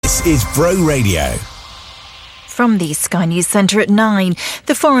This is Bro Radio. From the Sky News Centre at 9,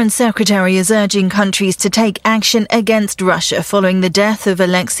 the Foreign Secretary is urging countries to take action against Russia following the death of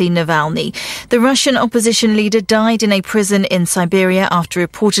Alexei Navalny. The Russian opposition leader died in a prison in Siberia after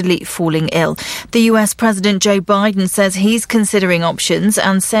reportedly falling ill. The US President Joe Biden says he's considering options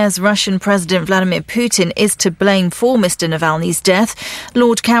and says Russian President Vladimir Putin is to blame for Mr. Navalny's death.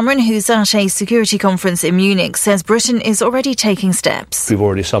 Lord Cameron, who's at a security conference in Munich, says Britain is already taking steps. We've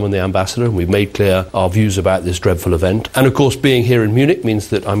already summoned the ambassador and we've made clear our views about this dreadful event. And of course, being here in Munich means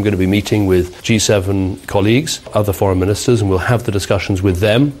that I'm going to be meeting with G7 colleagues, other foreign ministers, and we'll have the discussions with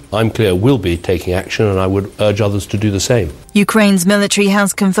them. I'm clear we'll be taking action, and I would urge others to do the same. Ukraine's military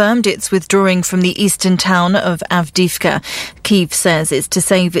has confirmed it's withdrawing from the eastern town of Avdiivka. Kyiv says it's to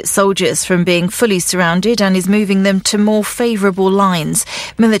save its soldiers from being fully surrounded and is moving them to more favourable lines.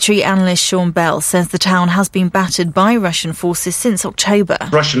 Military analyst Sean Bell says the town has been battered by Russian forces since October.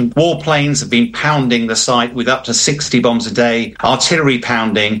 Russian warplanes have been pounding the site with up to 60 bombs a day, artillery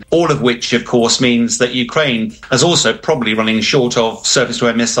pounding, all of which, of course, means that Ukraine is also probably running short of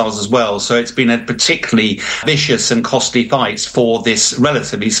surface-to-air missiles as well. So it's been a particularly vicious and costly fight for this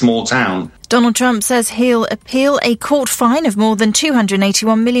relatively small town. Donald Trump says he'll appeal a court fine of more than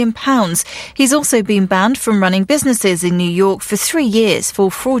 £281 million. He's also been banned from running businesses in New York for 3 years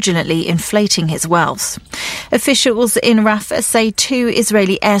for fraudulently inflating his wealth. Officials in Rafah say 2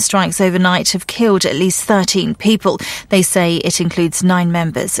 Israeli airstrikes overnight have killed at least 13 people. They say it includes 9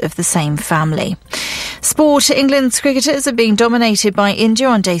 members of the same family. Sport. England's cricketers are being dominated by India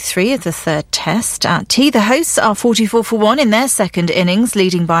on day 3 of the third test. At tea, the hosts are 44 for 1 in their second innings,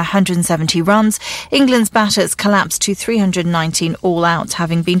 leading by 170 runs. England's batters collapsed to 319 all out,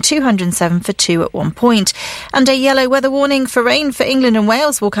 having been 207 for 2 at one point. And a yellow weather warning for rain for England and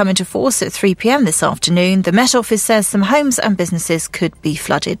Wales will come into force at 3 p.m. this afternoon. The Met Office says some homes and businesses could be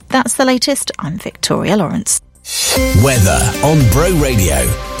flooded. That's the latest. I'm Victoria Lawrence. Weather on Bro Radio.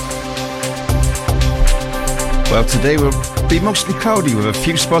 Well, today will be mostly cloudy with a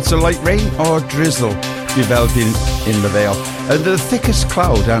few spots of light rain or drizzle developing in the Vale. And the thickest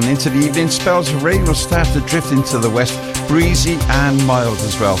cloud and into the evening, spells of rain will start to drift into the west, breezy and mild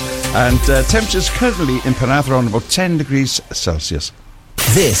as well. And temperatures currently in Penarth on about 10 degrees Celsius.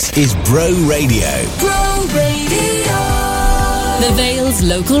 This is Bro Radio. Bro Radio. The Vale's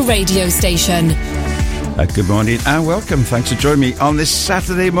local radio station. Good morning and welcome. Thanks for joining me on this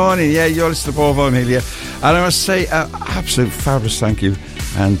Saturday morning. Yeah, you're listening to Paul Vaughan Hillier. And I must say, absolute fabulous thank you.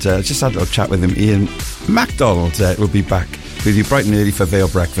 And just had a little chat with him. Ian MacDonald will be back with you bright and early for Vale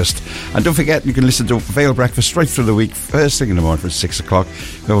Breakfast. And don't forget, you can listen to Vale Breakfast right through the week, first thing in the morning from 6 o'clock.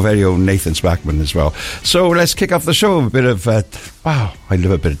 Our very own Nathan Spackman as well. So let's kick off the show with a bit of, I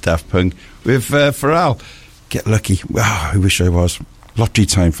love a bit of Daft Punk with Pharrell. Get lucky. Wow, I wish I was. Lottery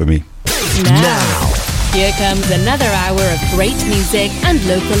time for me. Now. Here comes another hour of great music and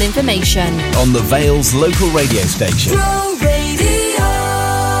local information. On the Vale's local radio station. Bro Radio.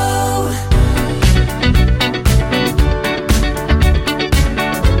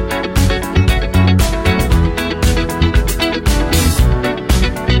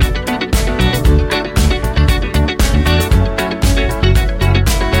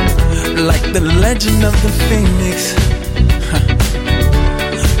 Like the legend of the Phoenix,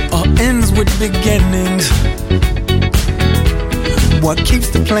 all ends with beginnings. What keeps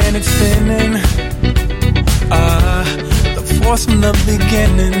the planet spinning? The force from the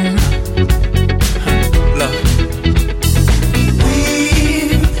beginning. Love.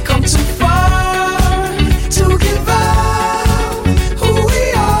 We've come too far to give up who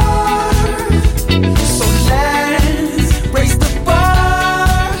we are. So let's raise the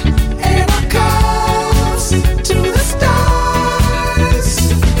bar and our cups to the stars.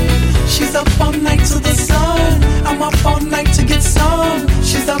 She's up all night to the sun. I'm up all night to get some.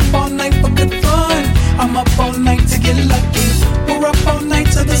 She's up all night for good fun. I'm up all night to get lucky. We're up all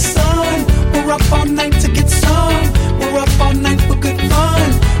night to the sun. We're up all night to get some. We're up all night for good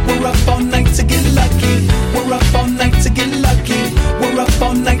fun. We're up all night to get lucky. We're up all night to get lucky. We're up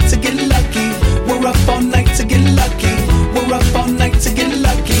all night to get lucky. We're up all night to get lucky. We're up all night to get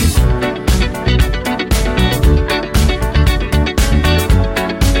lucky.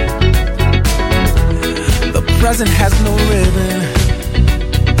 The present has no ribbon.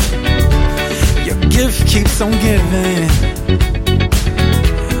 Your gift keeps on giving.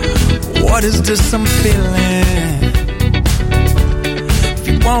 What is this I'm feeling? If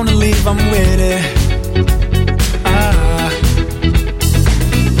you wanna leave, I'm with it.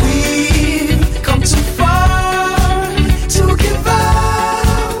 We've come too far to give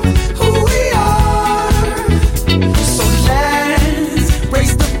up who we are. So let's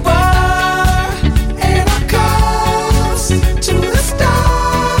raise the bar.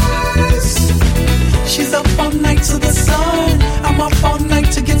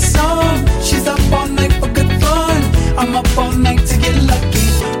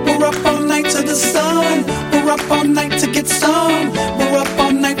 to the sun. We're up all night to get some. We're up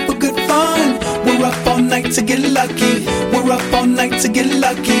all night for good fun. We're up all night to get lucky. We're up all night to get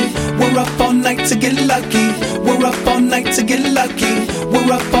lucky. We're up all night to get lucky. We're up all night to get lucky.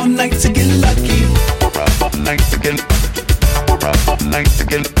 We're up all night to get lucky. We're up all night to get. We're up all night to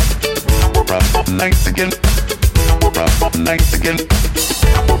get. We're up all night to get. We're up all night to get.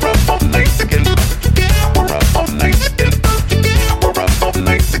 We're up all night to get. We're up all night to get. We're up all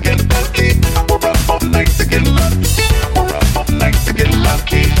night to get lucky. We're up all night to get lucky. We're up all night to get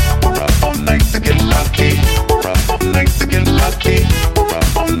lucky. We're up all night to get lucky. We're up all night to get lucky. We're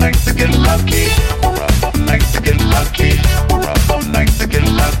up all night to get lucky. We're up all night to get lucky. We're up all night to get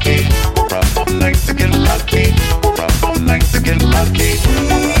lucky. We're up all night to get lucky. We're up all night to get lucky.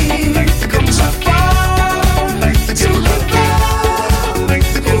 We've come so far to get lucky. Nice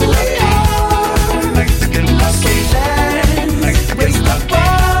to get lucky. Nice to get lucky. Let's raise the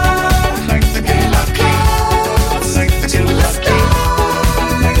bar and our clouds to the stars.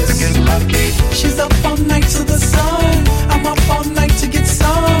 Nice to get lucky. She's up all night to the sun. I'm up all night to get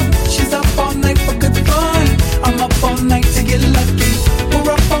some. She's up all night for good fun. I'm up all night to get lucky.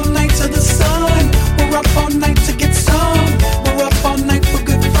 We're up all night to the sun. We're up all night to get some. We're up all night for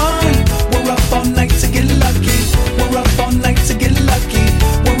good fun. We're up all night to get lucky. We're up all night to get lucky.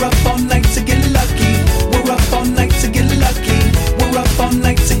 We're up all night to get lucky. We're up all night to get lucky. We're up all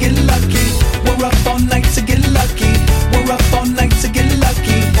night to get lucky. We're up all night to get lucky. We're up all night to get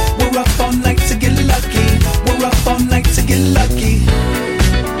lucky. We're up all night to get lucky. We're up all night to get lucky.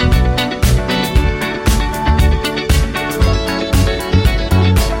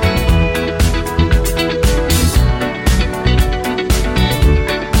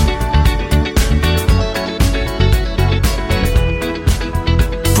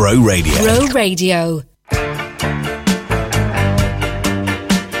 Bro Radio. Bro Radio.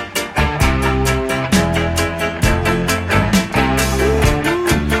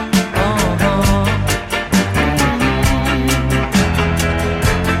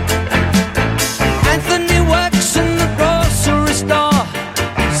 Anthony works in the grocery store,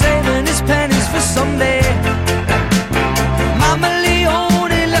 saving his pennies for someday. Mama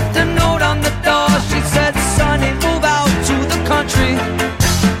Leone left a note on the door. She said, "Sonny, move out to the country.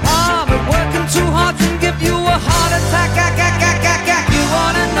 I've been working too hard to give you a heart attack. You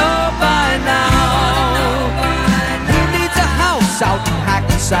wanna know by now? Who needs a house out in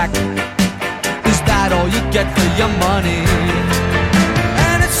Hackensack? Is that all you get for your money?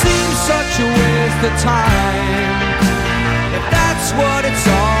 And it seems such a waste of time. If that's what it's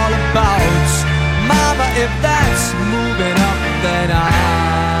all about, Mama, if that's moving up, then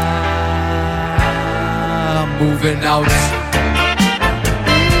I'm moving out.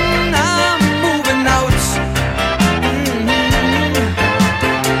 I'm moving out.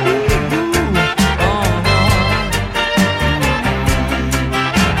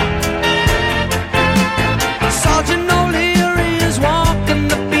 Sergeant O'Leary is walking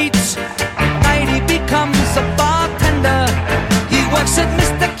the beats. Night he becomes a bartender. He works at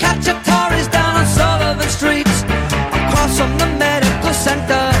Mr. Cacciatore's down on Sullivan Street, across from the medical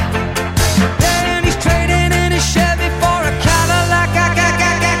center. And he's trading in his Chevy for a Cadillac.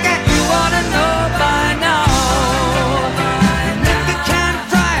 You wanna know by now? And if he can't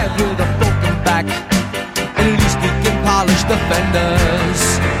drive with a broken back, at least he can polish the fenders.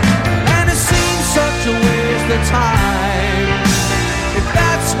 And it seems such a waste of time. If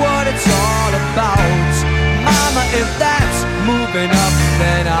that's what it's all about, Mama, if that's moving up,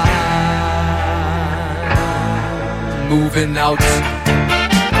 then I'm moving out.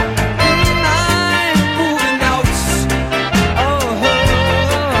 I'm moving out. Oh,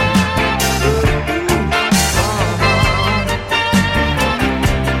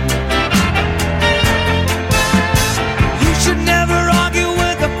 you should never argue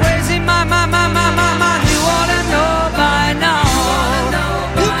with a crazy man. You ought to know by now.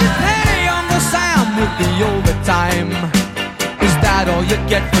 You can pay Uncle Sam with the overtime. Is that all you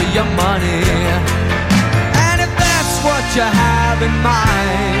get for your money? And if that's what you have in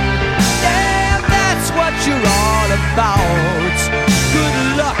mind, yeah, if that's what you're all about, good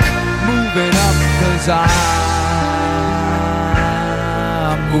luck moving up, 'cause I'm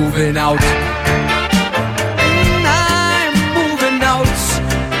moving out. I'm moving out.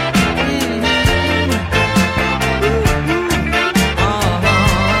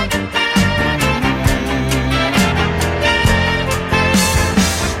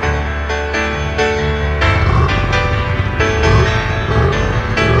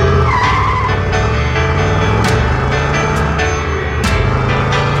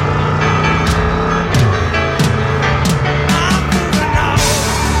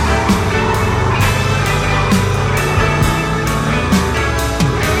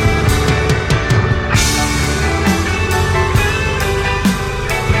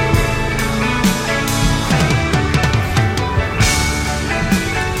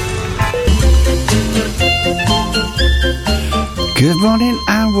 Good morning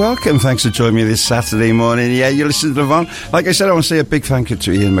and welcome. Thanks for joining me this Saturday morning. Yeah, you're listening to Levon. Like I said, I want to say a big thank you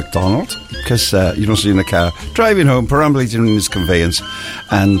to Ian MacDonald, because you don't see in the car, driving home, perambulating in his conveyance,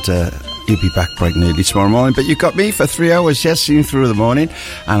 and he'll be back bright and early tomorrow morning. But you've got me for 3 hours, yes, seeing through the morning,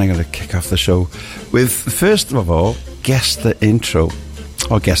 and I'm going to kick off the show with, first of all, guess the intro.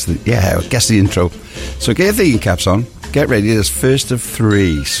 Or guess the intro. So get your thinking caps on, get ready. There's first of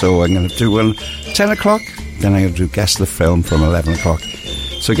 3. So I'm going to do one 10 o'clock. Then I'm going to do Guess the Film from 11 o'clock.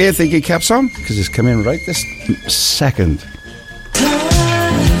 So get your thinking caps on, because it's coming right this second.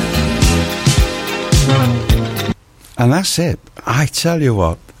 And that's it. I tell you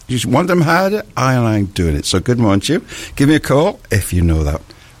what, you want them harder, I'm doing it. So good morning to you. Give me a call if you know that.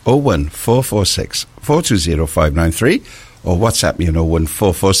 01446 420 593, or WhatsApp me on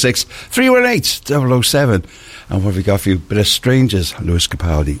 01446 318 007. And what have we got for you? Bit of Strangers, Lewis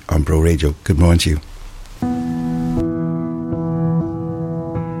Capaldi on Bro Radio. Good morning to you.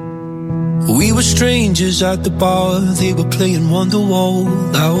 We were strangers at the bar, they were playing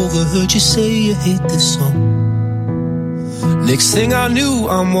Wonderwall. I overheard you say you hate this song. Next thing I knew,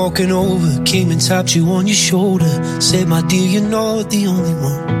 I'm walking over, came and tapped you on your shoulder, said, my dear, you're not the only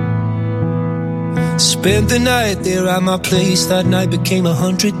one. Spent the night there at my place, that night became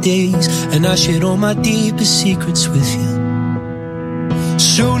 100 days, and I shared all my deepest secrets with you.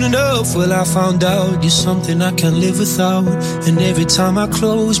 Soon enough, well, I found out you're something I can't live without, and every time I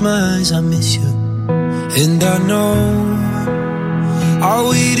close my eyes, I miss you. And I know I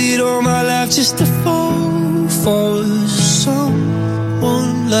waited all my life just to fall for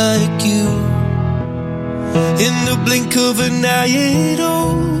someone like you. In the blink of an eye, it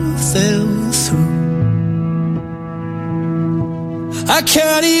all fell through. I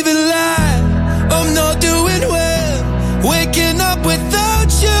can't even lie, I'm not doing well, waking up without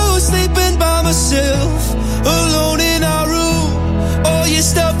you, sleeping by myself, alone in our room, all your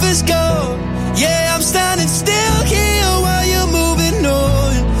stuff is gone. Yeah, I'm standing still here while you're moving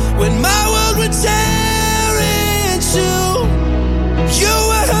on. When my world would tear into, you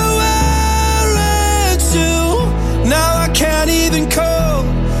were wearing too. Now I can't even call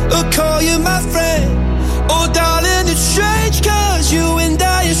you my friend. Oh darling, it's strange, cause you and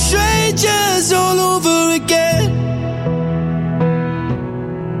I are strangers all over again.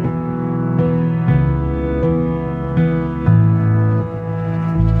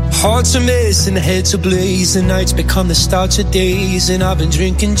 Hearts are missing, heads ablaze, the nights become the start of days, and I've been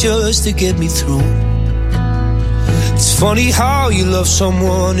drinking just to get me through. It's funny how you love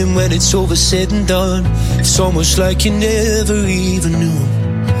someone, and when it's over said and done, it's almost like you never even knew.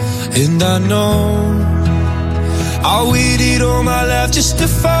 And I know I waited all my life just to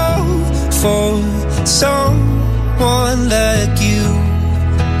fall for someone like you.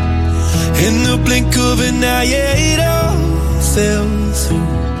 In the blink of an eye, yeah, it all fell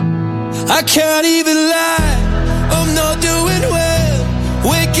through. I can't even lie, I'm not doing well,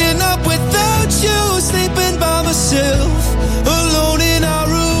 waking up without you, sleeping by myself, alone in our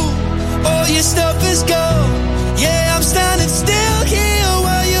room, all your stuff is gone. Yeah, I'm standing still here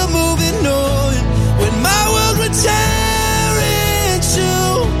while you're moving on. When my world would tear into,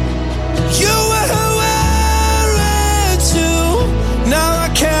 you were wearing too. Now I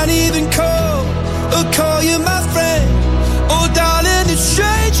can't even call you my friend. Oh darling, it's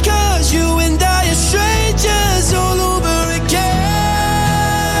strange, cause you and I are strangers all over again.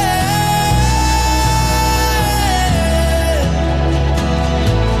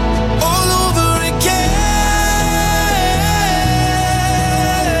 All over again.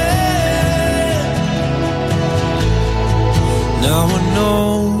 Now I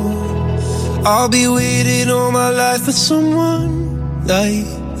know I'll be waiting all my life for someone like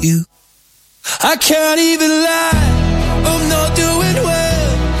you. I can't even lie, I'm not doing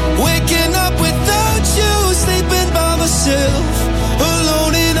well, waking up without you, sleeping by myself,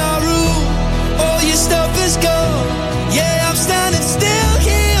 alone in our room, all your stuff is gone. Yeah, I'm standing still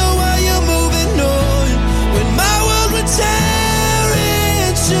here while you're moving on. When my world would tear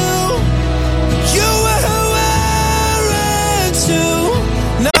into, you were wearing too.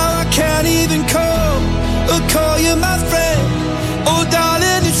 Now I can't even call you my friend. Oh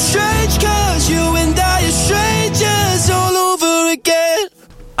darling, it's strange, cause you and I are strangers all over again.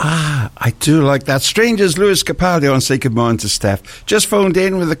 I do like that. Strangers, Lewis Capaldi. I want to say good morning to Steph. Just phoned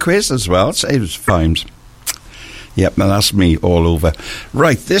in with a quiz as well. Saves fines. Yep, now that's me all over.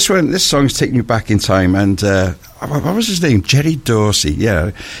 Right, this song's taking you back in time, and what was his name? Jerry Dorsey.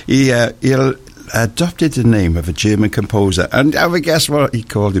 Yeah, he adopted the name of a German composer, and have a guess what he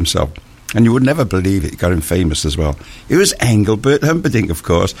called himself? And you would never believe it, it got him famous as well. It was Engelbert Humperdinck, of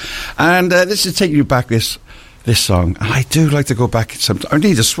course. And this is taking you back this this song. And I do like to go back sometimes. I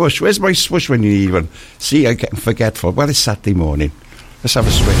need a swoosh. Where's my swoosh when you need one? See, I'm getting forgetful. Well, it's Saturday morning. Let's have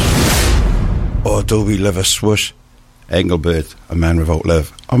a swoosh. Oh, do we love a swoosh? Engelbert, A Man Without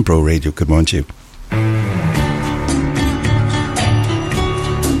Love, on Bro Radio. Good morning to you.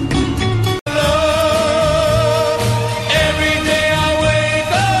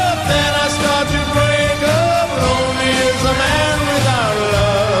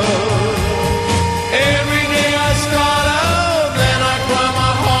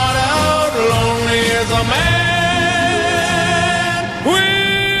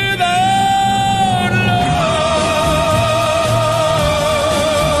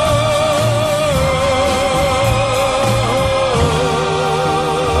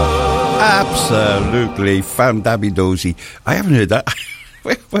 Absolutely fandabidozy. I haven't heard that.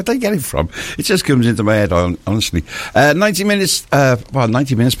 Where'd I get it from? It just comes into my head, honestly. 90 minutes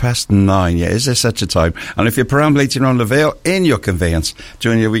past 9. Yeah, is there such a time? And if you're perambulating around the Vale in your conveyance,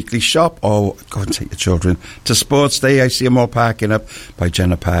 doing your weekly shop, or go and take the children to Sports Day, I see them all parking up by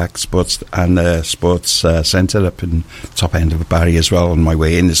Jenner Park Sports and Sports Centre up in the top end of Barry as well on my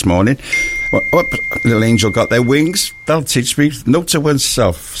way in this morning. Well, little angel got their wings. That'll teach me. Note to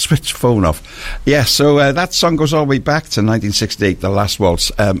oneself. Switch phone off. Yeah, so that song goes all the way back to 1968, The Last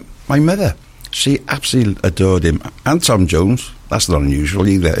Waltz. My mother, she absolutely adored him. And Tom Jones. That's not unusual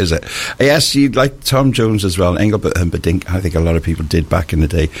either, is it? Yes, she liked Tom Jones as well. Engelbert Humperdinck. I think a lot of people did back in the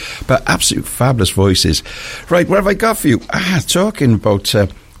day. But absolute fabulous voices. Right, what have I got for you? Talking about...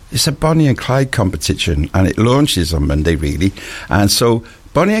 it's a Bonnie and Clyde competition. And it launches on Monday, really. And so...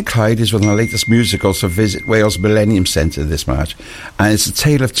 Bonnie and Clyde is one of the latest musicals for Visit Wales Millennium Centre this March, and it's a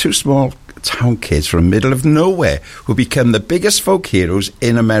tale of two small town kids from the middle of nowhere who become the biggest folk heroes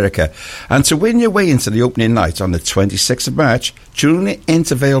in America. And to win your way into the opening night on the 26th of March, tune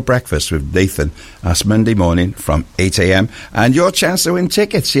into Vale Breakfast with Nathan. That's Monday morning from 8 a.m. And your chance to win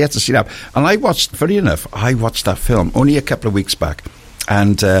tickets. You have to see that. And I watched that film only a couple of weeks back.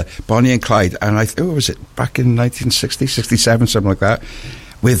 And Bonnie and Clyde, and was it back in 1960, 67, something like that,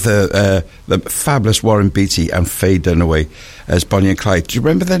 with the fabulous Warren Beatty and Faye Dunaway as Bonnie and Clyde. Do you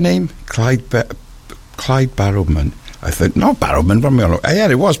remember their name? Clyde Barrowman. I think, not Barrowman. Yeah,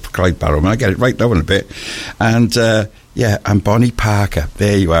 it was Clyde Barrowman. I get it right now in a bit. And, and Bonnie Parker.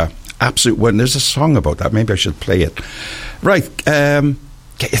 There you are. Absolute one. There's a song about that. Maybe I should play it. Right.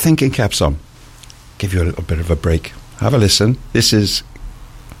 Get your thinking caps on. Give you a little bit of a break. Have a listen. This is...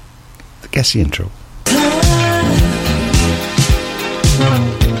 Guess the intro.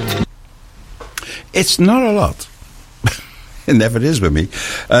 It's not a lot. It never is with me.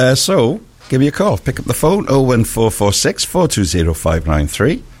 So, give me a call. Pick up the phone, 01446 420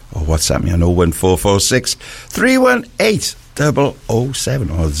 593, or WhatsApp me on 01446 318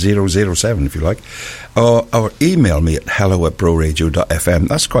 007 or 007 if you like. Or email me at hello@broradio.fm.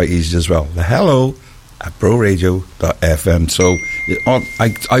 That's quite easy as well. The hello at broradio.fm. So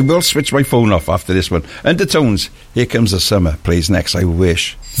I will switch my phone off after this one. Undertones, Here Comes the Summer plays next, I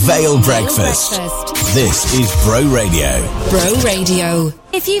wish. Vale Breakfast. This is Bro Radio. Bro Radio.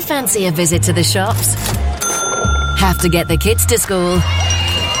 If you fancy a visit to the shops, have to get the kids to school,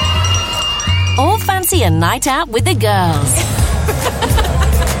 or fancy a night out with the girls,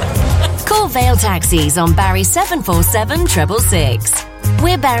 call Vale Taxis on Barry 747 666.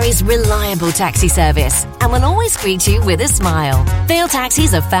 We're Barry's reliable taxi service and will always greet you with a smile. Vale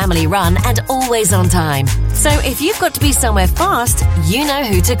Taxis are family run and always on time. So if you've got to be somewhere fast, you know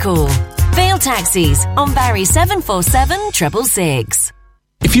who to call. Vale Taxis on Barry 747 666.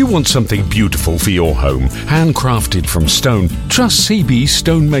 If you want something beautiful for your home, handcrafted from stone, trust CB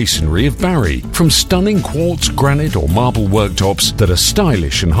Stonemasonry of Barry. From stunning quartz, granite or marble worktops that are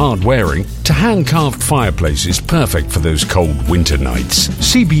stylish and hard-wearing, to hand-carved fireplaces perfect for those cold winter nights.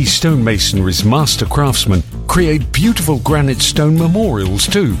 CB Stonemasonry's master craftsmen create beautiful granite stone memorials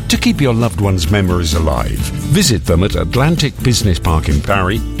too, to keep your loved ones' memories alive. Visit them at Atlantic Business Park in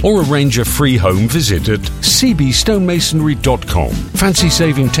Barry, or arrange a free home visit at cbstonemasonry.com. Fancy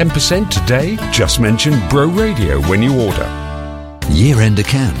saving 10% today? Just mention Bro Radio when you order. Year-end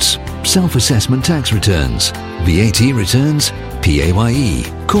accounts, self-assessment tax returns, VAT returns, PAYE,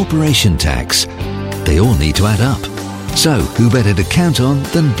 corporation tax. They all need to add up. So, who better to count on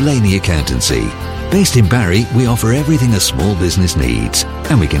than Blaney Accountancy? Based in Barry, we offer everything a small business needs,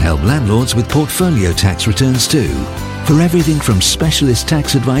 and we can help landlords with portfolio tax returns too. For everything from specialist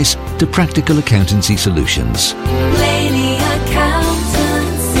tax advice to practical accountancy solutions. Blaney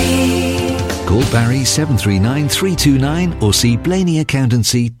Accountancy. Call Barry 739 329 or see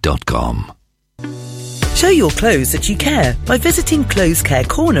blaneyaccountancy.com. Show your clothes that you care by visiting Clothes Care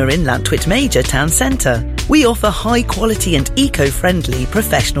Corner in Lantwit Major Town Centre. We offer high quality and eco-friendly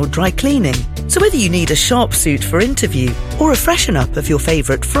professional dry cleaning. So whether you need a sharp suit for interview or a freshen up of your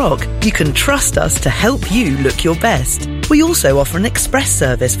favourite frog, you can trust us to help you look your best. We also offer an express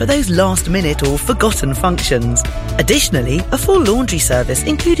service for those last minute or forgotten functions. Additionally, a full laundry service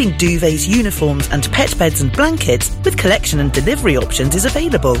including duvets, uniforms and pet beds and blankets with collection and delivery options is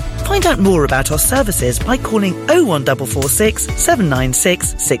available. Find out more about our services by calling 01446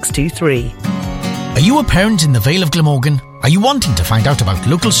 796 623. Are you a parent in the Vale of Glamorgan? Are you wanting to find out about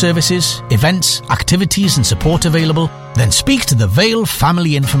local services, events, activities and support available? Then speak to the Vale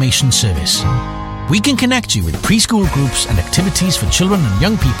Family Information Service. We can connect you with preschool groups and activities for children and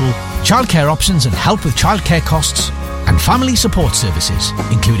young people, childcare options and help with childcare costs, and family support services,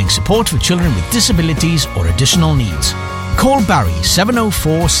 including support for children with disabilities or additional needs. Call Barry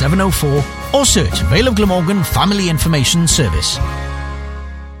 704 704 or search Vale of Glamorgan Family Information Service.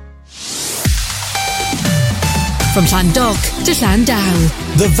 From Llandoch to Llandow.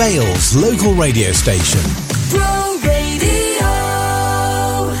 The Vale's local radio station. Bro Radio.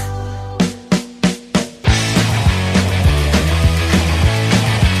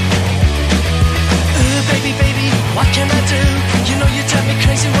 Ooh, baby, baby, what can I do? You know you drive me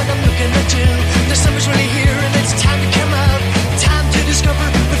crazy when I'm looking at you. The summer's really here and it's time to come out. Time to discover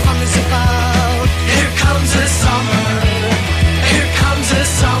what fun is about. Here comes the summer. Here comes the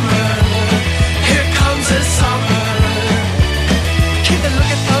summer. Here comes the summer. Keep a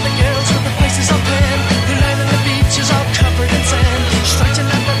looking for the girls with the faces all planned. Who land on the beaches all covered in sand. Stretching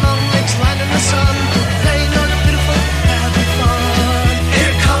out their long legs, lying in the sun. Playing on the beautiful, having fun.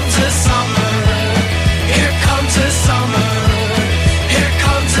 Here comes the summer. Here comes the summer. Here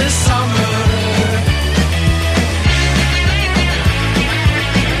comes the summer.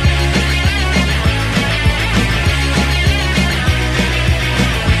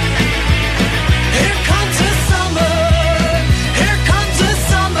 Here comes the summer. Here comes the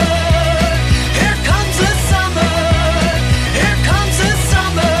summer. Here comes the summer. Here comes the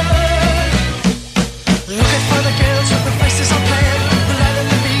summer. Looking for the girls with the faces all planned. The light on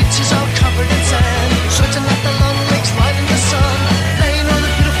the beach is all covered in sand. Stretching out the long legs, right in the sun. Playing on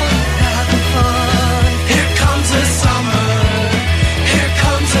the beautiful, having fun. Here comes the summer. Here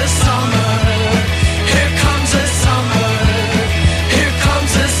comes the summer. Here comes the summer. Here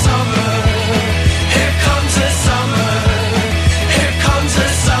comes the summer. Here comes the summer. Here comes the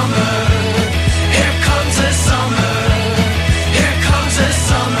summer. Here comes the summer. Here comes the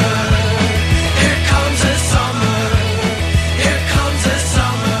summer. Here comes the summer. Here comes the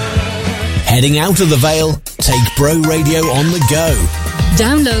summer. Heading out of the Vale? Take Bro Radio on the go.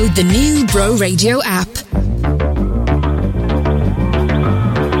 Download the new Bro Radio app.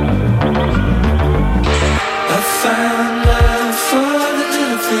 I found love for the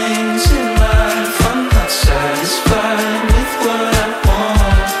little things in life. I'm not satisfied with what I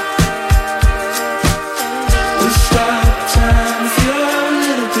want. Without time, if you're a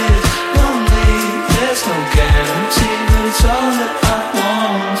little bit lonely, there's no guarantee, but it's all that I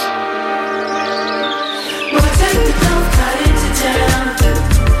want. Well, take the golf cart into town.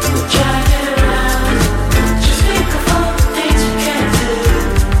 We'll drive it around.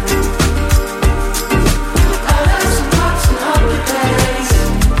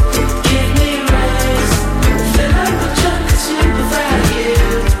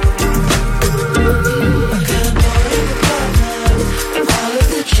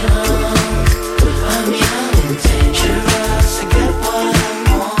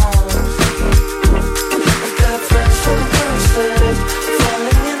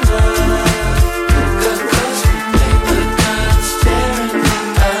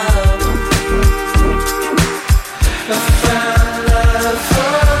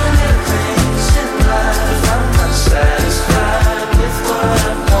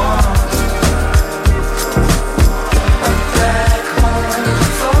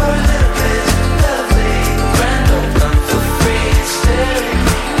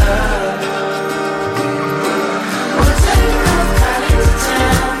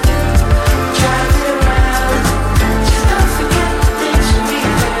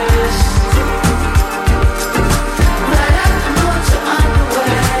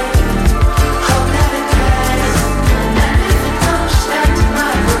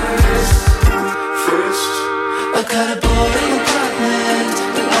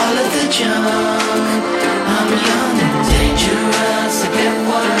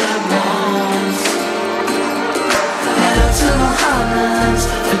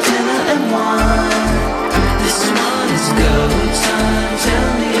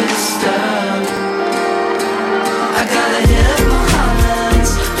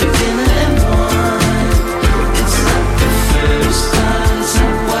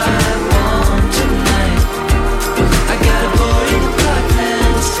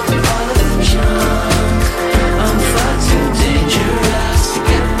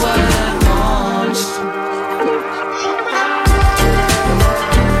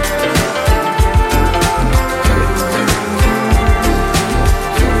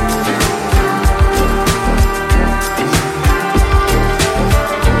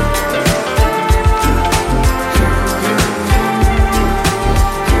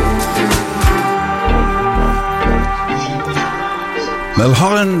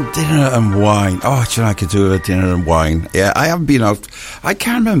 Mulholland dinner and wine. Oh, do you know, I could do a dinner and wine. Yeah, I haven't been out. I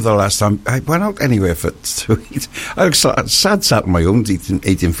can't remember the last time I went out anywhere to eat. I was sad sat on my own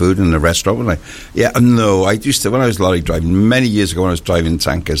eating food in a restaurant, wasn't I? Yeah, no, I used to, when I was lorry driving, many years ago when I was driving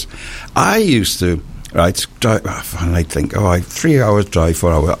tankers, I used to, right, drive, and I'd think, 3 hours drive,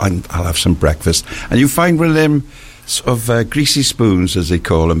 4 hours, and I'll have some breakfast. And you find one of them sort of greasy spoons, as they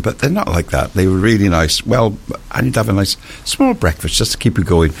call them, but they're not like that. They were really nice. Well, I need to have a nice small breakfast just to keep you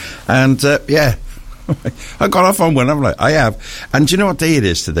going. And yeah, I got off on one. I'm like, I have. And do you know what day it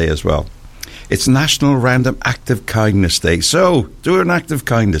is today as well? It's National Random Act of Kindness Day. So do an act of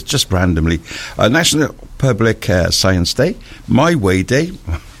kindness just randomly. National Public Science Day, My Way Day.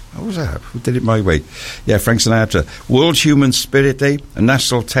 What was that? Who did it my way? Yeah, Frank Sinatra. World Human Spirit Day and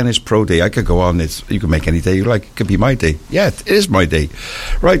National Tennis Pro Day. I could go on. You can make any day you like. It could be my day. Yeah, it is my day.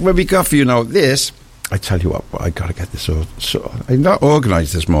 Right, what we got for you now? This, I tell you what, I got to get this. So I'm not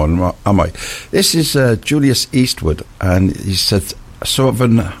organised this morning, am I? This is Julius Eastwood, and he's sort of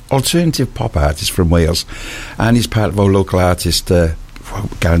an alternative pop artist from Wales, and he's part of our local artist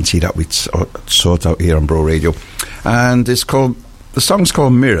guarantee that we sort out here on Bro Radio, and it's called. The song's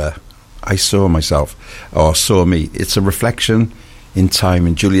called Mirror. I Saw Myself, or Saw Me. It's a reflection in time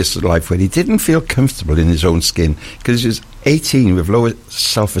in Julius' life when he didn't feel comfortable in his own skin because he was 18 with low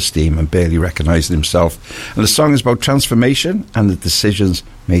self-esteem and barely recognising himself. And the song is about transformation and the decisions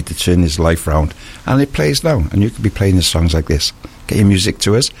made to turn his life round. And it plays now, and you could be playing his songs like this. Get your music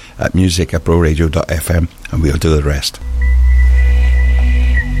to us at music@broradio.fm and we'll do the rest.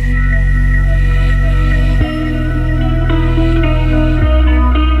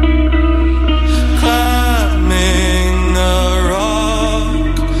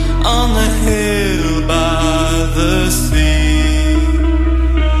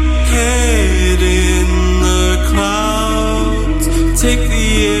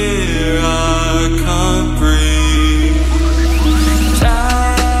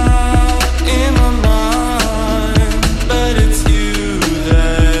 But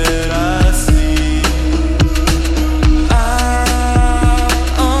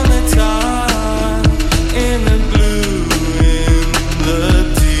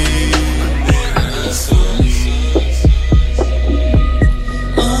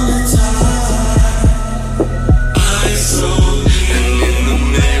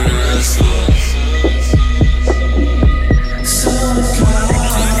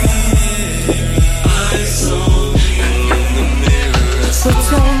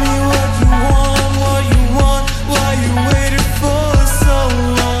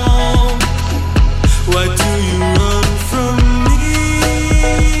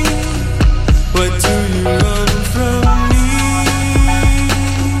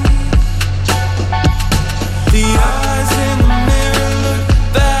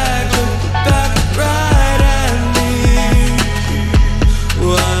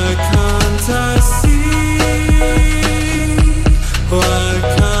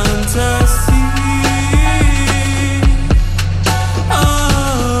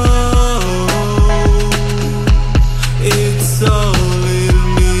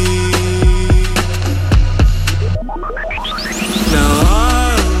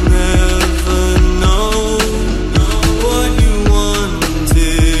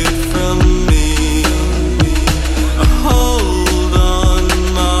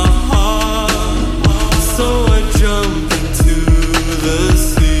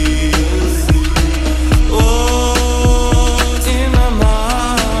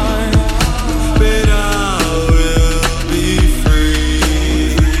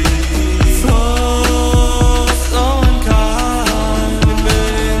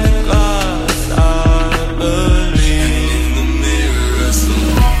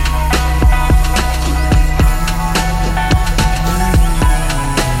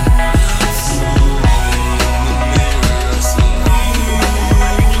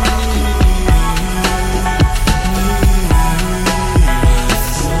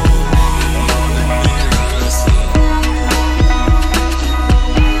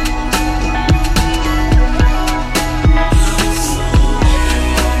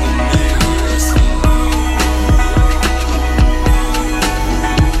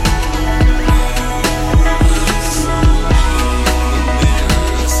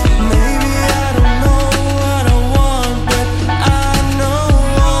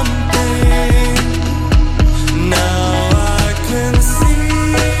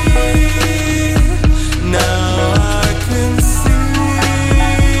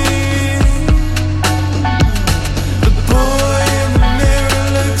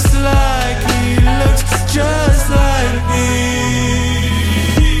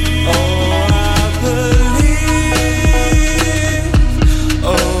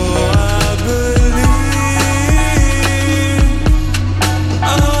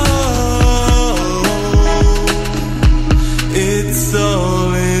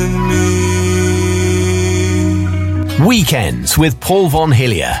Weekends with Paul Von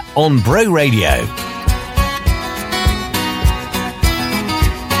Hillier on Bro Radio.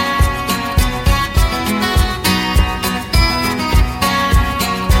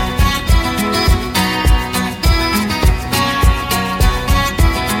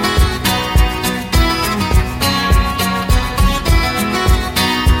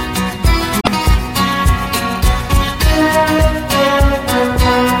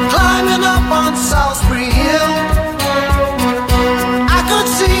 Climbing up on Salisbury Hill, I could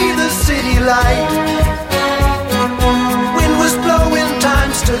see the city light. Wind was blowing,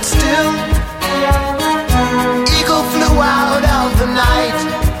 time stood still. Eagle flew out of the night.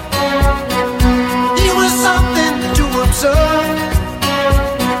 He was something to observe.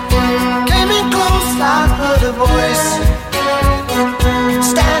 Came in close, I heard a voice,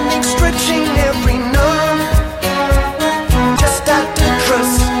 standing, stretching every nerve. Just had to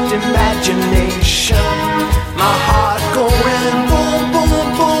trust imagination. My heart going boom, boom,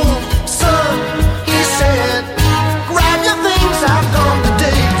 boom. Son, he said, grab your things, I've come to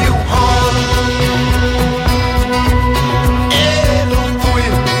take you home. Hello,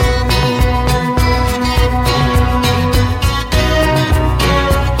 Will.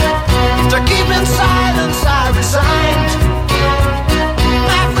 To keep in silence, I resigned.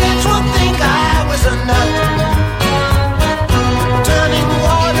 My friends would think I was a nut, turning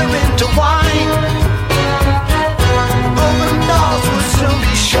water into wine. Open doors would soon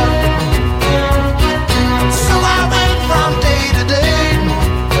be shut. So I went from day to day.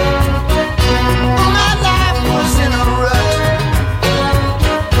 My life was in a rut,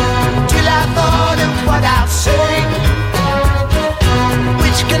 till I thought of what I'd say,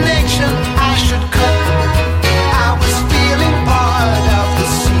 which connection I should cut. I was feeling part of the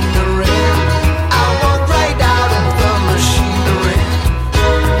scenery. I walked right out of the machinery.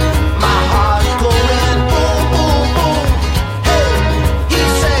 My heart going boom, boom, boom. Hey, he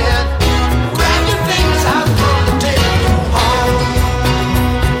said, grab your things, I'm gonna take you home.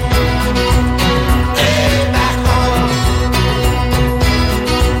 Hey, back home.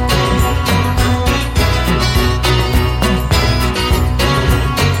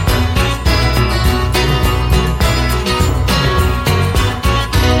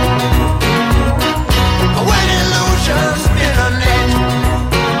 When illusions in a net,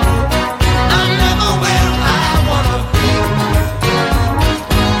 I'm never where I wanna be.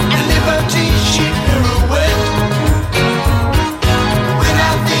 And liberty she pirouette, when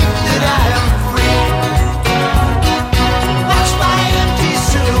I think that I am free. Watch my empty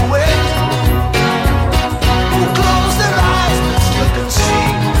silhouette, who close their eyes but still can see.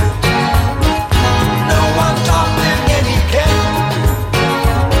 No one taught them etiquette.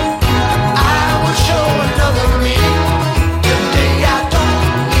 I will show another me. Today I don't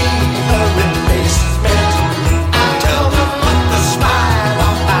need a replacement. I tell them what the smile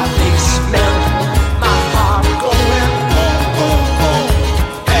on my face meant. My heart going boom, boom, boom.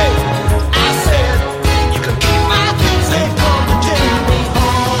 Hey, I said, you can keep my things, they come to take me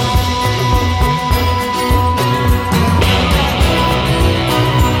home.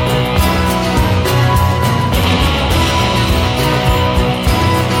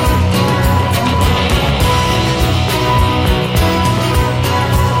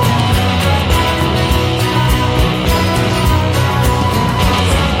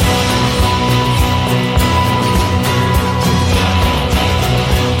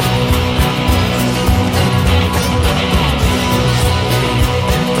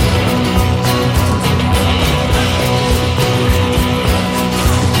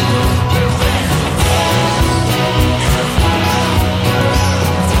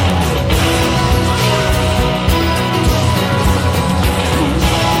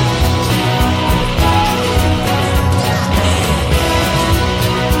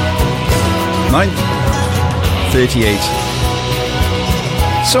 .38.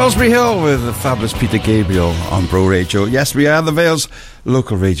 Salisbury Hill with the fabulous Peter Gabriel on Bro Radio. Yes, we are the Vale's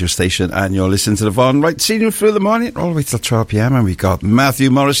local radio station, and you're listening to the Vaughan. Right, seeing you through the morning, all the way till 12 p.m, and we got Matthew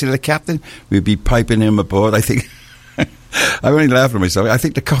Morrissey, the captain. We'll be piping him aboard, I think. I'm only laughing at myself. I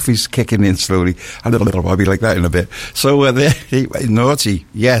think the coffee's kicking in slowly. I'll be like that in a bit. So, naughty.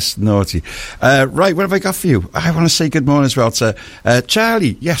 Yes, naughty. Right, what have I got for you? I want to say good morning as well to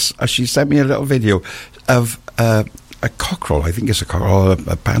Charlie. Yes, she sent me a little video of a cockerel. I think it's a cockerel,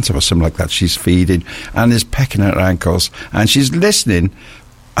 a bantam or something like that. She's feeding and is pecking at her ankles. And she's listening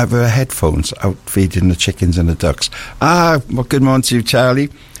of her headphones out feeding the chickens and the ducks. Well, good morning to you, Charlie.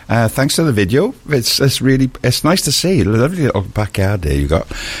 Thanks for the video. It's nice to see. Lovely little backyard there you got.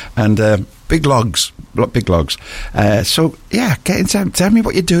 And big logs big logs. So, yeah, tell me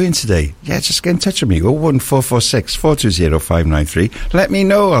what you're doing today. Yeah, just get in touch with me. 01446 420 593. Let me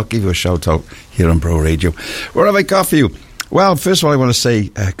know. I'll give you a shout out here on Bro Radio. What have I got for you? Well, first of all, I want to say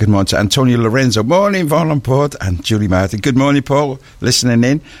good morning to Antonio Lorenzo. Morning, Vaughan Port and Julie Martin. Good morning, Paul, listening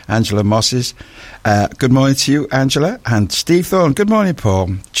in. Angela Mosses. Good morning to you, Angela. And Steve Thorne. Good morning,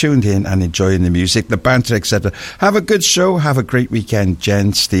 Paul. Tuned in and enjoying the music, the banter, etc. Have a good show. Have a great weekend,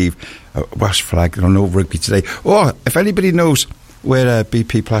 Jen, Steve. Welsh flag. I don't know rugby today. Or if anybody knows where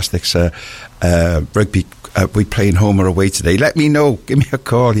BP Plastics rugby we playing home or away today, let me know. Give me a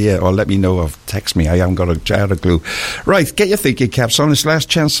call here or let me know or text me. I haven't got a jar of glue. Right, get your thinking caps on. It's Last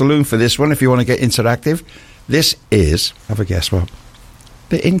Chance Saloon for this one if you want to get interactive. This is, have a guess what?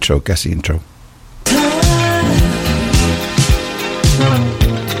 The intro. Guess the intro.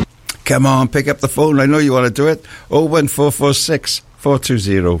 Come on, pick up the phone. I know you want to do it. 01446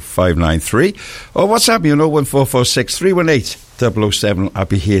 420 593 or WhatsApp me on 01446 318 007. I'll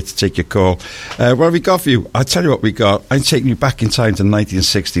be here to take your call. What have we got for you? I'll tell you what we got. I'm taking you back in time to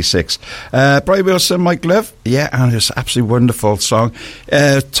 1966. Brian Wilson, Mike Love. Yeah, and it's an absolutely wonderful song.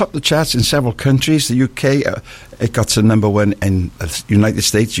 Topped the charts in several countries. The UK, it got to number one in United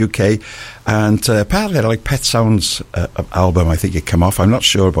States, UK. And apparently I like Pet Sounds album, I think it came off. I'm not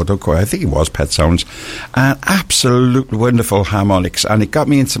sure about it. I think it was Pet Sounds. And absolutely wonderful harmonics. And it got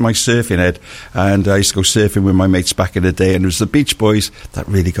me into my surfing head. And I used to go surfing with my mates back in the day. And it was the Beach Boys that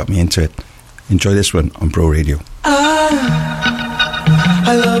really got me into it. Enjoy this one on Bro Radio. I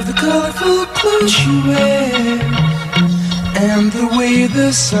love the colourful clothes she wears and the way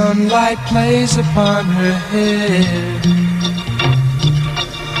the sunlight plays upon her hair.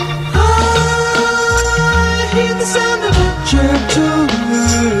 I hear the sound of a gentle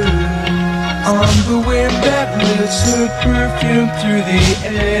word on the wind that lifts her perfume through the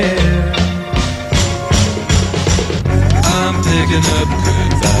air. I'm picking up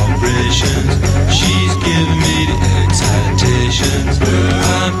good vibrations. She's giving me the excitations.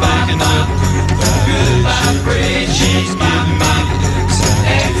 I'm picking up good vibrations. She's giving me the excitations.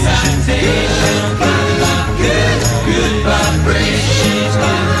 Good vibrations. She's giving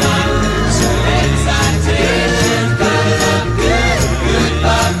me the excitations. Good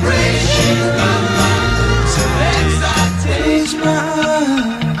vibrations. Close my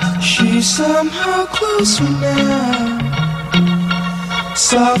eyes. She's somehow closer now.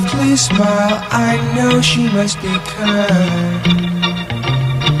 Softly smile, I know she must be kind.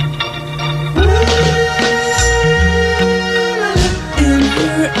 In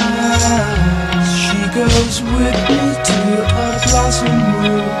her eyes, she goes with me to a blossom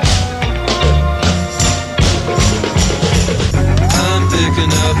room. I'm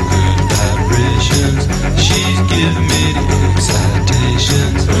picking up good vibrations. She's giving me the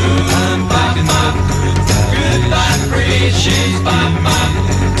excitations. I'm picking up good vibrations. She's giving me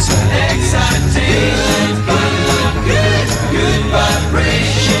excitations. Good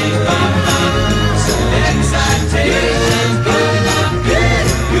vibrations. Excitations.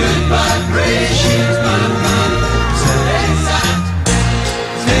 Good vibrations.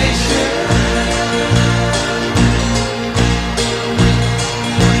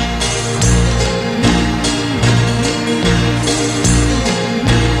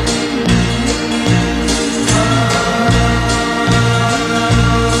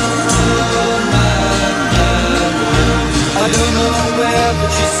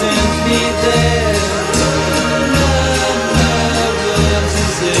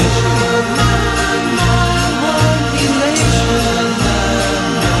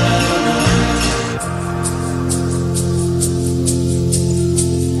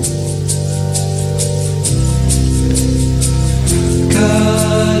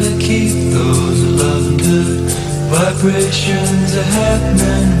 Vibrations are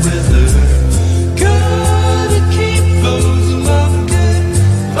happening with her. Gotta keep those love good.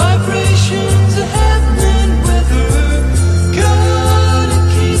 Vibrations are happening with her. Gotta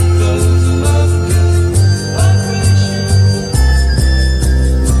keep those love good.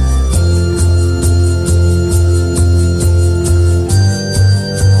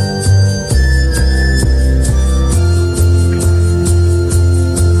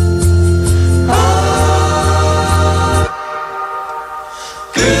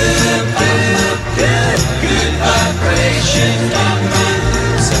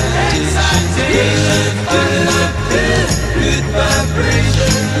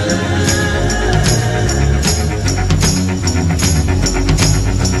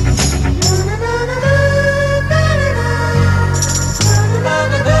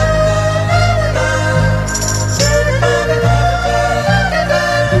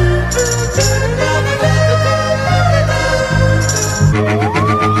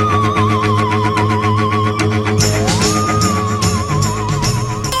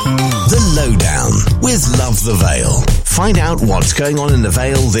 with Love the Vale. Find out what's going on in the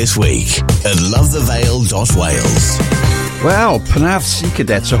Vale this week at lovethevale.wales. Well, Penarth Sea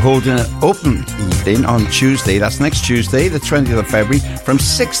Cadets are holding an open evening on Tuesday. That's next Tuesday, the 20th of February, from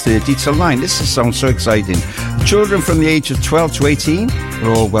 6:30 till 9. This sounds so exciting. Children from the age of 12 to 18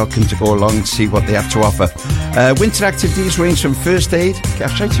 are all welcome to go along and see what they have to offer. Winter activities range from first aid. Should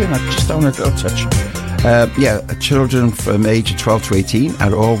I turn that just down a little touch? Children from age of 12 to 18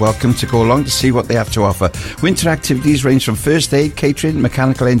 are all welcome to go along to see what they have to offer. Winter activities range from first aid, catering,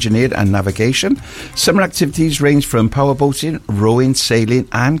 mechanical engineering and navigation. Summer activities range from powerboating, rowing, sailing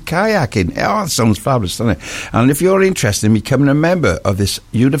and kayaking. Oh, that sounds fabulous, doesn't it? And if you're interested in becoming a member of this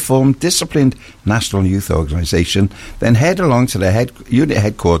uniformed, disciplined National Youth Organisation, then head along to the unit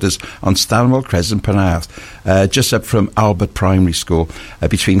headquarters on Stanwell Crescent, Penarth, just up from Albert Primary School,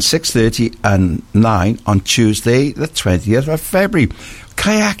 between 6:30 and 9 on Tuesday, the 20th of February.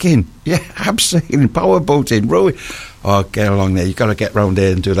 Kayaking, yeah, abseiling, powerboating, rowing. Oh, get along there. You've got to get round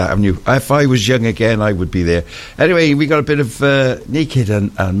there and do that, haven't you? If I was young again, I would be there. Anyway, we got a bit of Naked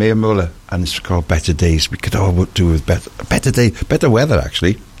and Maya Muller, and it's called Better Days. We could all do with better weather,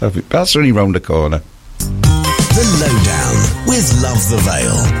 actually. That's only round the corner. The Lowdown with Love the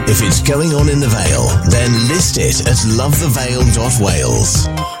Vale. If it's going on in the Vale, then list it at lovethevale.wales.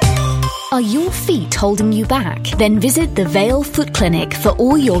 Are your feet holding you back? Then visit the Vale Foot Clinic for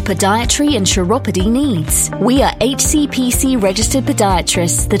all your podiatry and chiropody needs. We are HCPC registered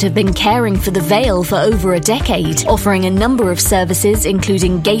podiatrists that have been caring for the Vale for over a decade, offering a number of services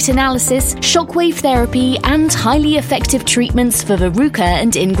including gait analysis, shockwave therapy and highly effective treatments for verruca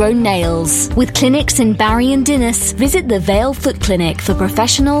and ingrown nails. With clinics in Barry and Dinas, visit the Vale Foot Clinic for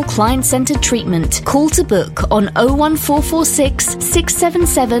professional client-centred treatment. Call to book on 01446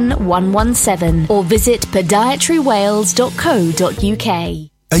 677 117 or visit podiatrywales.co.uk.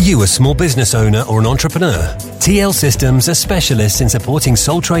 Are you a small business owner or an entrepreneur? TL Systems are specialists in supporting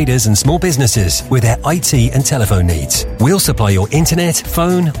sole traders and small businesses with their IT and telephone needs. We'll supply your internet,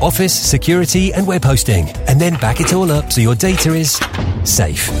 phone, office, security and web hosting, and then back it all up so your data is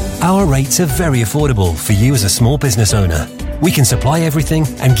safe. Our rates are very affordable for you as a small business owner. We can supply everything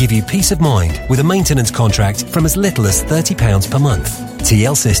and give you peace of mind with a maintenance contract from as little as £30 per month.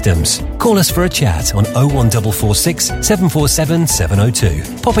 TL Systems. Call us for a chat on 01446 747 702.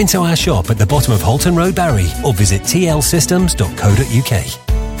 Pop into our shop at the bottom of Holton Road, Barry, or visit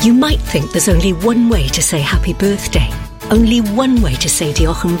tlsystems.co.uk. You might think there's only one way to say happy birthday. Only one way to say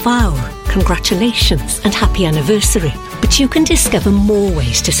Diolch yn fawr, congratulations and happy anniversary. But you can discover more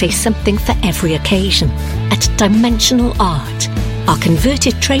ways to say something for every occasion at Dimensional Art. Our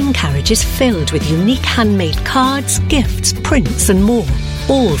converted train carriage is filled with unique handmade cards, gifts, prints and more.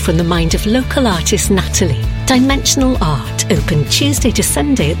 All from the mind of local artist Natalie. Dimensional Art, open Tuesday to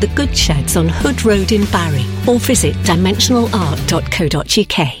Sunday at the Good Sheds on Hood Road in Barry, or visit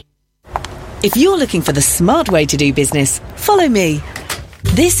dimensionalart.co.uk. If you're looking for the smart way to do business, follow me.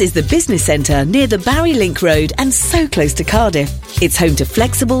 This is the business centre near the Barry Link Road and so close to Cardiff. It's home to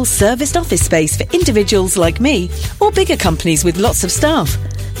flexible, serviced office space for individuals like me or bigger companies with lots of staff.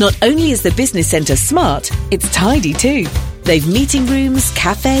 Not only is the business centre smart, it's tidy too. They've meeting rooms,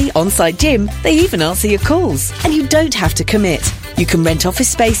 cafe, on-site gym. They even answer your calls. And you don't have to commit. You can rent office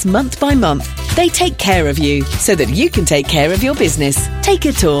space month by month. They take care of you so that you can take care of your business. Take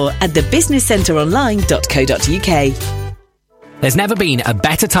a tour at thebusinesscenteronline.co.uk. There's never been a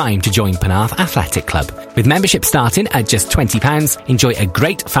better time to join Penarth Athletic Club. With membership starting at just £20, enjoy a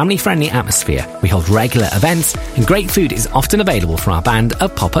great family-friendly atmosphere. We hold regular events and great food is often available from our band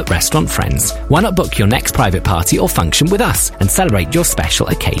of pop-up restaurant friends. Why not book your next private party or function with us and celebrate your special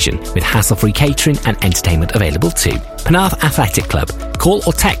occasion with hassle-free catering and entertainment available too. Penarth Athletic Club. Call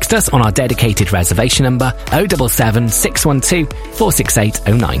or text us on our dedicated reservation number 077 612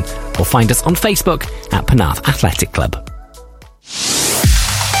 46809 or find us on Facebook at Penarth Athletic Club.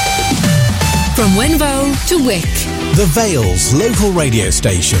 From Wenvo to Wick. The Vale's local radio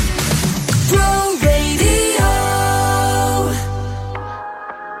station. Bro Radio.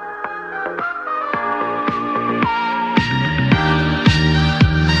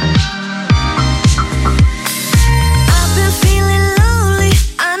 I've been feeling lonely.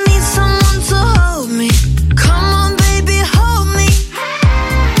 I need someone to hold me. Come on, baby, hold me.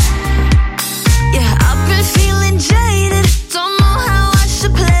 Yeah, I've been feeling jaded. Don't know how I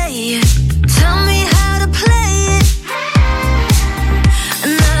should play it. Tell me how to play it.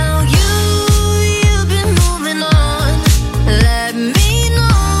 Now you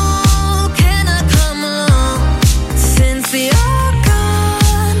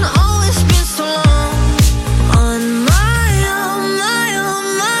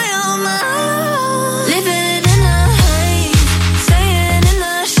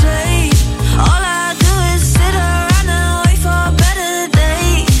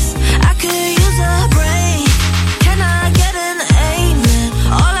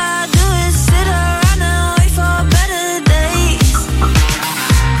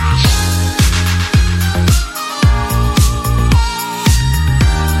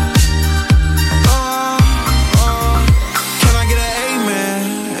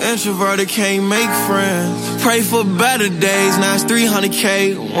introverted, can't make friends. Pray for better days, now it's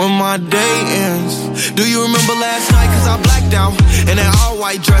 300K when my day ends. Do you remember last night, cause I blacked out in that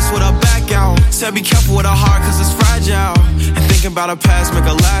all-white dress with her back out. Said be careful with her heart, cause it's fragile. And thinking about her past, make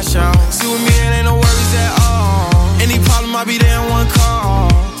her lash out. See with me, it ain't no worries at all. Any problem, I'll be there in one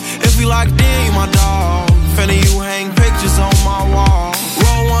call. If we locked in, you my dog. Finna you hang pictures on my wall.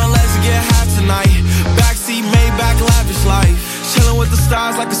 Roll one, let's get high tonight. Backseat, Maybach, lavish life. Chillin' with the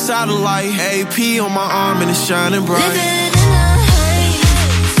stars like a satellite. AP on my arm and it's shining bright. Living in the haze,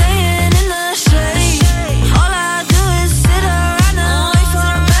 staying in the shade. All I do is sit around and wait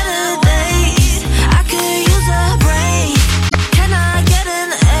for better days. I could use a break. Can I get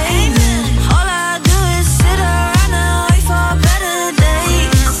an amen? All I do is sit around and wait for better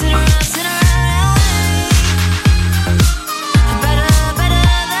days. Sit around, sit around. Better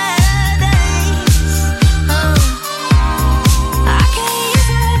days. I can use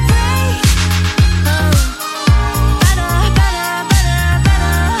a break. Better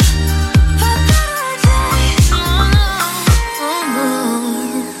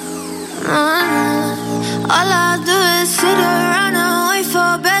all I do is sit around and wait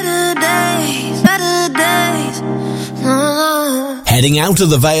for better days. Better days. Heading out of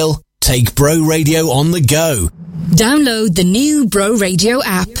the Vale? Take Bro Radio on the go. Download the new Bro Radio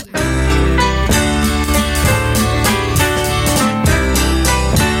app.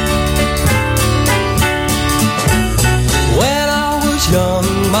 When I was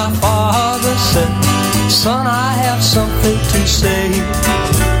young, my father said, son, I have something to say.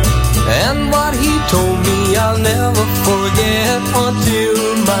 And what he told me I'll never forget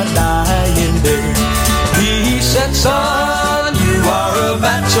until my dying day. He said, son, you are a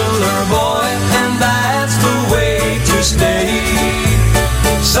bachelor boy, and that's the way to stay.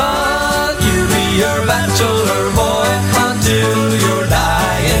 Son, you be your bachelor boy until your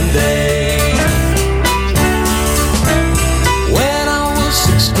dying day. When I was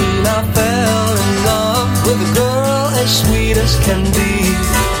 16, I fell in love with a girl as sweet as can be.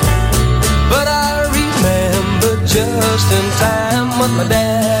 But I remember just in time what my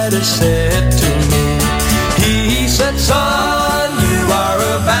daddy said to me. He said, son, you are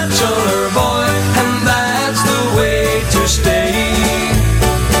a bachelor boy, and that's the way to stay.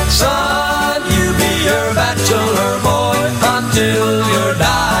 Son, you be your bachelor boy until your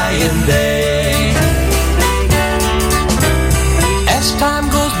dying day. As time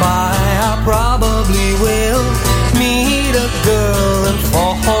goes by, I probably will meet a girl and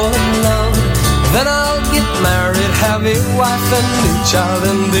fall in love. Then I'll get married, have a wife and a child,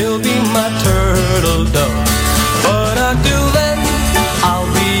 and they'll be my turtle dove. But until then, I'll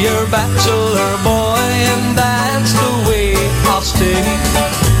be your bachelor boy, and that's the way I'll stay.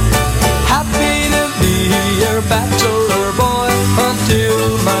 Happy to be your bachelor boy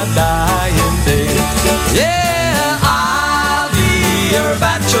until my dying day. Yeah, I'll be your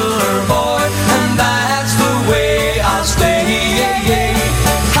bachelor boy, and that's the way I'll stay. Yeah, yeah.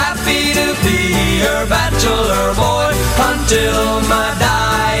 Happy to be your bachelor boy until my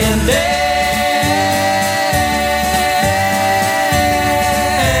dying day.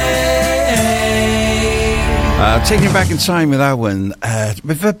 Taking it back in time with that one,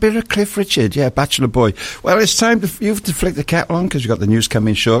 with a bit of Cliff Richard, yeah, Bachelor Boy. Well, it's time for you to flick the kettle on because you've got the news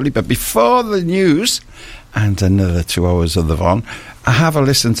coming shortly. But before the news and another 2 hours of the Von, I have a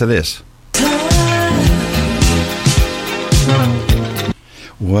listen to this.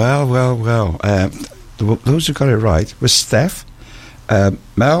 Well. Those who got it right was Steph,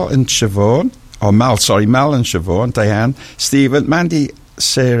 Mel and Siobhan, Mel and Siobhan, Diane, Stephen, Mandy,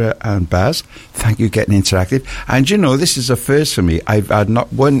 Sarah and Baz. Thank you for getting interactive. And you know, this is a first for me. I've had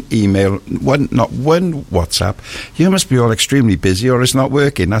not one email, not one WhatsApp. You must be all extremely busy or it's not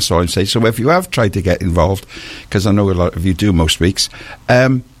working. That's all I'm saying. So if you have tried to get involved, because I know a lot of you do most weeks,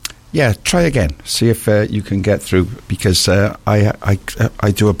 yeah, try again. See if you can get through, because I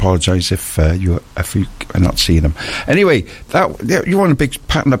do apologise if you are not seeing them. Anyway, you want a big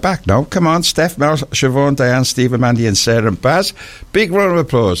pat on the back now? Come on, Steph, Mel, Siobhan, Diane, Stephen, Mandy, and Sarah and Baz. Big round of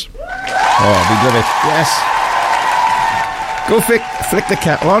applause. Oh, we did it. Yes. Go flick the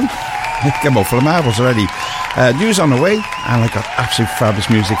kettle on. Come on, full of marbles already. News on the way, and I got absolute fabulous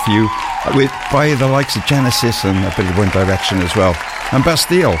music for you by the likes of Genesis and a bit of One Direction as well. And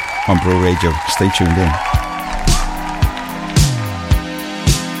Bastille on Bro Radio. Stay tuned in.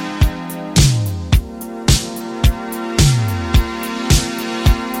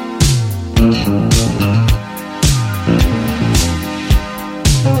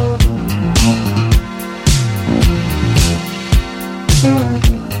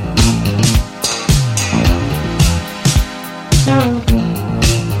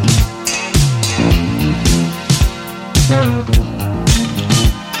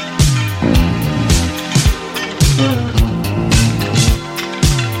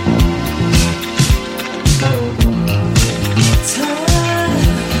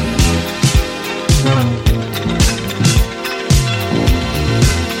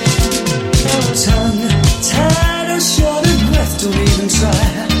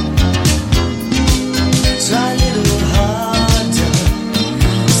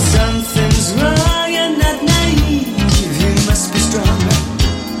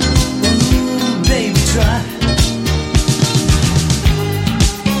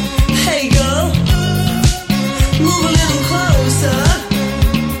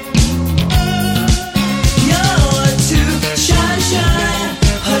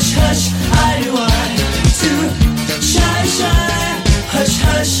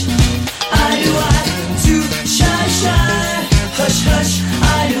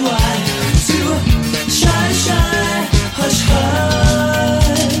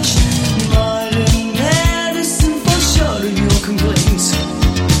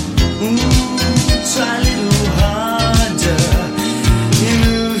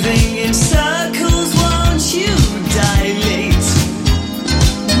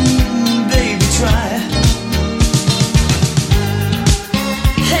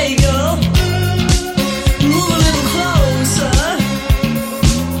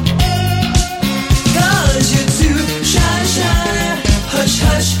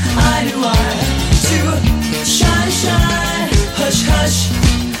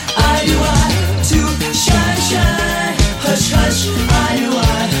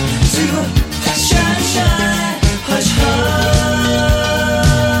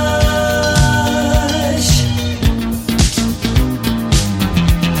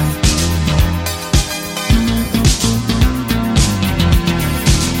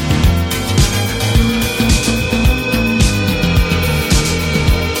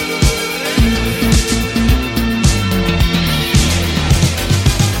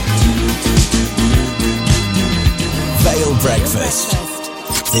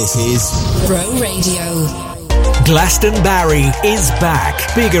 This is Bro Radio. Glastonbury is back,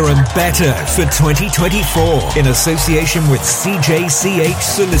 bigger and better for 2024 in association with CJCH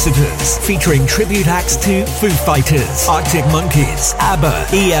Solicitors, featuring tribute acts to Foo Fighters, Arctic Monkeys, ABBA,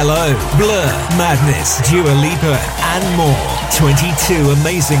 ELO, Blur, Madness, Dua Lipa, and more. 22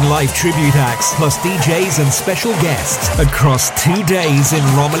 amazing live tribute acts, plus DJs and special guests across 2 days in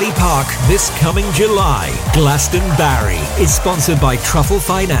Romilly Park this coming July. Glastonbury is sponsored by Truffle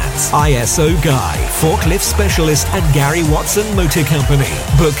Finance, ISO Guy, Forklift Specialist, and Gary Watson Motor Company.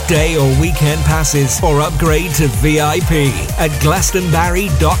 Book day or weekend passes or upgrade to VIP at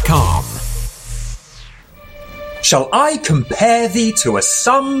glastonbury.com. Shall I compare thee to a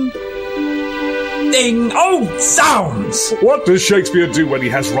son? Ding! Oh, zounds! What does Shakespeare do when he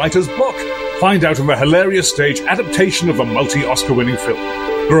has writer's block? Find out in the hilarious stage adaptation of the multi-Oscar winning film.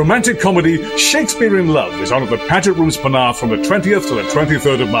 The romantic comedy Shakespeare in Love is on at the Paget Rooms Penarth from the 20th to the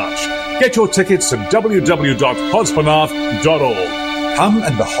 23rd of March. Get your tickets at www.podspenarth.org. Come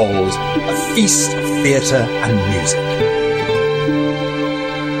and behold a feast of theatre and music.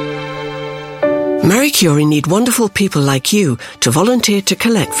 Marie Curie need wonderful people like you to volunteer to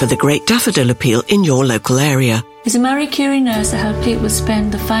collect for the Great Daffodil Appeal in your local area. Is a Marie Curie nurse to help people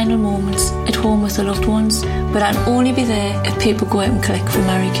spend the final moments at home with their loved ones, but I'd only be there if people go out and collect for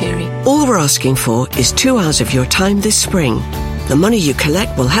Marie Curie. All we're asking for is 2 hours of your time this spring. The money you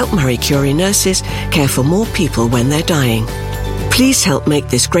collect will help Marie Curie nurses care for more people when they're dying. Please help make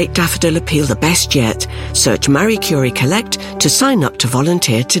this Great Daffodil Appeal the best yet. Search Marie Curie Collect to sign up to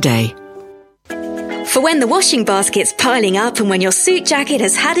volunteer today. For when the washing basket's piling up and when your suit jacket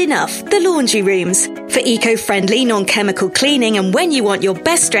has had enough, the laundry rooms. For eco-friendly, non-chemical cleaning and when you want your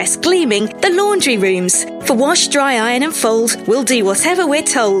best dress gleaming, the laundry rooms. For wash, dry, iron and fold, we'll do whatever we're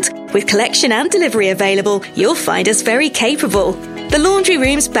told. With collection and delivery available, you'll find us very capable. The Laundry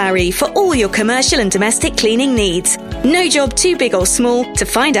Rooms Barry for all your commercial and domestic cleaning needs. No job too big or small. To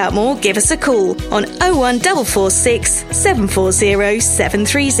find out more, give us a call on 01446 740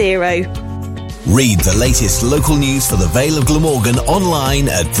 730. Read the latest local news for the Vale of Glamorgan online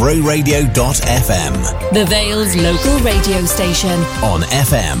at broradio.fm. The Vale's local radio station. On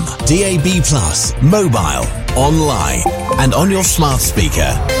FM, DAB+, mobile, online, and on your smart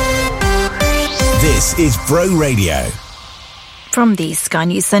speaker. This is Bro Radio. From the Sky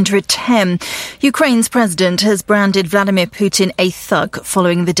News Centre at 10, Ukraine's president has branded Vladimir Putin a thug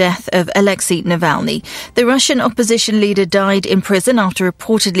following the death of Alexei Navalny. The Russian opposition leader died in prison after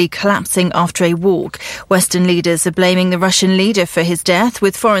reportedly collapsing after a walk. Western leaders are blaming the Russian leader for his death,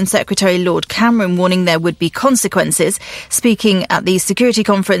 with Foreign Secretary Lord Cameron warning there would be consequences. Speaking at the security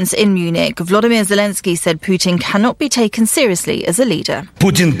conference in Munich, Volodymyr Zelensky said Putin cannot be taken seriously as a leader.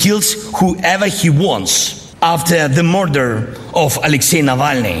 Putin kills whoever he wants. After the murder of Alexei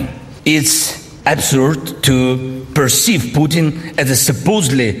Navalny, it's absurd to perceive Putin as a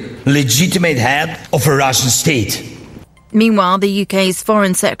supposedly legitimate head of a Russian state. Meanwhile, the UK's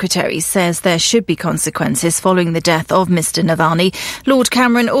Foreign Secretary says there should be consequences following the death of Mr Navalny. Lord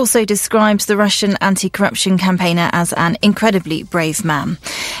Cameron also describes the Russian anti-corruption campaigner as an incredibly brave man.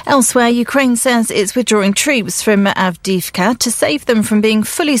 Elsewhere, Ukraine says it's withdrawing troops from Avdiivka to save them from being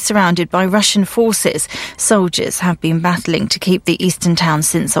fully surrounded by Russian forces. Soldiers have been battling to keep the eastern town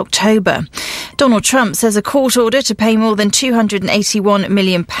since October. Donald Trump says a court order to pay more than £281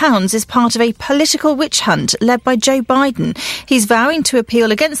 million is part of a political witch hunt led by Joe Biden. He's vowing to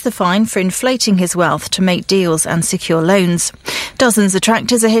appeal against the fine for inflating his wealth to make deals and secure loans. Dozens of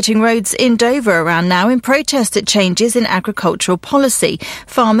tractors are hitting roads in Dover around now in protest at changes in agricultural policy.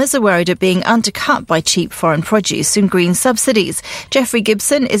 Farmers are worried of being undercut by cheap foreign produce and green subsidies. Jeffrey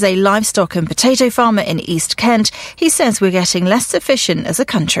Gibson is a livestock and potato farmer in East Kent. He says we're getting less efficient as a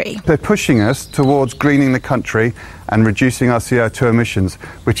country. They're pushing us towards greening the country and reducing our CO2 emissions,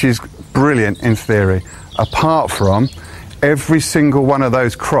 which is brilliant in theory, apart from every single one of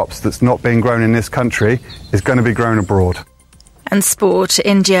those crops that's not being grown in this country is going to be grown abroad. And sport.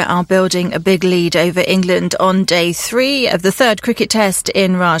 India are building a big lead over England on day 3 of the third cricket test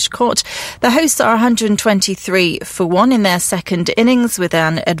in Rajkot. The hosts are 123 for 1 in their second innings with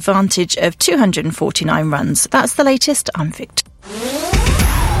an advantage of 249 runs. That's the latest. I'm Victor.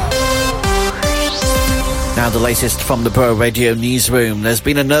 Now the latest from the Borough Radio newsroom. There's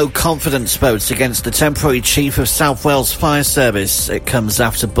been a no-confidence vote against the temporary chief of South Wales Fire Service. It comes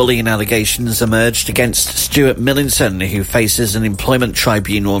after bullying allegations emerged against Stuart Millington, who faces an employment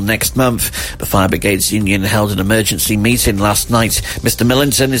tribunal next month. The Fire Brigades Union held an emergency meeting last night. Mr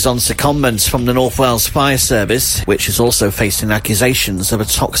Millington is on secondment from the North Wales Fire Service, which is also facing accusations of a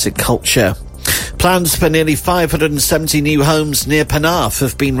toxic culture. Plans for nearly 570 new homes near Penarth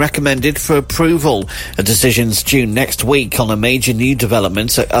have been recommended for approval. A decision's due next week on a major new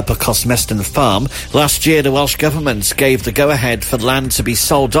development at Upper Cosmeston Farm. Last year, the Welsh Government gave the go-ahead for land to be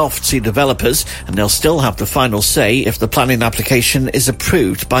sold off to developers, and they'll still have the final say if the planning application is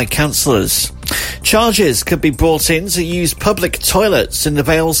approved by councillors. Charges could be brought in to use public toilets in the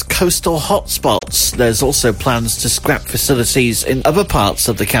Vale's coastal hotspots. There's also plans to scrap facilities in other parts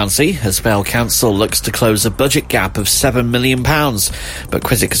of the county as Vale Council looks to close a budget gap of £7 million. But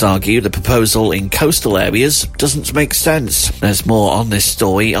critics argue the proposal in coastal areas doesn't make sense. There's more on this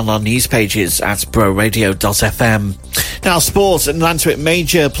story on our news pages at broradio.fm. Now, sport and Lantwick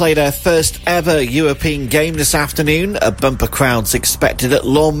Major play their first ever European game this afternoon. A bumper crowd's expected at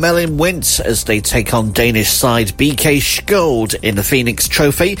Lormelin Wint as they take on Danish side BK Skjold in the Phoenix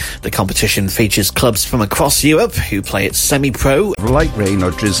Trophy. The competition features clubs from across Europe who play at semi-pro. Light rain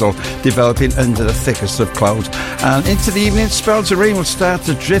or drizzle developing under the thickest of clouds. And into the evening, spells of rain will start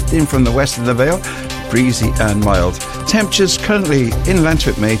to drift in from the west of the Vale. Breezy and mild. Temperatures currently in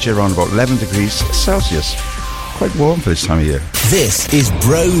Lantwick Major around about 11 degrees Celsius. Quite warm for this time of year. This is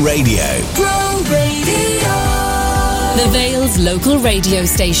Bro Radio. Bro Radio. The Vale's local radio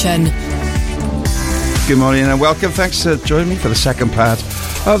station. Good morning and welcome. Thanks for joining me for the second part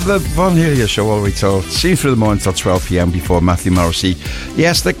of the Von Hillier show, all we told. See you through the morning till 12 p.m. before Matthew Morrissey.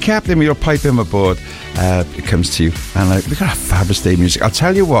 Yes, the captain, we'll pipe him aboard. It comes to you. And we've got a fabulous day of music. I'll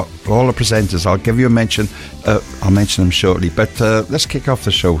tell you what, all the presenters, I'll give you a mention. I'll mention them shortly. But let's kick off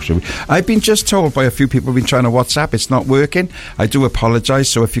the show, shall we? I've been just told by a few people who've been trying to WhatsApp, it's not working. I do apologise.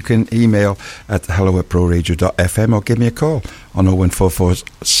 So if you can email at hello@broradio.fm or give me a call on 0144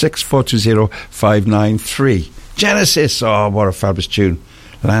 6420 593. Genesis, oh, what a fabulous tune.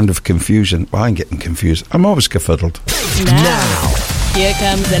 Land of Confusion. Well, I'm getting confused. I'm always confuddled. Now, here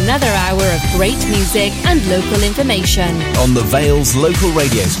comes another hour of great music and local information. On the Vale's local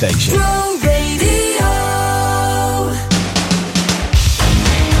radio station. Bro Radio.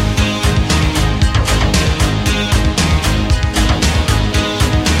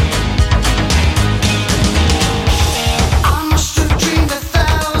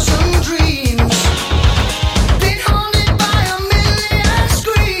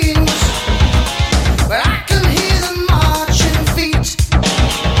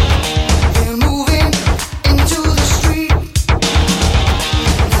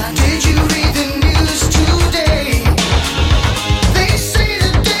 Did you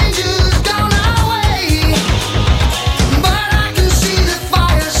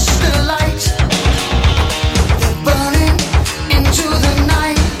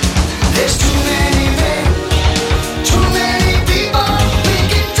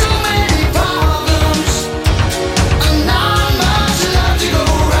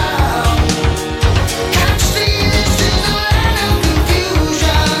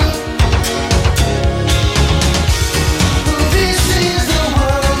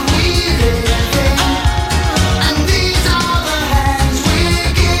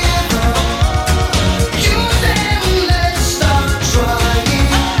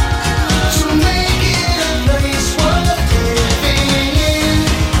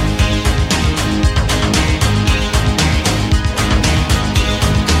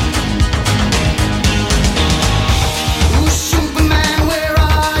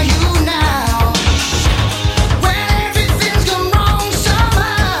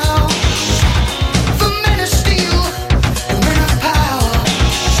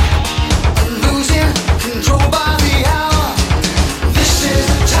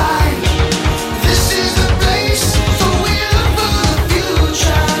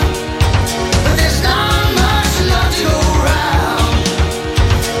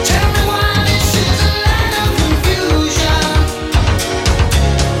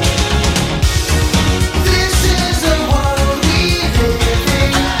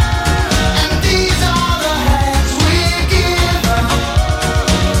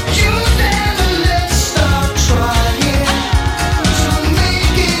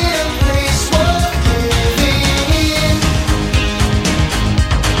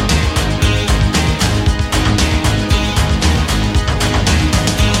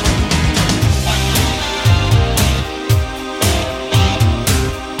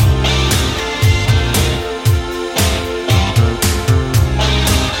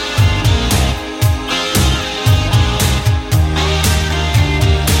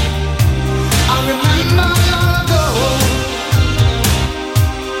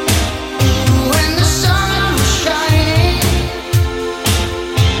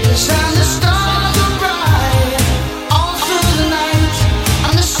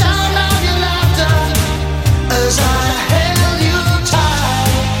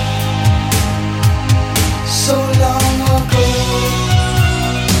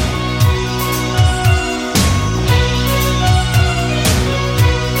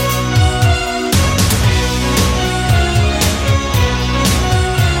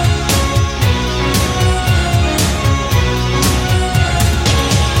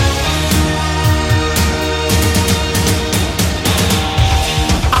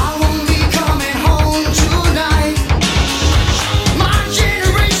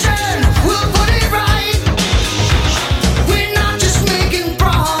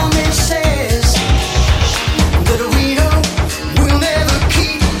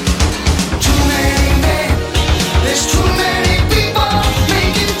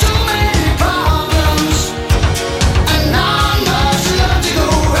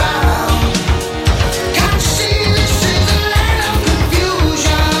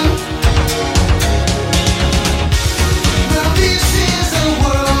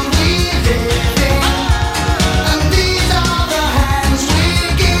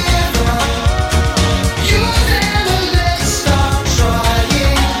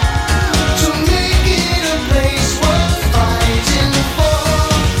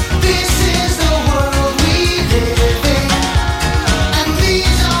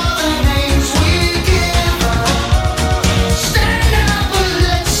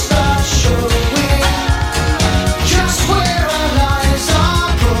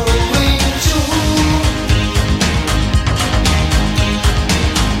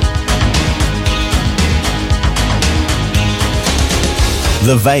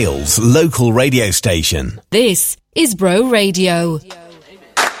The Vale's local radio station. This is Bro Radio.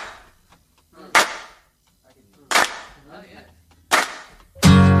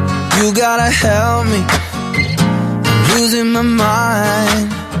 You gotta help me, I'm losing my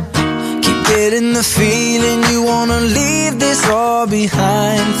mind. Keep getting the feeling you wanna leave this all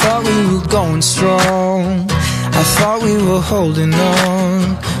behind. Thought we were going strong, I thought we were holding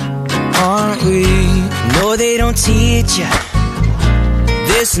on, aren't we? No, they don't teach you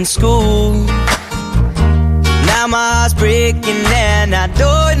this in school. Now my heart's breaking and I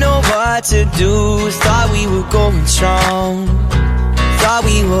don't know what to do. Thought we were going strong, thought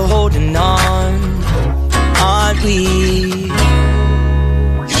we were holding on, aren't we?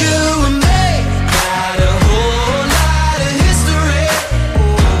 You and me got a whole lot of history.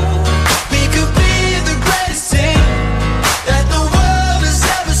 We could be the greatest team that the world has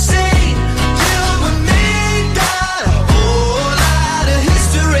ever seen. You and me got a whole lot of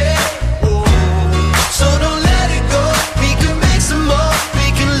history. So don't let it go, we can make some more, we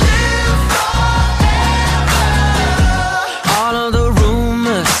can live forever. All of the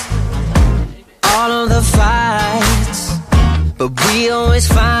all of the fights, but we always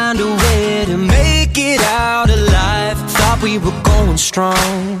find a way to make it out alive. Thought we were going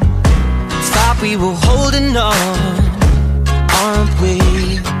strong, thought we were holding on, aren't we?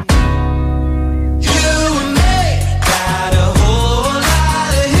 You and me got a whole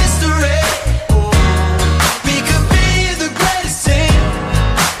lot of history. We could be the greatest team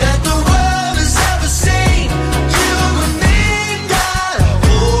that the world has ever seen. You and me got a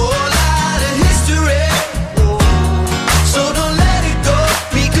whole lot of history. So don't let it go,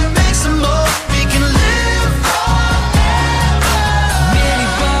 we can make some more, we can live forever. Many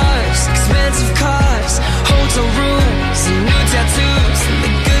bars, expensive cars, hotel rooms, and new tattoos, and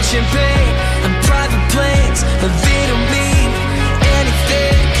the good champagne, and private planes, but they don't mean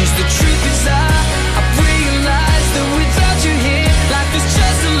anything. Cause the truth is I've realized that without you here, life is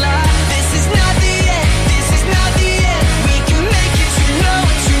just a lie. This is not the end, this is not the end. We can make it, you know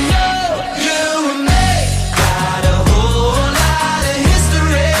what you know. You and me got a whole lot of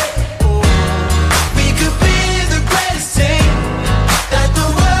history. We could be the greatest team that the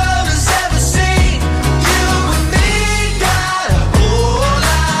world has ever seen. You and me got a whole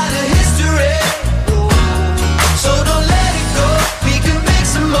lot of history. So don't let it go, we can make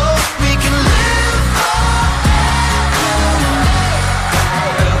some more, we can live forever.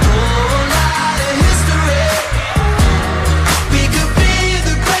 Got a whole lot of history. We could be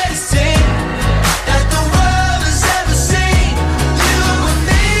the greatest team that the world has ever seen. You and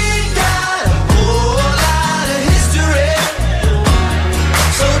me got a whole lot of history.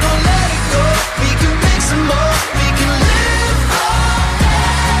 So don't let it go, we can make some more, we can live forever.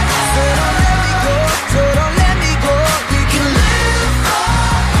 So don't let me go, so don't let me go, we can live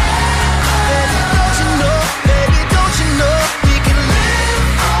forever. Baby, don't you know, we can live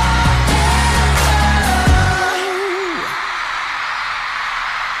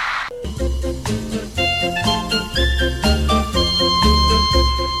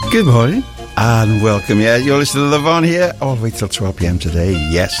Good morning and welcome. Yeah, you're listening to Levon here all the way till 12 p.m. today.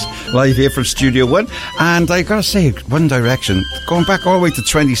 Yes, live here from Studio 1. And I got to say, One Direction, going back all the way to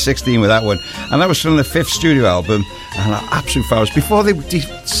 2016 with that one. And that was from the 5th studio album. And absolute flowers before they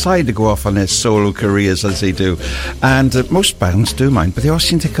decide to go off on their solo careers as they do. And most bands do mind, but they all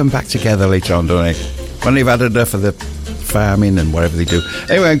seem to come back together later on, don't they? When they've had enough of the farming and whatever they do.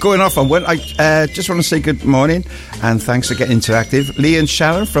 Anyway, I'm going off on one. I just want to say good morning and thanks for getting interactive. Lee and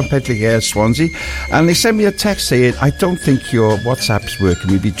Sharon from Petligare, Swansea, and they sent me a text saying, I don't think your WhatsApp's working.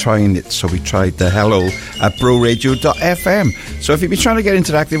 We've been trying it, so we tried the hello@broradio.fm. So if you've been trying to get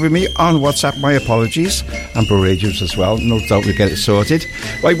interactive with me on WhatsApp, my apologies, and Bro Radios as well. No doubt we'll get it sorted.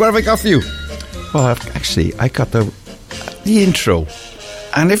 Right, what have I got for you? Well, I got the intro.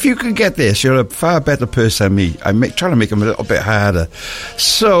 And if you can get this, you're a far better person than me. I'm trying to make them a little bit harder.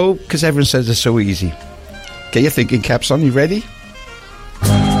 So, because everyone says they're so easy. Get your thinking caps on. You ready?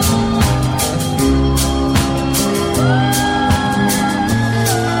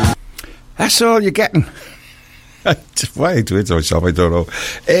 That's all you're getting. Why I do it to myself, I don't know.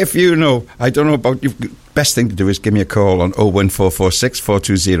 If you know, I don't know about you. Best thing to do is give me a call on 01446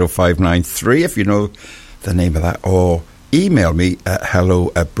 420 593 if you know the name of that, or email me at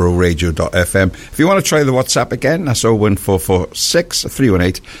hello@broradio.fm. If you want to try the WhatsApp again, that's 01446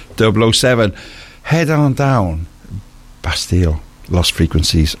 318 007. Head on down. Bastille, Lost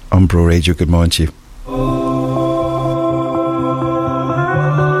Frequencies on Bro Radio. Good morning to you.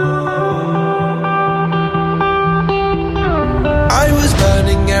 I was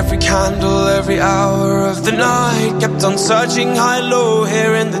burning every every candle, every hour of the night. Kept on searching high-low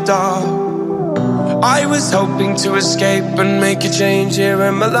here in the dark. I was hoping to escape and make a change here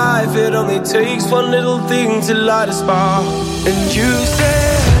in my life. It only takes one little thing to light a spark. And you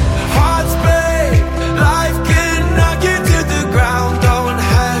said, hearts break, life can knock you to the ground. Don't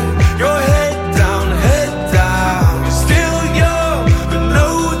hang your head down, head down. You're still young, but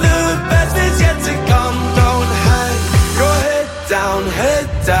know the best is yet to come. Don't hang your head down, head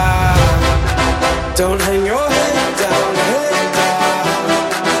down. Don't hang your head down, head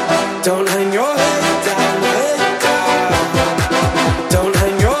down. Don't hang your head.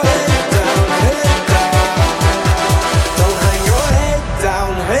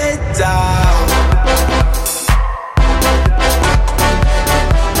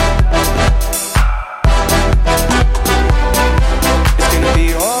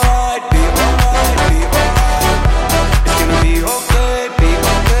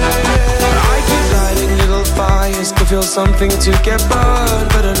 Feel something to get burned,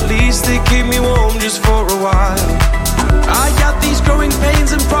 but at least they keep me warm just for a while. I got these growing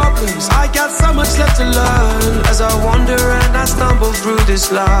pains and problems, I got so much left to learn. As I wander and I stumble through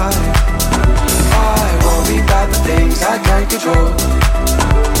this life, I worry about the things I can't control.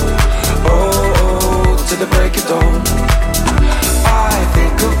 Oh, to the break of dawn, I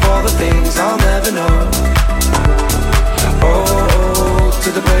think of all the things I'll never know. Oh, to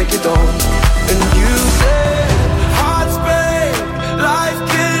the break of dawn. And you say, life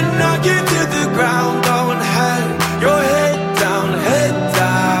can knock you to the ground. Don't hang your head down, head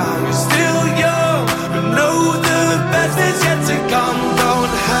down. You're still young, but know the best is yet to come.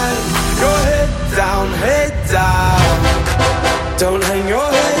 Don't hang your head down, head down. Don't hang your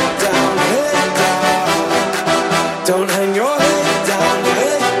head down, head down. Don't hang your head down,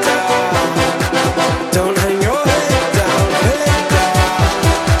 head down. Don't hang your head down, head down.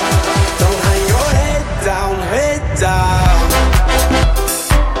 Don't hang your head down, head down.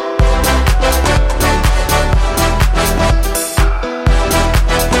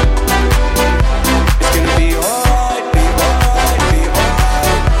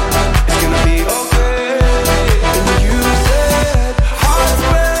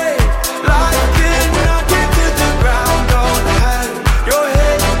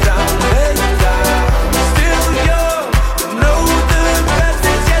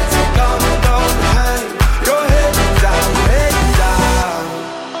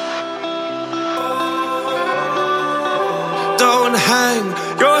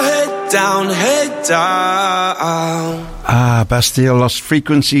 Down, head down. Bastille, Lost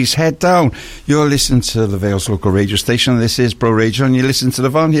Frequencies, Head Down. You're listening to the Vale's local radio station. This is Bro Radio, and you listen to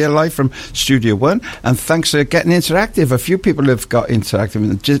Levon here live from Studio One. And thanks for getting interactive. A few people have got interactive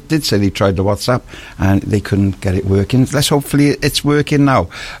and did say they tried the WhatsApp and they couldn't get it working. Let's hopefully it's working now.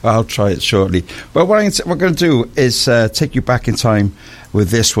 I'll try it shortly. But what we're going to do is take you back in time with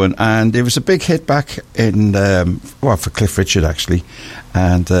this one, and it was a big hit back in for Cliff Richard actually,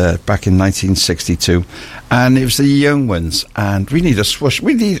 and back in 1962, and it was the Young Ones. And we need a swoosh.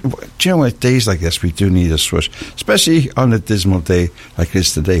 Do you know what, days like this we do need a swoosh, especially on a dismal day like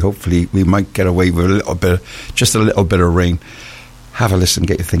this today. Hopefully we might get away with just a little bit of rain. Have a listen,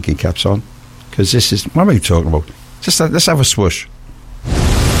 get your thinking caps on, because this is, what am I talking about? Let's have a swoosh.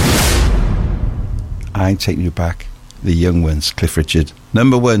 I'm taking you back. The Young Ones, Cliff Richard,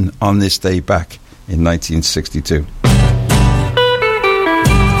 number one on this day back in 1962.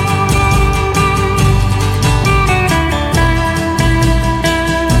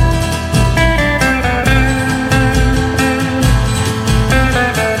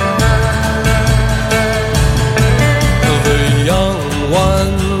 The young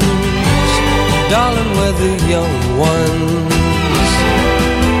ones, darling, we're the young ones,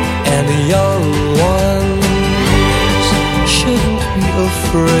 and the young ones shouldn't be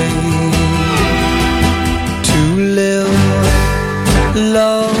afraid to live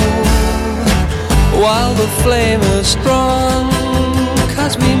low while the flame is strong,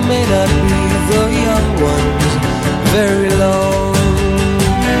 'cause we may not be the young ones very long.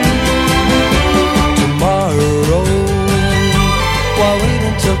 Tomorrow, why wait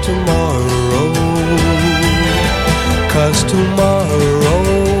until tomorrow, 'cause tomorrow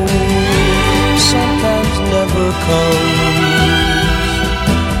sometimes never comes.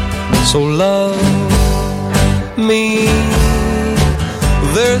 So love me,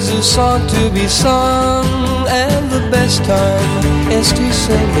 there's a song to be sung, and the best time is to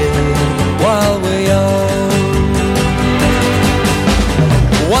sing it while we're young.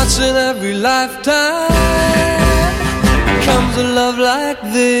 Once in every lifetime comes a love like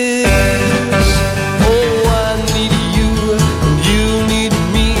this. Oh, I need you, you need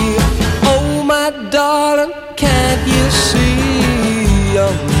me,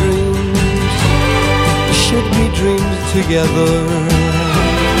 together,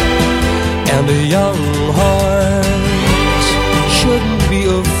 and a young heart shouldn't be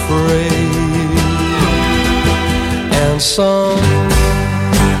afraid. And someday,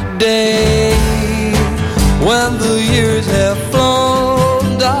 when the years have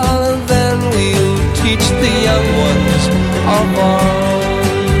flown, darling, then we'll teach the young ones of our own.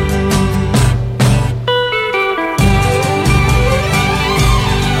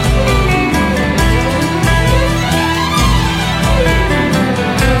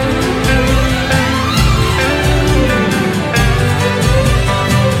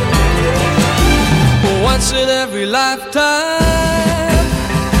 Once in every lifetime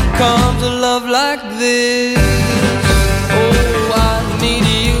comes a love like this. Oh, I need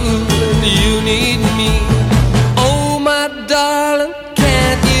you and you need me. Oh, my darling,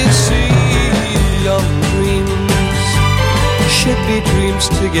 can't you see? Young dreams should be dreams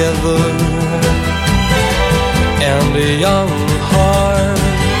together, and a young heart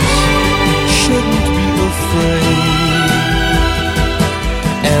shouldn't be afraid.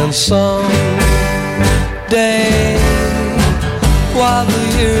 And someday, while the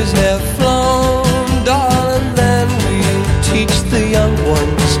years have flown, darling, then we'll teach the young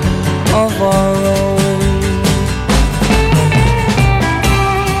ones of our own.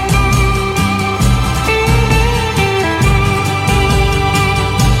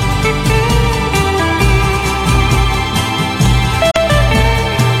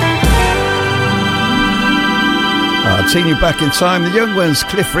 Taking you back in time, the young ones,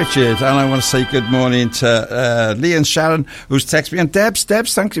 Cliff Richard, and I want to say good morning to Lee and Sharon, who's texted me, and Debs,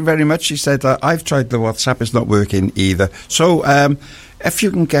 thank you very much. She said, I've tried the WhatsApp, it's not working either. So if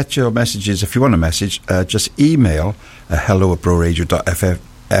you can get your messages, if you want a message, just email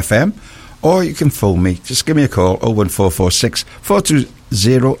hello@broradio.fm, or you can phone me. Just give me a call, 01446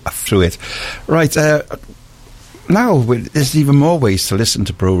 420 through it. Right, now there's even more ways to listen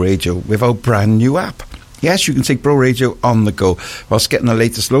to Bro Radio with our brand new app. Yes, you can take Bro Radio on the go whilst getting the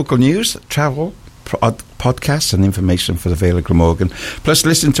latest local news, travel, podcasts and information for the Vale of Glamorgan. Plus,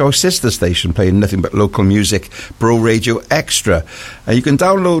 listen to our sister station playing nothing but local music, Bro Radio Extra. You can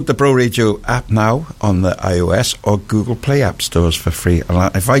download the Bro Radio app now on the iOS or Google Play app stores for free.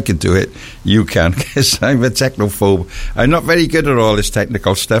 And if I can do it, you can, because I'm a technophobe. I'm not very good at all this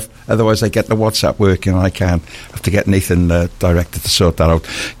technical stuff. Otherwise, I get the WhatsApp working and I can't. I have to get Nathan director to sort that out.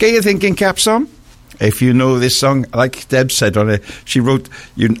 Get your thinking caps on. If you know this song, like Deb said on it, she wrote,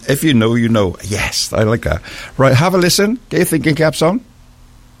 if you know, you know. Yes, I like that. Right, have a listen. Get your thinking caps on.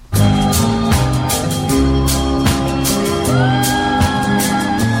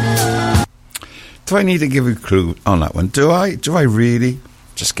 Do I need to give you a clue on that one? Do I really?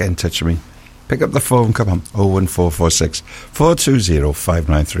 Just get in touch with me. Pick up the phone, come on, 01446 420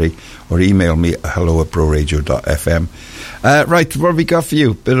 593, or email me at hello@broradio.fm. Right, what have we got for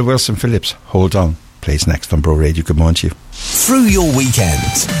you? Bit of Wilson Phillips, Hold On. Plays next on Bro Radio. Good morning to you. Through your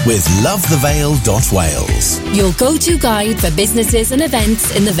weekend with lovethevale.wales. Your go-to guide for businesses and events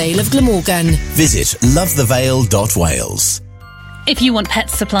in the Vale of Glamorgan. Visit lovethevale.wales. If you want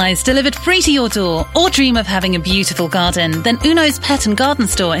pet supplies delivered free to your door or dream of having a beautiful garden, then Uno's Pet and Garden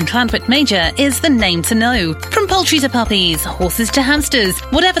Store in Llantwit Major is the name to know. From poultry to puppies, horses to hamsters,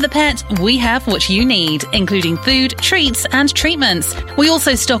 whatever the pet, we have what you need, including food, treats and treatments. We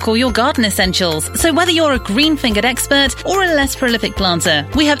also stock all your garden essentials, so whether you're a green-fingered expert or a less prolific planter,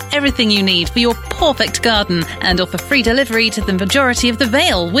 we have everything you need for your perfect garden and offer free delivery to the majority of the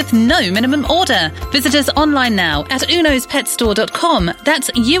Vale with no minimum order. Visit us online now at unospetstore.com.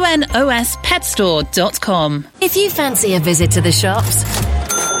 That's unospetstore.com. If you fancy a visit to the shops,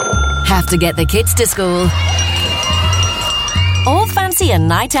 have to get the kids to school, or fancy a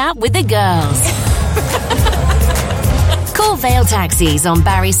night out with the girls, call Vale Taxis on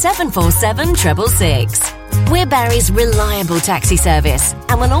Barry 747 666. We're Barry's reliable taxi service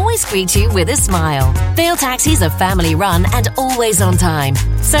and will always greet you with a smile. Vale Taxis are family run and always on time.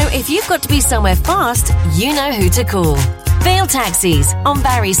 So if you've got to be somewhere fast, you know who to call. Vale Taxis on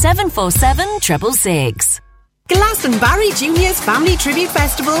Barry 747 666. Glastonbury Juniors Family Tribute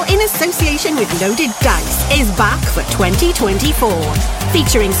Festival in association with Loaded Dice is back for 2024.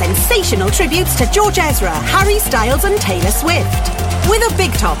 Featuring sensational tributes to George Ezra, Harry Styles and Taylor Swift. With a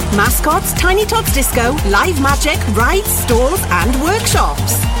big top, mascots, Tiny Tots Disco, live magic, rides, stalls and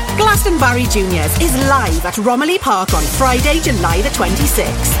workshops. Glastonbury Juniors is live at Romilly Park on Friday, July the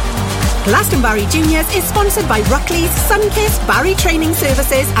 26th. Glastonbury Juniors is sponsored by Ruckley's, Sunkiss, Barry Training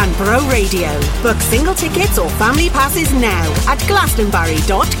Services and Bro Radio. Book single tickets or family passes now at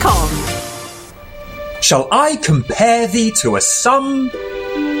glastonbury.com. Shall I compare thee to a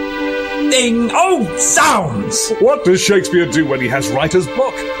something. Oh, zounds! What does Shakespeare do when he has writer's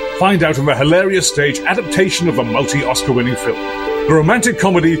block? Find out in the hilarious stage adaptation of the multi-Oscar winning film. The romantic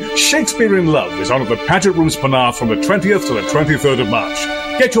comedy Shakespeare in Love is on at the Paget Rooms Penarth from the 20th to the 23rd of March.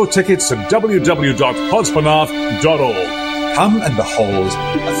 Get your tickets at www.podspenarth.org. Come and behold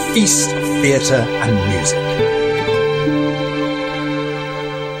a feast of theatre and music.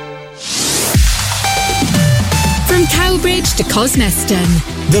 From Cowbridge to Cosmeston,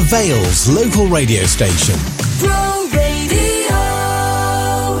 The Vale's local radio station. Pro Radio.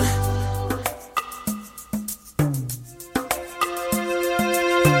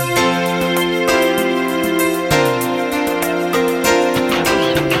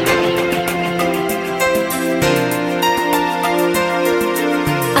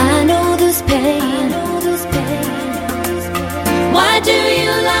 I know this pain. Why do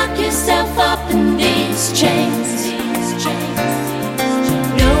you lock yourself up in these chains?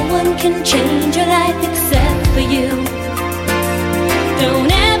 No one can change your life except for you.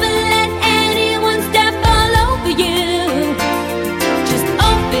 Don't ever let anyone step all over you. Just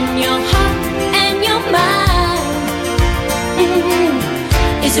open your heart and your mind.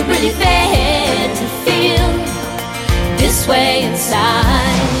 Is it really fair to feel this way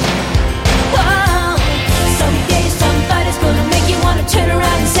inside? Whoa. Someday somebody's gonna make you wanna turn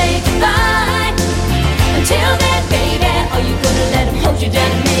around and say goodbye. Until then, baby, are you gonna let him hold you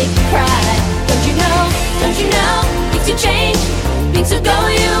down and make you cry? Don't you know, things will change, things will go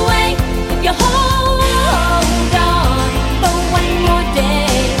your way if you hold on for one more day.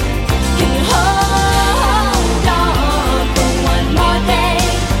 Can you hold on for one more day?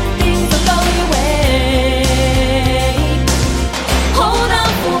 Things will go your way. Hold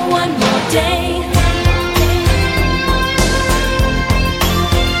on for one more day.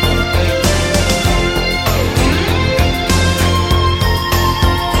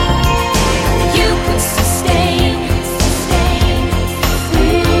 You could sustain,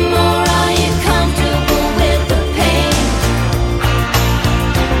 or are you comfortable with the pain?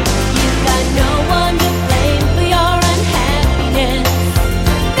 You've got no one to blame for your unhappiness.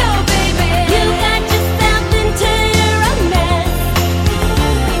 No, baby, you got yourself into your own mess.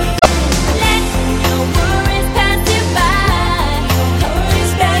 Let no worries pass you by. Don't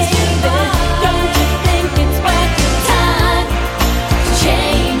you think it's worth your time to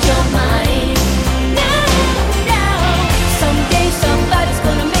change your mind? No. Someday somebody's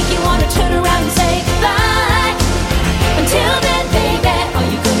gonna make you wanna turn around and say goodbye. Until then, baby, are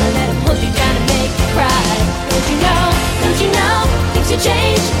you gonna let him hold you down and make you cry? Don't you know, things will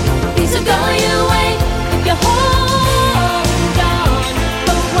change, things will go your way if you hold on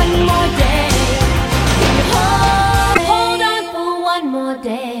for one more day. If you hold on for one more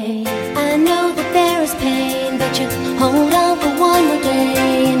day. I know that there is pain, but you hold on for one more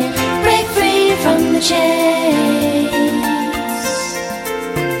day and you break free from the chains.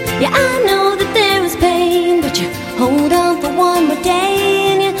 Yeah, I know that there is pain, but you hold on for one more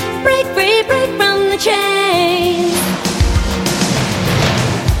day and you break free from the chains.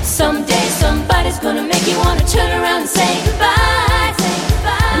 Someday somebody's gonna make you wanna turn around and say goodbye.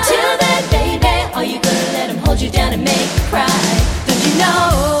 Until then, baby, are you gonna let him hold you down and make you cry? Don't you know,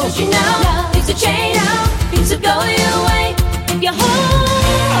 things will change, things will go your way if you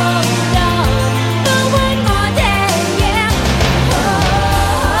hold on for one more day. Yeah,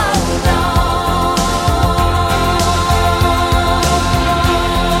 hold on.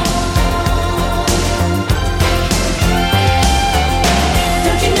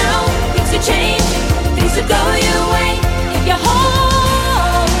 Don't you know, things will change, things will go your way if you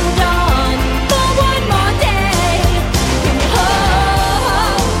hold on for one more day. If you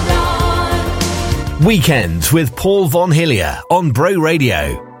hold on. Weekends with Paul Von Hillier on Bro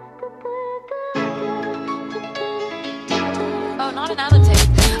Radio.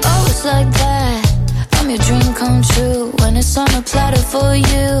 Oh, it's like that. I'm your dream come true when it's on a platter for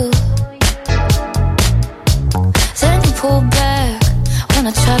you. Then you pull back when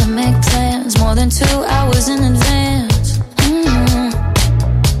I try to make plans more than 2 hours in advance.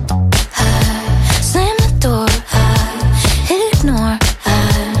 I slam the door, I ignore, I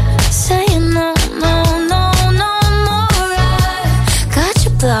say no, no, no, no more. I got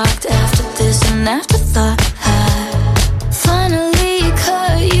you blocked after this and afterthought. I finally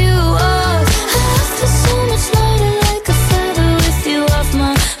cut you off. I feel so much lighter, like a feather with you off my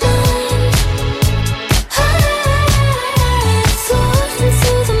mind. Floating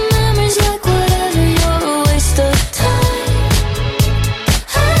through the memories like whatever, you're a waste of time.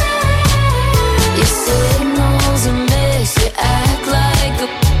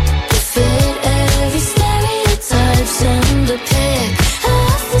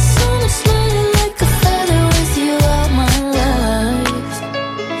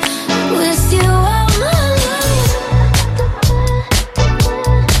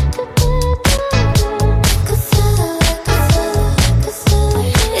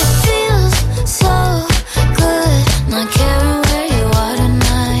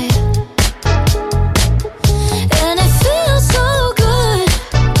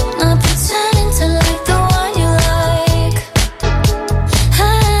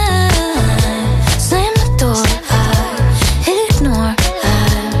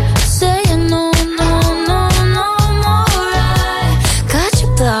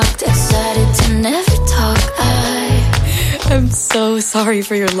 sorry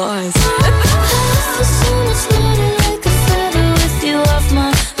for your loss.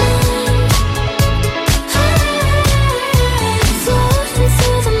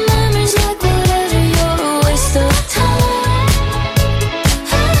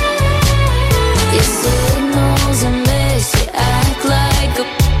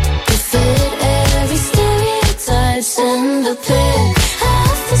 Send a pic. I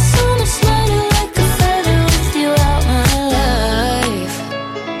feel so much lighter like a feather with you out my life.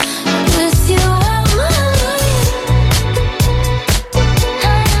 With you out my life.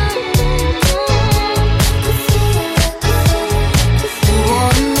 You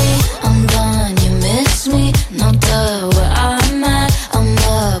want me, I'm gone. You miss me, no duh. Where I'm at, I'm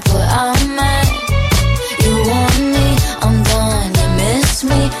up where I'm at. You want me, I'm gone. You miss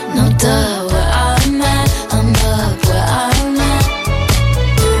me, no duh. Where I'm at, I'm up where I'm at.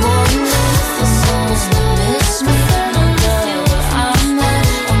 You want me, I'm gone. You miss me, no duh. Where I'm at,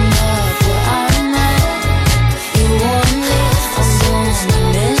 I'm up where I'm at. You want me, I'm gone. You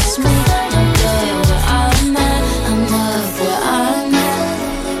miss me, no duh. Where I'm at, I'm up where I'm at.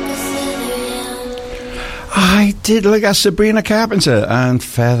 I did look at Sabrina Carpenter and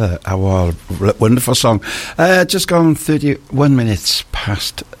Feather. Oh, well, wonderful song. Just gone 31 minutes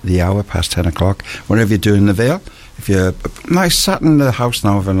past the hour, past 10 o'clock. Whenever you're doing the Vale, if you're nice, sat in the house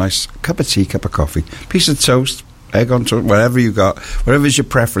now with a nice cup of tea, cup of coffee, piece of toast, egg on toast, whatever you got, whatever's your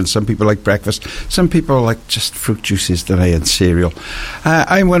preference. Some people like breakfast, some people like just fruit juices today and cereal.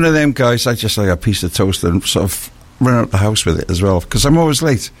 I'm one of them guys. I just like a piece of toast and sort of run out the house with it as well, because I'm always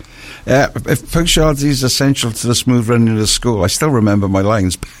late. If punctuality is essential to the smooth running of the school, I still remember my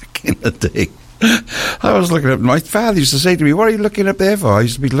lines back in the day. I was looking up, my father used to say to me, what are you looking up there for? I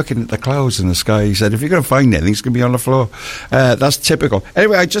used to be looking at the clouds in the sky. He said, if you're going to find anything, it's going to be on the floor. That's typical.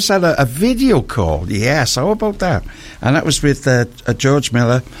 Anyway, I just had a video call. Yes, how about that? And that was with George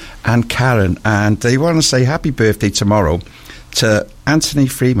Miller and Karen, and they want to say happy birthday tomorrow to Anthony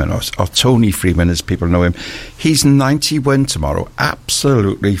Freeman, or Tony Freeman as people know him. He's 91 tomorrow.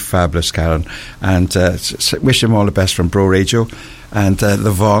 Absolutely fabulous, Karen. And wish him all the best from Bro Radio. And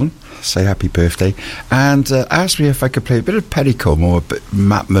Levon, say happy birthday. And asked me if I could play a bit of Perry Como or a bit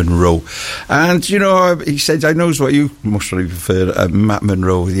Matt Monro. And, you know, he said, I knows what you most really prefer, Matt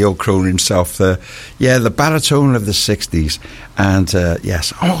Monro, the old crone himself. The baritone of the 60s. And,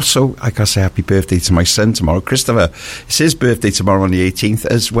 yes, also, I got to say happy birthday to my son tomorrow, Christopher. It's his birthday tomorrow on the 18th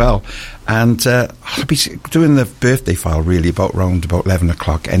as well. And I'll be doing the birthday file really about 11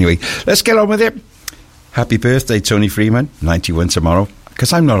 o'clock. Anyway, let's get on with it. Happy birthday, Tony Freeman, 91 tomorrow.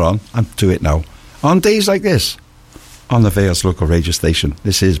 Because I'm not on, I'm do it now. On days like this, on the Vale's local radio station.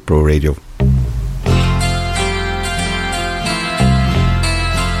 This is Bro Radio.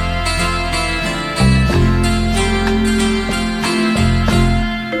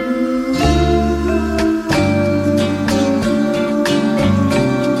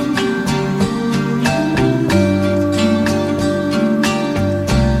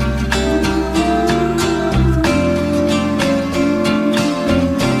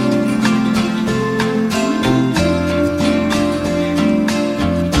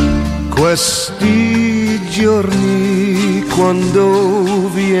 Questi giorni quando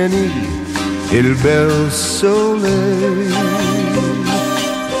vieni il bel sole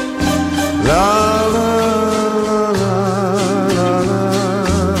la la la la la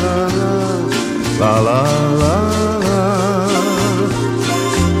la la la.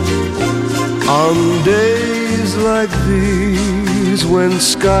 On days like these when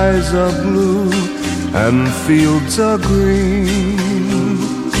skies are blue and fields are green,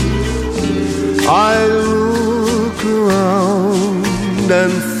 I look around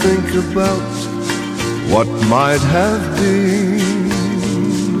and think about what might have been,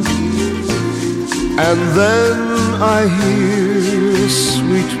 and then I hear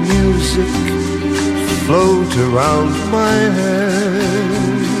sweet music float around my head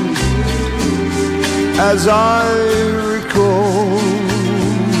as I recall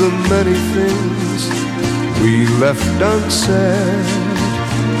the many things we left unsaid.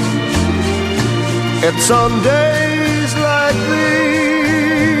 It's on days like these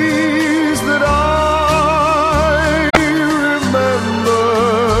that I remember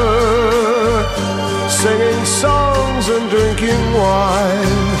singing songs and drinking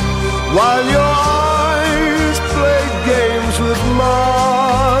wine while your eyes played games with mine.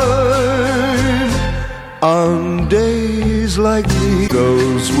 On days like these,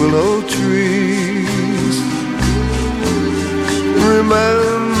 those willow trees,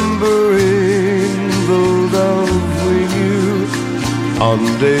 remembering the love we knew on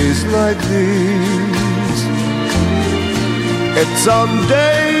days like these. It's on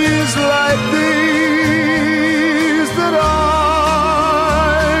days like these that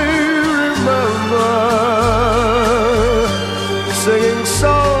I remember singing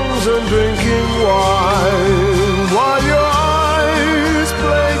songs and drinking wine while your eyes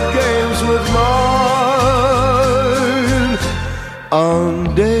play games with mine.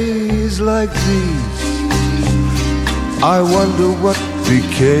 On days like these, I wonder what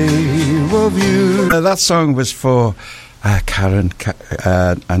became of you. That song was for Karen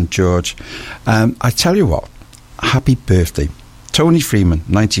and George. I tell you what, happy birthday. Tony Freeman,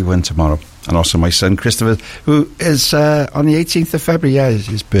 91 tomorrow. And also my son Christopher, who is on the 18th of February. Yeah,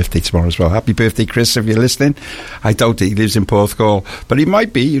 his birthday tomorrow as well. Happy birthday, Chris, if you're listening. I doubt it, he lives in Porthcawl, but he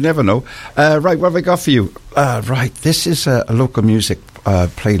might be, you never know. Right, what have I got for you? Right, this is a local music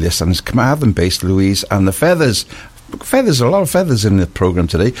playlist, and it's Carmarthen-based Louise and the Feathers. A lot of feathers in the programme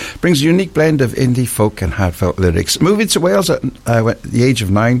today. Brings a unique blend of indie, folk and heartfelt lyrics. Moving to Wales at the age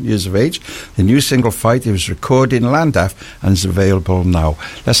of 9 years of age, the new single Fight, it was recorded in Llandaff and is available now.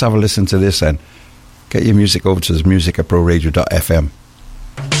 Let's have a listen to this then. Get your music over to music@proradio.fm.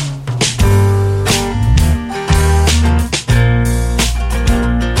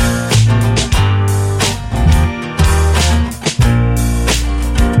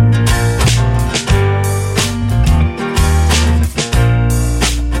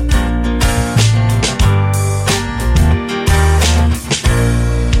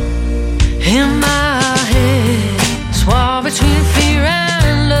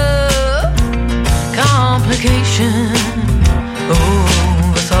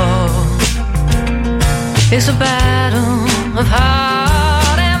 It's a battle of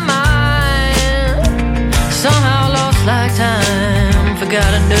heart and mind. Somehow lost like time,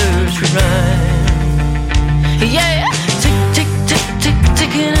 forgotten nursery rhyme. Yeah, tick, tick, tick, tick,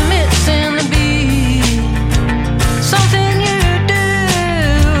 ticking and missing the beat. Something you do,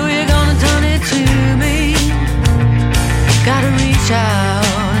 you're gonna turn it to me. Gotta reach out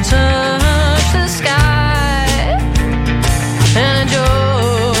and touch the sky and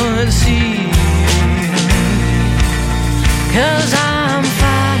enjoy the sea. 'Cause I'm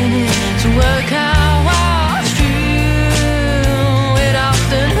fighting it to work out what's true. It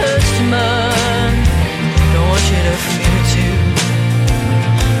often hurts too much. Don't want you to feel it too.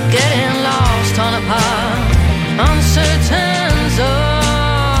 Getting lost on a path, uncertain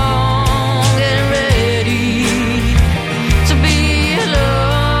zone. Getting ready to be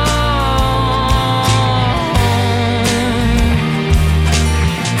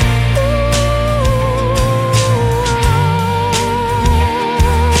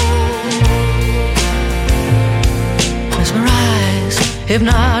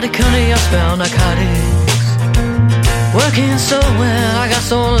hypnotic under your spell, narcotics. Working so well, I got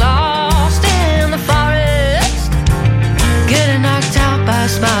so lost in the forest. Getting knocked out by a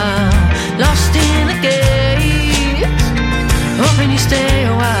smile, lost in the gates. Hoping you stay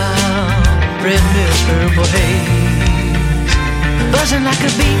a while, red mist, purple haze. Buzzing like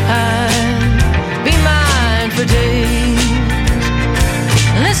a beehive, be mine for days.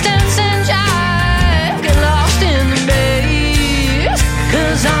 Let's dance and jive, get lost in the maze.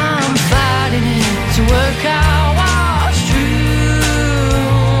 'Cause I'm fighting it to work out what's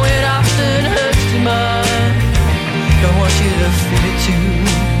true. It often hurts too much. Don't want you to feel it too.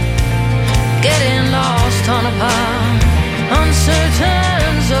 Getting lost on a path,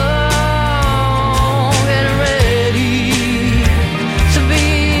 uncertain zone. Getting ready to be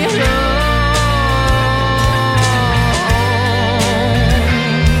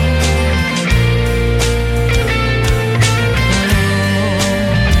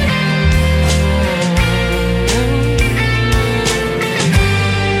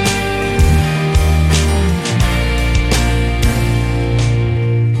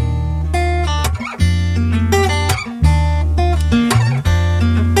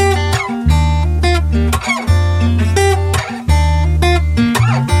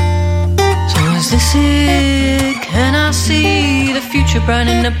sick, and I see the future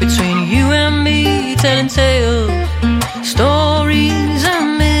brightening up between you and me, telling tales, stories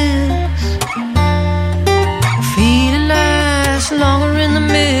and myths. Feeling last longer in the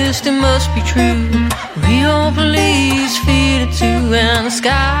mist, it must be true. Rio, please feel it too, and the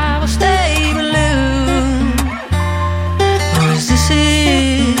sky will stay blue. Or is this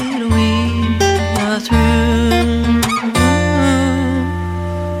it? We are through.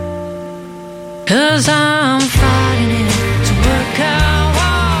 'Cause I'm fighting it to work out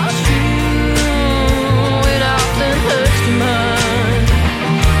what's true. It often hurts too much.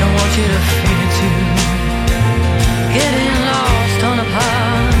 Don't want you to feel it too. Getting lost on a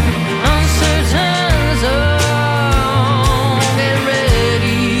path, uncertain zone.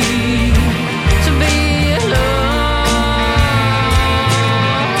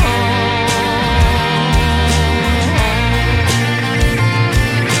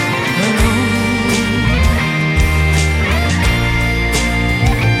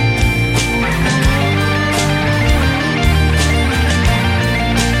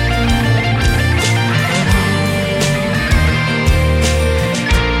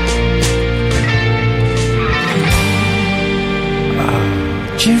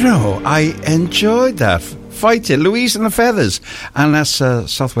 you know, I enjoyed that. Fight It, Louise and the Feathers. And that's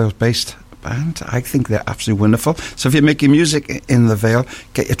South Wales based band. I think they're absolutely wonderful. So if you're making music in the Vale,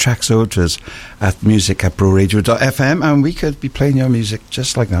 get your tracks over to us at music@broradio.fm, and we could be playing your music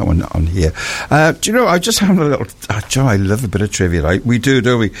just like that one on here. Do you know, I just have a little... John, I love a bit of trivia, right? We do,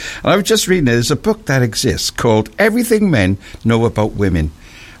 don't we? And I was just reading it. There's a book that exists called Everything Men Know About Women.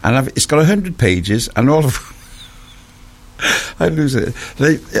 And it's got 100 pages, and all of... I lose it.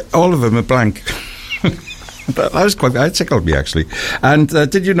 All of them are blank. But that tickled me, actually. And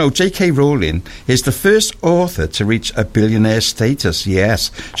did you know J.K. Rowling is the first author to reach a billionaire status? Yes.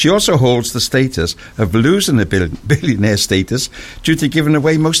 She also holds the status of losing the billionaire status due to giving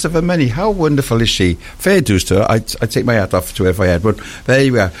away most of her money. How wonderful is she? Fair dues to her. I'd take my hat off to her if I had one. There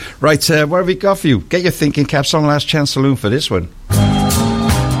you are. Right, what have we got for you? Get your thinking cap song, Last Chance Saloon, for this one.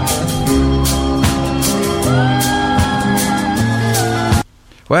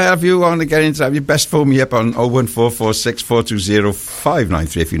 Well, if you want to get into that, you best phone me up on 01446 420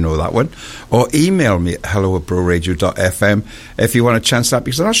 593 if you know that one. Or email me at hello@broradio.fm if you want a chance that,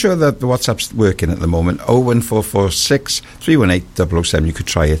 because I'm not sure that the WhatsApp's working at the moment. 01446 318 007. You could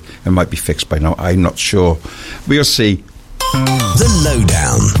try it. It might be fixed by now. I'm not sure. We'll see. The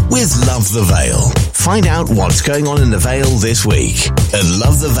Lowdown with Love the Vale. Find out what's going on in the Vale this week at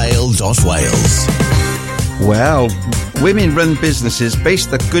lovethevale.wales. Well, women-run businesses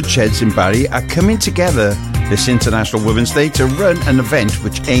based at Good Sheds in Barry are coming together this International Women's Day to run an event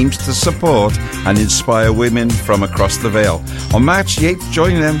which aims to support and inspire women from across the Vale. On March 8th,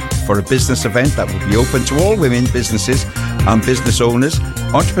 join them for a business event that will be open to all women businesses and business owners,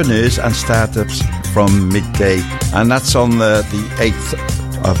 entrepreneurs and startups from midday. And that's on the 8th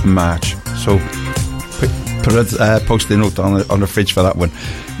of March. So put a post-it note on the fridge for that one.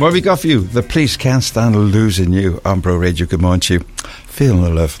 What have we got for you? The Police Can't Stand Losing You on Bro Radio. Good morning to you. Feeling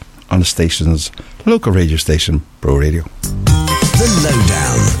the love on the station's local radio station, Bro Radio. The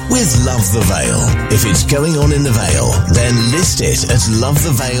Lowdown with Love the Vale. If it's going on in the Vale, then list it at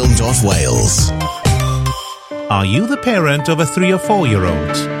lovethevale.wales. Are you the parent of a 3 or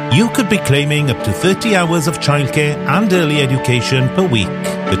 4-year-old? You could be claiming up to 30 hours of childcare and early education per week.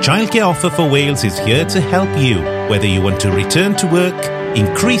 The Childcare Offer for Wales is here to help you, whether you want to return to work,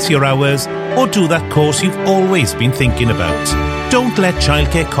 increase your hours, or do that course you've always been thinking about. Don't let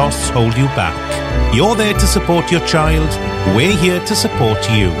childcare costs hold you back. You're there to support your child. We're here to support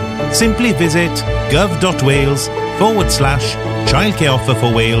you. Simply visit gov.wales/Childcare Offer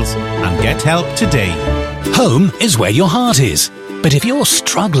for Wales and get help today. Home is where your heart is. But if you're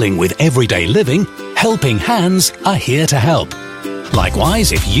struggling with everyday living, Helping Hands are here to help.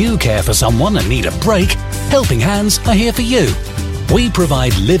 Likewise, if you care for someone and need a break, Helping Hands are here for you. We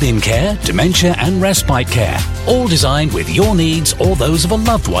provide live-in care, dementia and respite care, all designed with your needs or those of a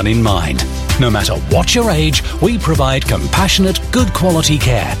loved one in mind. No matter what your age, we provide compassionate, good quality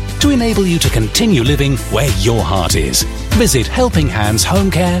care to enable you to continue living where your heart is. Visit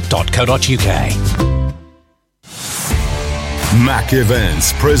helpinghandshomecare.co.uk. Mac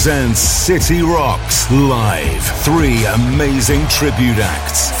Events presents City Rocks Live. 3 amazing tribute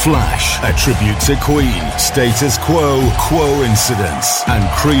acts. Flash, a tribute to Queen, Status Quo, Quo-Incidence, and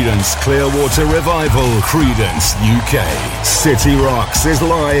Creedence Clearwater Revival, Creedence UK. City Rocks is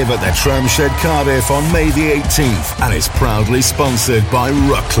live at the Tramshed Cardiff on May the 18th and is proudly sponsored by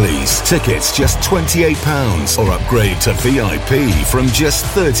Ruckley's. Tickets just £28 or upgrade to VIP from just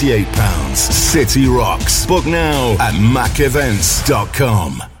 £38. City Rocks. Book now at macevents.com.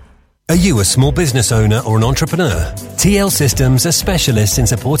 Are you a small business owner or an entrepreneur? TL Systems are specialists in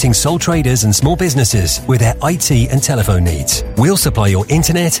supporting sole traders and small businesses with their IT and telephone needs. We'll supply your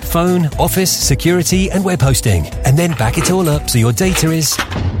internet, phone, office, security and web hosting, and then back it all up so your data is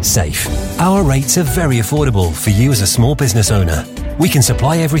safe. Our rates are very affordable for you as a small business owner. We can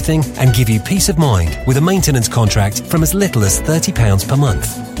supply everything and give you peace of mind with a maintenance contract from as little as £30 per month.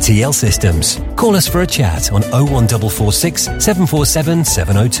 TL Systems. Call us for a chat on 01446 747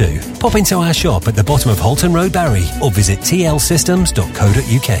 702. Pop into our shop at the bottom of Holton Road, Barry, or visit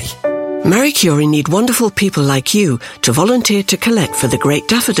tlsystems.co.uk. Marie Curie need wonderful people like you to volunteer to collect for the Great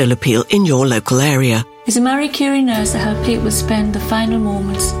Daffodil Appeal in your local area. Is a Marie Curie nurse that helps people spend the final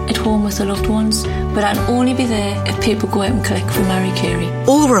moments at home with their loved ones, but I'll only be there if people go out and collect for Marie Curie.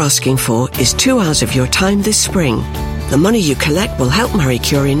 All we're asking for is 2 hours of your time this spring. The money you collect will help Marie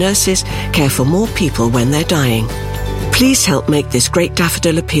Curie nurses care for more people when they're dying. Please help make this Great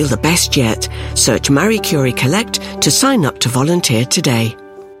Daffodil Appeal the best yet. Search Marie Curie Collect to sign up to volunteer today.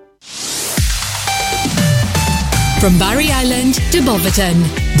 From Barry Island to Boverton.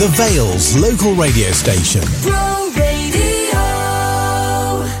 The Vale's local radio station. Bro Radio.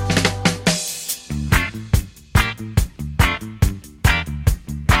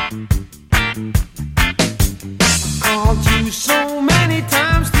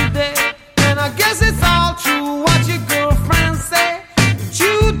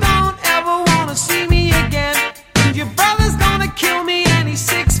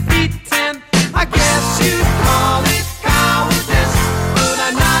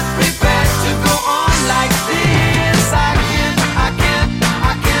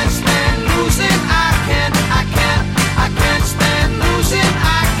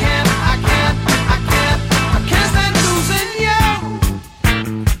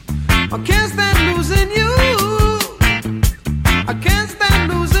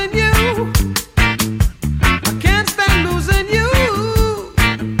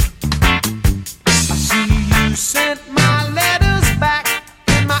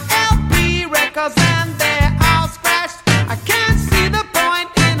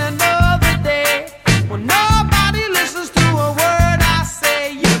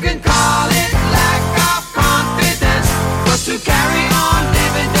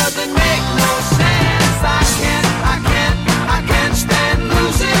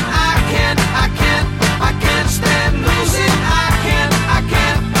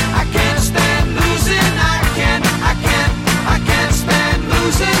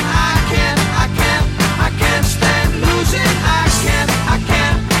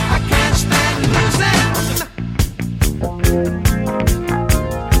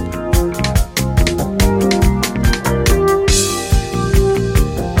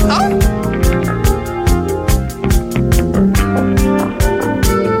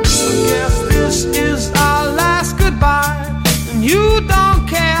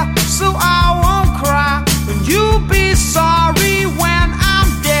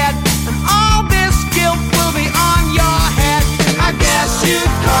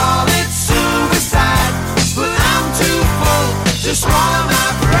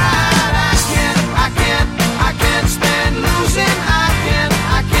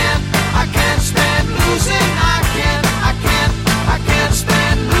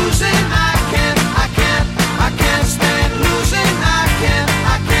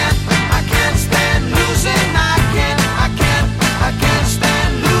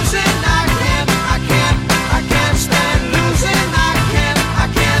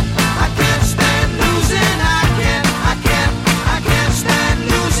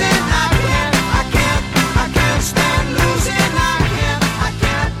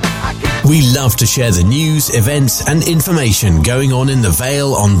 We love to share the news, events and information going on in the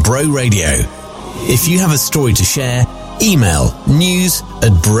Vale on Bro Radio. If you have a story to share, email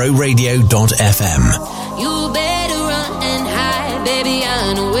news@broradio.fm. You better run and hide, baby,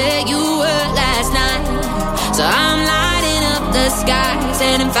 I know where you were last night. So I'm lighting up the sky,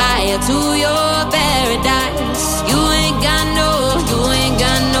 setting fire to your paradise. You ain't got no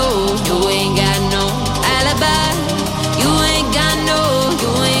alibi. You ain't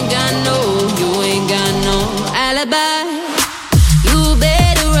got no alibi. You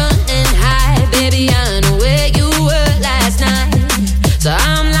better run and hide, baby, I know where you were last night. So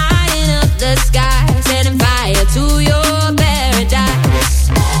I'm lighting up the sky, setting fire to your paradise.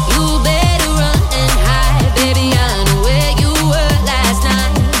 You better run and hide, baby, I know where you were last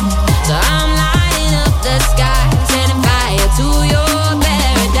night. So I'm lighting up the sky, setting fire to your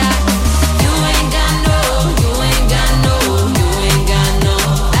paradise. You ain't got no alibi. You ain't got no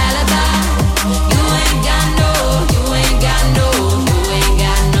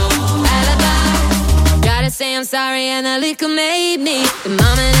alibi. Gotta say I'm sorry and the liquor made me. The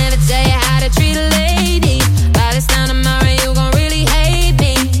mama never tell you how to treat a lady. By this time tomorrow you gon' really hate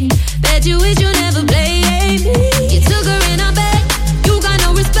me. Bet you wish you never played me. You took her in her bed, you got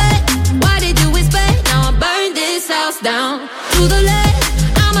no respect. Why did you expect? Now I burned this house down to the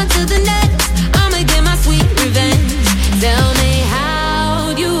left, I'm on to the next. I'ma get my sweet revenge. Tell me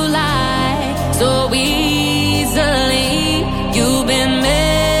how you lie so easily. You've been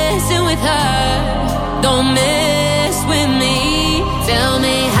messing with her, don't mess with me. Tell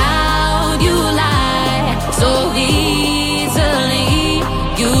me how you lie so easily.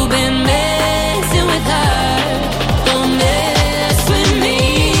 You've been messing with her, don't mess with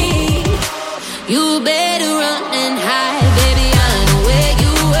me. You better run and hide, baby, I know where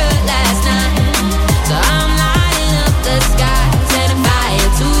you were last night. So I'm lighting up the sky, setting fire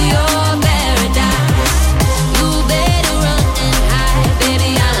to your paradise. You better run and hide,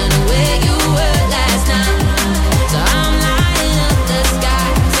 baby, I know where you were last night. So I'm lighting up the sky,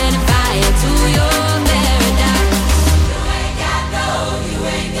 setting fire to your paradise. You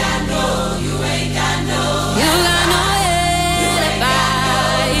ain't got no alibi. You ain't got no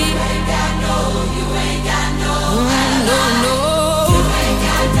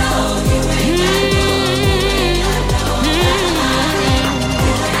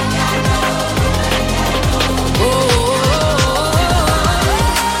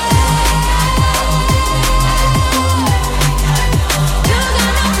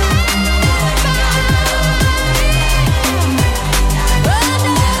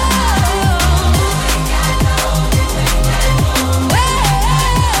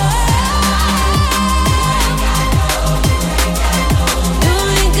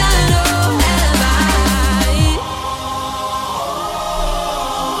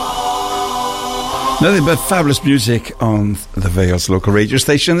Nothing but fabulous music on the Vale's local radio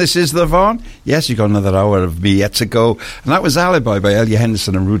station. This is The Vaughan. Yes, you got another hour of me yet to go. And that was Alibi by Elliot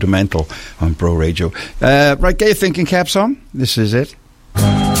Henderson and Rudimental on Bro Radio. Right, get your thinking caps on. This is it.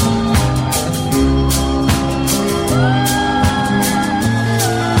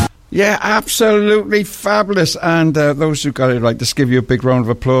 Yeah, absolutely fabulous. And those who got it right, just give you a big round of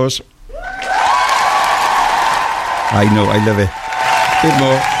applause. I know, I love it. Bit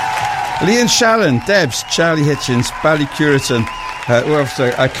more. Leon Shallon, Debs, Charlie Hitchens, Barry Curitan,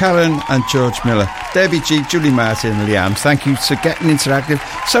 Callan and George Miller, Debbie G, Julie Martin and Liam. Thank you for getting interactive.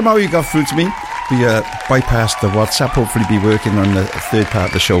 Somehow you got through to me. We bypassed the WhatsApp, hopefully be working on the third part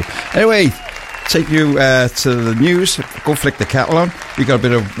of the show. Anyway, take you to the news. Go flick the kettle on. We got a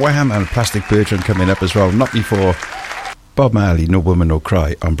bit of Wham and Plastic Bertrand coming up as well. Not before Bob Marley, No Woman No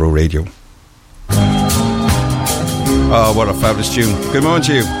Cry on Bro Radio. Oh, what a fabulous tune. Good morning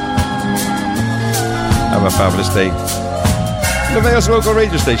to you. Have a fabulous day. The Vale's local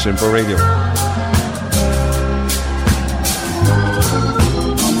radio station, Bro Radio.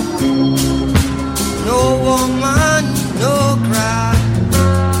 No woman, no cry.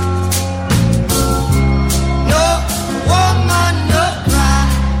 No woman, no cry.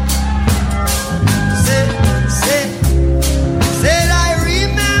 Said I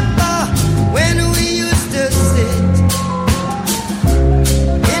remember when we used to sit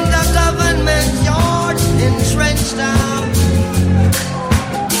in the government yard in Trenchtown.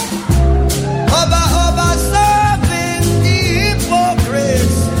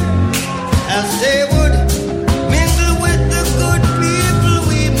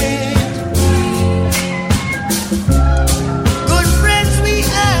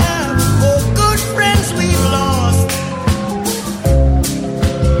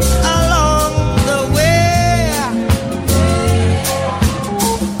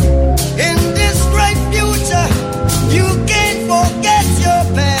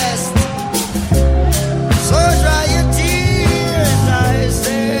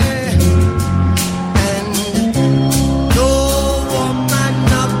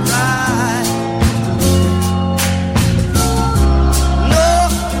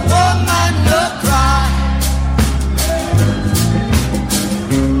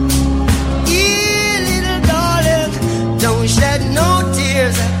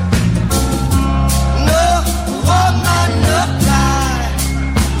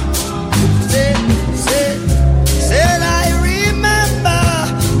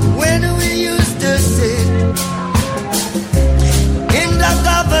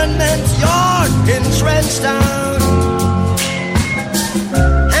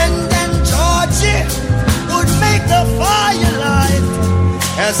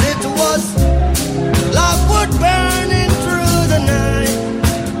 as it was. Love would burning through the night,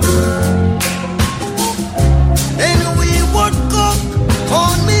 and we would cook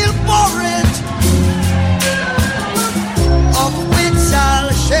cornmeal porridge, of which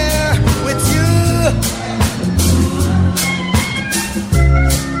I'll share with you.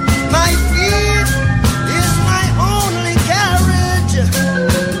 My feet is my only carriage,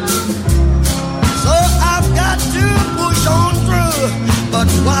 so I've got to push on through. But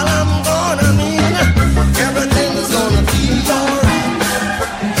while I'm gone, I mean, everything's gonna be alright.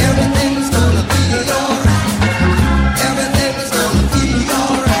 Everything's gonna be alright. Everything's gonna be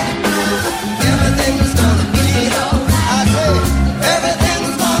alright. Everything's gonna be alright. I say,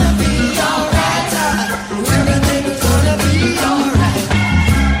 everything's gonna be alright. Everything's gonna be alright.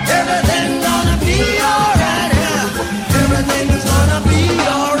 Everything's gonna be alright. Yeah. Everything's gonna be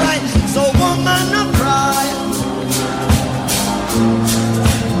alright. So woman, no cry.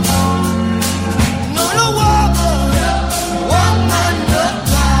 No, no, woman, no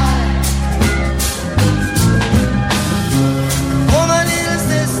cry. Woman, little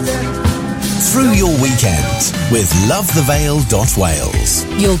sister. Through your weekend with lovethevale.wales.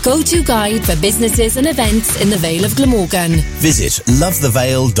 Your go-to guide for businesses and events in the Vale of Glamorgan. Visit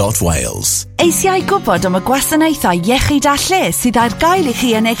lovethevale.wales. Eisiau gwybod am y gwasanaethau iechyd a lles sydd ar gael i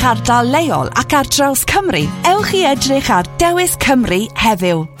chi yn eich ardal leol ac ar draws Cymru. Ewch i edrych ar Dewis Cymru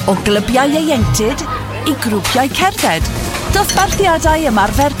heddiw. O glybiau ieuenctid i grwpiau cerdded. Dosbarthiadau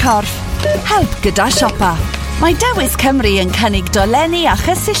ymarfer corff. Help gyda siopa. Mae Dewis Cymru yn cynnig dolenni a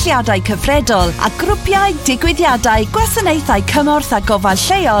chysylltiadau cyfredol a grwpiau, digwyddiadau, gwasanaethau cymorth a gofal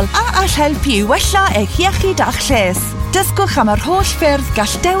lleol a all helpu i wella eich iechyd a'ch lles. Dysgwch am yr holl ffyrdd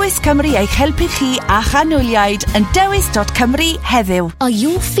gall Dewis Cymru eich helpu chi a chanwyliaid yn dewis.cymru heddiw. Are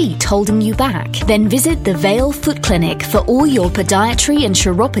your feet holding you back? Then visit the Vale Foot Clinic for all your podiatry and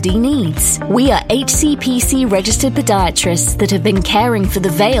chiropody needs. We are HCPC registered podiatrists that have been caring for the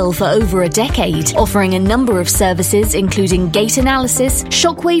Vale for over a decade, offering a number of services including gait analysis,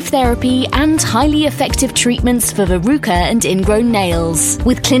 shockwave therapy and highly effective treatments for verruca and ingrown nails.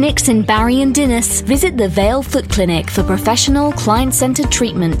 With clinics in Barry and Dinas, visit the Vale Foot Clinic for professional client-centred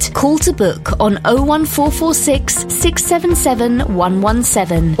treatment. Call to book on 01446 677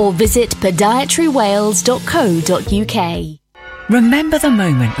 117 or visit podiatrywales.co.uk. Remember the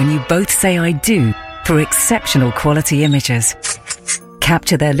moment when you both say I do for exceptional quality images.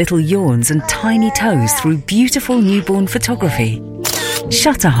 Capture their little yawns and tiny toes through beautiful newborn photography.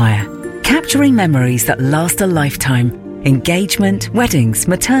 Shutter Hire, capturing memories that last a lifetime. Engagement, weddings,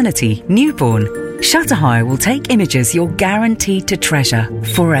 maternity, newborn. Shutter Hire will take images you're guaranteed to treasure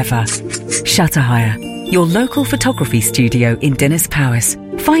forever. Shutter Hire, your local photography studio in Dinas Powys.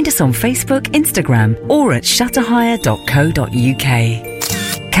 Find us on Facebook, Instagram or at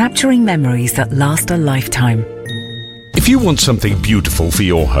shutterhire.co.uk. Capturing memories that last a lifetime. If you want something beautiful for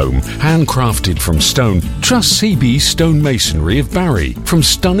your home, handcrafted from stone, trust CB Stone Masonry of Barry. From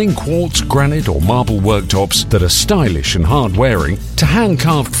stunning quartz, granite or marble worktops that are stylish and hard-wearing, to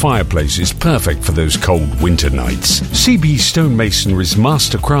hand-carved fireplaces perfect for those cold winter nights. CB Stone Masonry's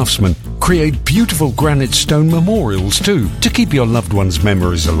master craftsmen create beautiful granite stone memorials too, to keep your loved ones'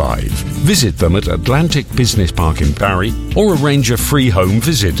 memories alive. Visit them at Atlantic Business Park in Barry or arrange a free home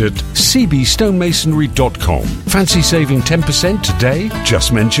visit at cbstonemasonry.com. Fancy saving 10% today?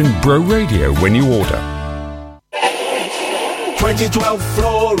 Just mention Bro Radio when you order. 2012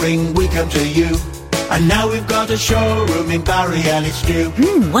 flooring, we come to you. And now we've got a showroom in Barry and it's new.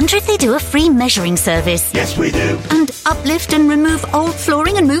 Wonder if they do a free measuring service. Yes, we do. And uplift and remove old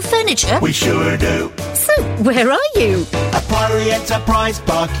flooring and move furniture. We sure do. So, where are you? At Priory Enterprise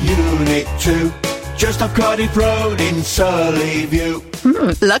Park, Unit 2. Just off Cardiff Road in Surleyview.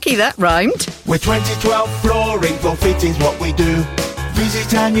 Lucky that rhymed. With 2012 flooring for fittings, what we do.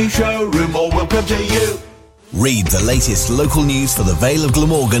 Visit our new showroom or we'll come to you. Read the latest local news for the Vale of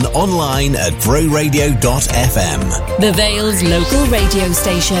Glamorgan online at broradio.fm. The Vale's local radio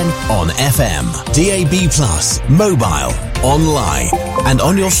station. On FM, DAB+, mobile, online, and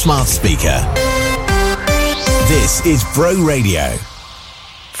on your smart speaker. This is Bro Radio.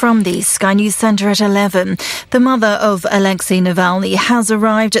 From the Sky News Centre at 11, the mother of Alexei Navalny has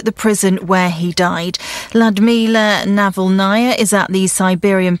arrived at the prison where he died. Lyudmila Navalnaya is at the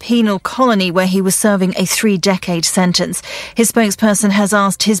Siberian penal colony where he was serving a 3-decade sentence. His spokesperson has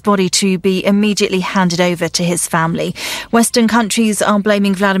asked his body to be immediately handed over to his family. Western countries are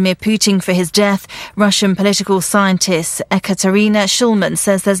blaming Vladimir Putin for his death. Russian political scientist Ekaterina Shulman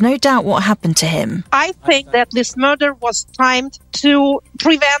says there's no doubt what happened to him. I think that this murder was timed to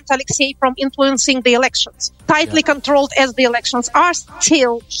prevent prevent Alexei from influencing the elections. Tightly controlled as the elections are,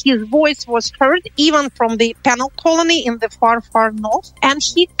 still his voice was heard even from the penal colony in the far, far north, and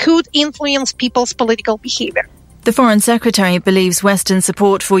he could influence people's political behavior. The Foreign Secretary believes Western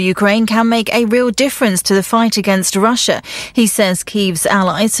support for Ukraine can make a real difference to the fight against Russia. He says Kyiv's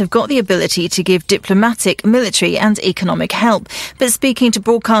allies have got the ability to give diplomatic, military and economic help. But speaking to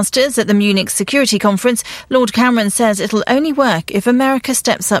broadcasters at the Munich Security Conference, Lord Cameron says it'll only work if America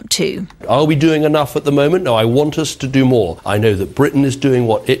steps up too. Are we doing enough at the moment? No, I want us to do more. I know that Britain is doing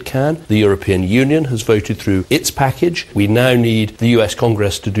what it can. The European Union has voted through its package. We now need the US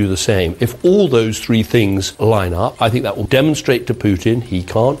Congress to do the same. If all those three things line up, I think that will demonstrate to Putin he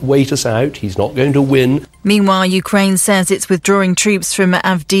can't wait us out, he's not going to win. Meanwhile, Ukraine says it's withdrawing troops from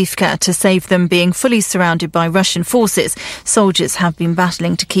Avdiivka to save them being fully surrounded by Russian forces. Soldiers have been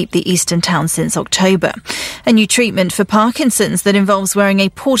battling to keep the eastern town since October. A new treatment for Parkinson's that involves wearing a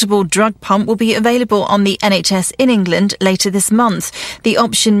portable drug pump will be available on the NHS in England later this month. The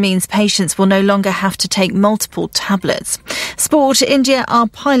option means patients will no longer have to take multiple tablets. Sport. India are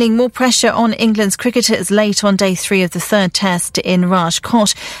piling more pressure on England's cricketers late on day 3 of the third test in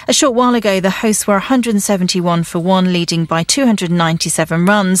Rajkot. A short while ago, the hosts were 171 for 1, leading by 297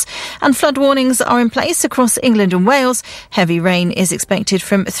 runs. And flood warnings are in place across England and Wales. Heavy rain is expected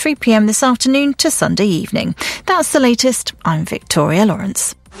from 3 p.m. this afternoon to Sunday evening. That's the latest. I'm Victoria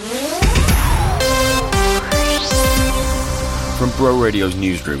Lawrence. From Bro Radio's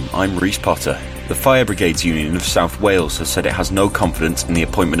newsroom, I'm Rhys Potter. The Fire Brigades Union of South Wales has said it has no confidence in the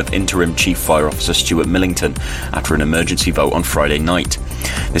appointment of Interim Chief Fire Officer Stuart Millington after an emergency vote on Friday night.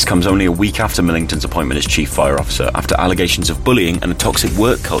 This comes only a week after Millington's appointment as Chief Fire Officer, after allegations of bullying and a toxic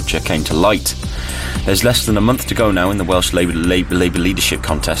work culture came to light. There's less than a month to go now in the Welsh Labour leadership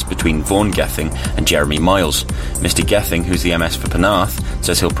contest between Vaughan Gething and Jeremy Miles. Mr Gething, who's the MS for Penarth,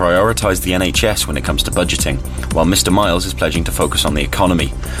 says he'll prioritise the NHS when it comes to budgeting, while Mr Miles is pledging to focus on the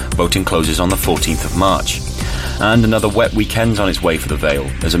economy. Voting closes on the 14th of March. And another wet weekend's on its way for the Vale.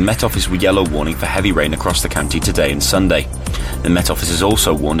 There's a Met Office yellow warning for heavy rain across the county today and Sunday. The Met Office has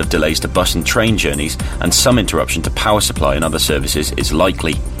also warned of delays to bus and train journeys, and some interruption to power supply and other services is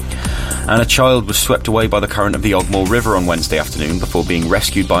likely. And a child was swept away by the current of the Ogmore River on Wednesday afternoon before being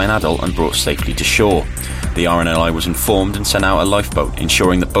rescued by an adult and brought safely to shore. The RNLI was informed and sent out a lifeboat,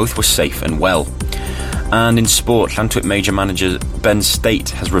 ensuring that both were safe and well. And in sport, Llantwit Major manager Ben State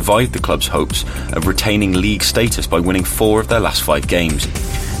has revived the club's hopes of retaining league status by winning 4 of their last 5 games.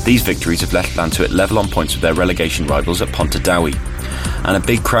 These victories have left Llantwit level on points with their relegation rivals at Pontardawe. And a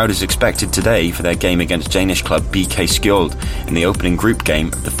big crowd is expected today for their game against Danish club BK Skjold in the opening group game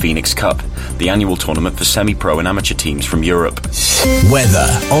of the Phoenix Cup, the annual tournament for semi-pro and amateur teams from Europe.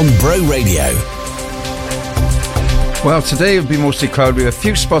 Weather on Bro Radio. Well, today will be mostly cloudy with a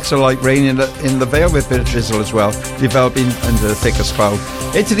few spots of light rain in the Vale with a bit of drizzle as well, developing under the thickest cloud.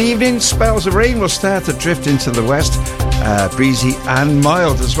 Into the evening, spells of rain will start to drift into the west, breezy and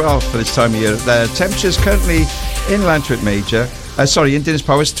mild as well for this time of year. The temperatures currently in Llantwit Major, in Dinas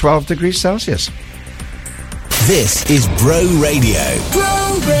Powys, 12 degrees Celsius. This is Bro Radio.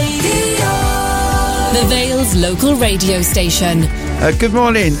 Bro Radio. The Vale's local radio station. Good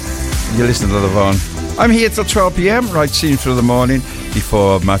morning. You're listening to The Vaughan. I'm here till 12 p.m, right scene through the morning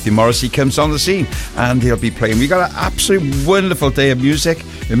before Matthew Morrissey comes on the scene and he'll be playing. We got an absolute wonderful day of music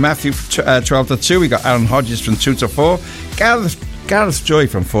with Matthew 12 to 2. We got Aaron Hodges from 2 to 4, Gareth Joy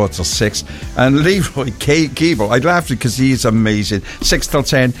from 4 till 6, and Leroy Keeble. I laughed because he's amazing. 6 till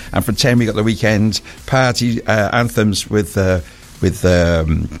 10, and from 10 we got the weekend party anthems with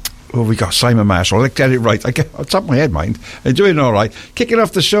we got Simon Marshall. Let's get it right. I get on top of my head, mind. I'm doing all right. Kicking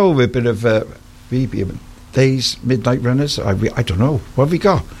off the show with a bit of Days, Midnight Runners. I don't know. What have we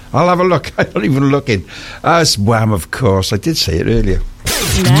got? I'll have a look. I don't even look in. It's Wham, of course. I did say it earlier.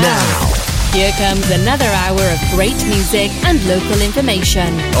 Now, here comes another hour of great music and local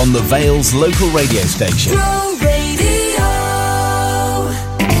information. On the Vale's local radio station. Bro Radio.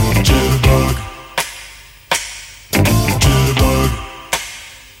 Jitterbug. Jitterbug.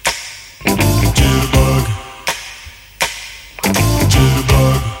 Jitterbug.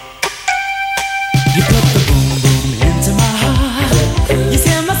 Jitterbug. You put the boom boom into my heart. You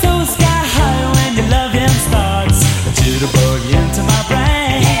send my soul sky high when your loving starts. A jitterbug into my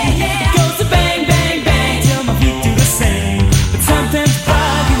brain. It goes to bang bang bang till my feet do the same. But something's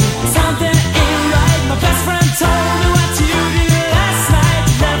bugging me, something ain't right. My best friend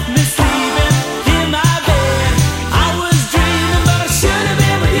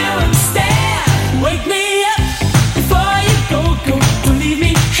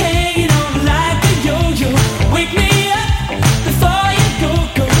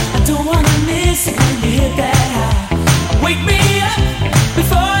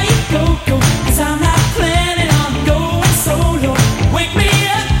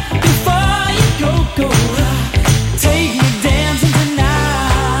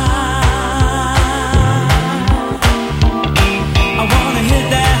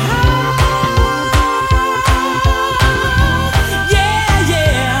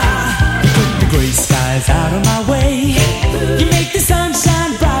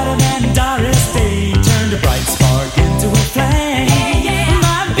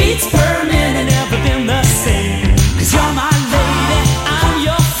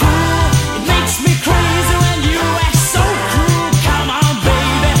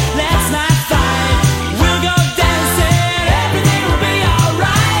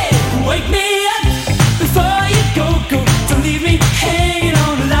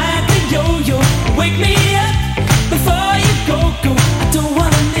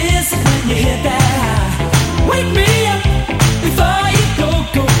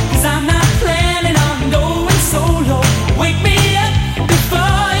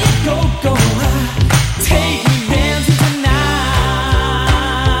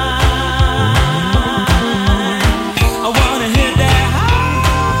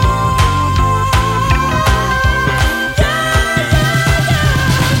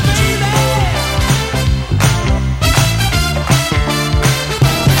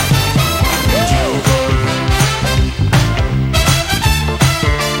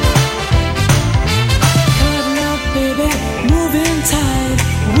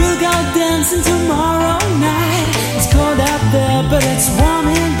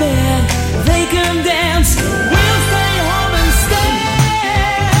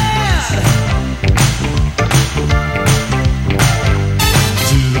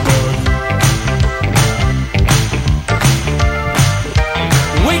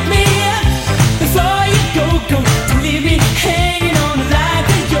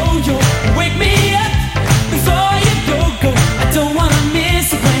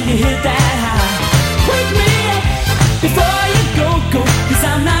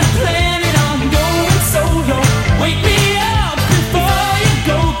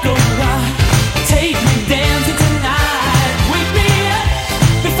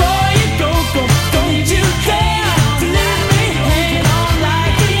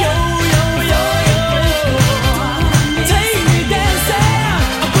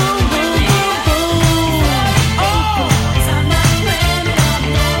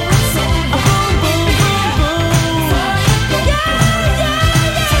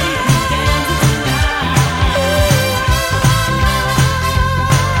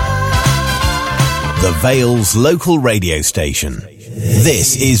the Vale's local radio station.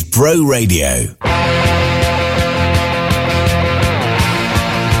 This is Bro Radio.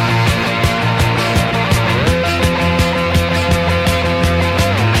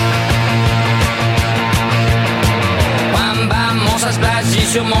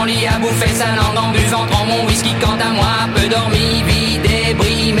 Sur mon lit à bouffer sa langue en buvant trop mon whisky. Quant à moi, peu dormi, vie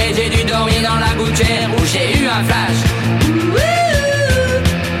débris, mais j'ai dû dormir dans la gouttière où j'ai eu un flash.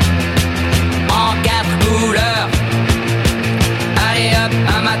 En 4 couleurs. Allez hop,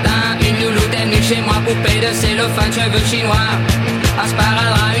 un matin, une louloute est venue chez moi, poupée de cellophane, cheveux chinois, un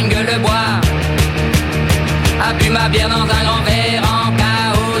sparadrap, une gueule de bois, a bu ma bière dans un grand verre en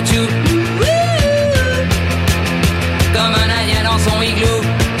caoutchouc. Comme un indien dans son igloo.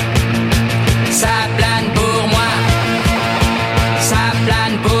 Ça plane pour moi. Ça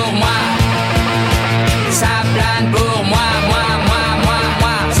plane pour moi. Ça plane pour moi. Moi.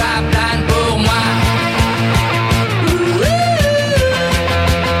 Ça plane pour moi.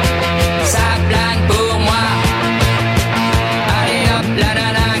 Ça plane pour moi. Allez hop, la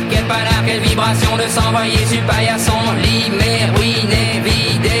nana, quel panard, quelle vibration de s'envoyer sur paillasson. Lit, mais ruiné,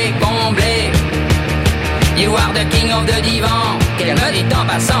 vidé, comblé. You are the king of the divan, qu'elle me dit en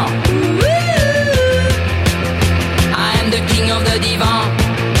passant. I am the king of the divan.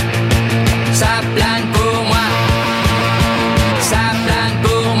 Ça plane pour moi. Ça plane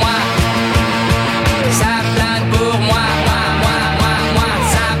pour moi. Ça plane pour moi. Moi.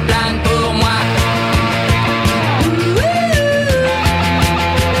 Ça plane pour moi.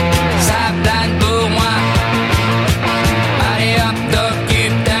 Ça plane pour moi. Allez hop,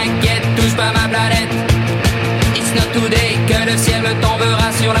 t'occupe, t'inquiète, touche pas ma planète. Today, que le ciel me tombera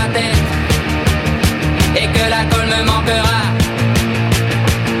sur la tête et que la colle me manquera.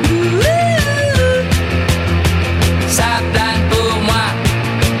 Ça plane pour moi.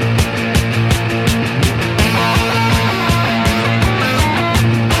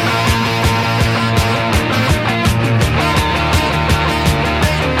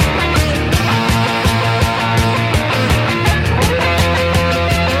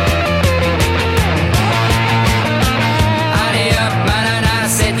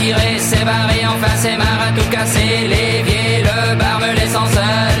 C'est barré, enfin c'est marre à tout casser. L'évier, le bar me laissant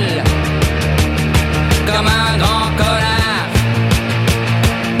seul comme un grand connard.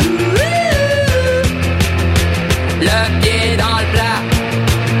 Le pied dans le plat.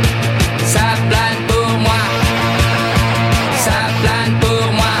 Ça plane pour moi. Ça plane pour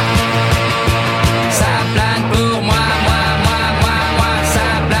moi. Ça plane pour moi. Moi. Ça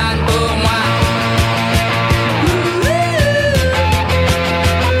plane pour moi.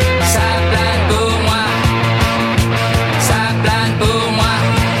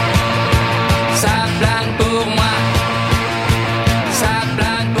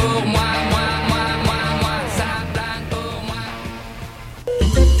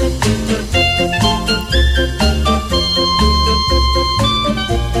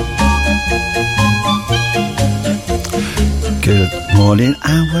 Good morning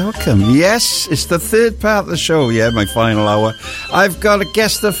and welcome. Yes, it's the third part of the show, my final hour. I've got to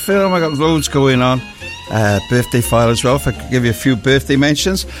guess the film. I've got loads going on. Birthday file as well, if I could give you a few birthday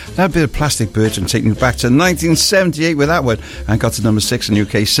mentions. That bit of Plastic Bird taking you back to 1978 with that one and got to number 6 in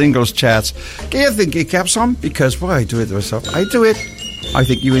UK singles charts. Get your thinking caps on, because why I do it myself. I do it. I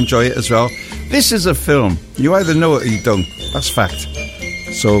think you enjoy it as well. This is a film. You either know it or you don't. That's fact.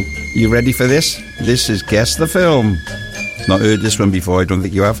 So, you ready for this? This is Guess the Film. Not heard this one before, I don't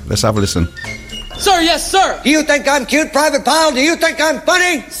think you have. Let's have a listen. Sir, yes, sir. Do you think I'm cute, Private Pile? Do you think I'm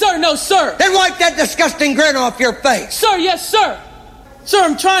funny? Sir, no, sir. Then wipe that disgusting grin off your face. Sir, yes, sir. Sir,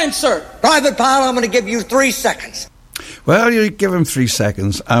 I'm trying, sir. Private Pile, I'm going to give you 3 seconds. Well, you give him 3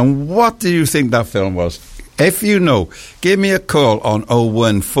 seconds. And what do you think that film was? If you know, give me a call on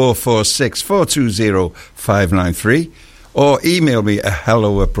 01446 420 593 or email me at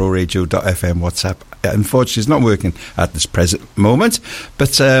hello@broradio.fm WhatsApp. Unfortunately, it's not working at this present moment,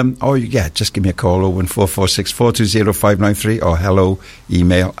 but just give me a call 01446 420 593 or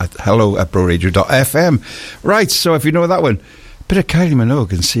email at hello@broradio.fm. Right, so if you know that one, bit of Kylie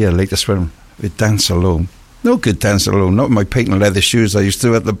Minogue and see her latest one with Dance Alone. No good dancing alone, not with my patent leather shoes I used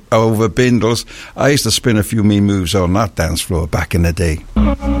to at the over Bindles. I used to spin a few mean moves on that dance floor back in the day.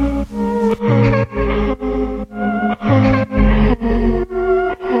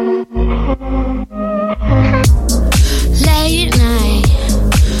 Late night,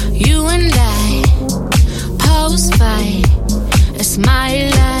 you and I, post-fight, it's my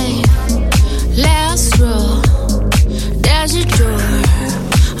life. Last row, there's a door,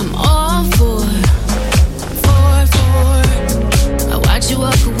 I'm all for. I watch you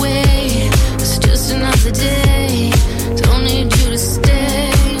walk away, it's just an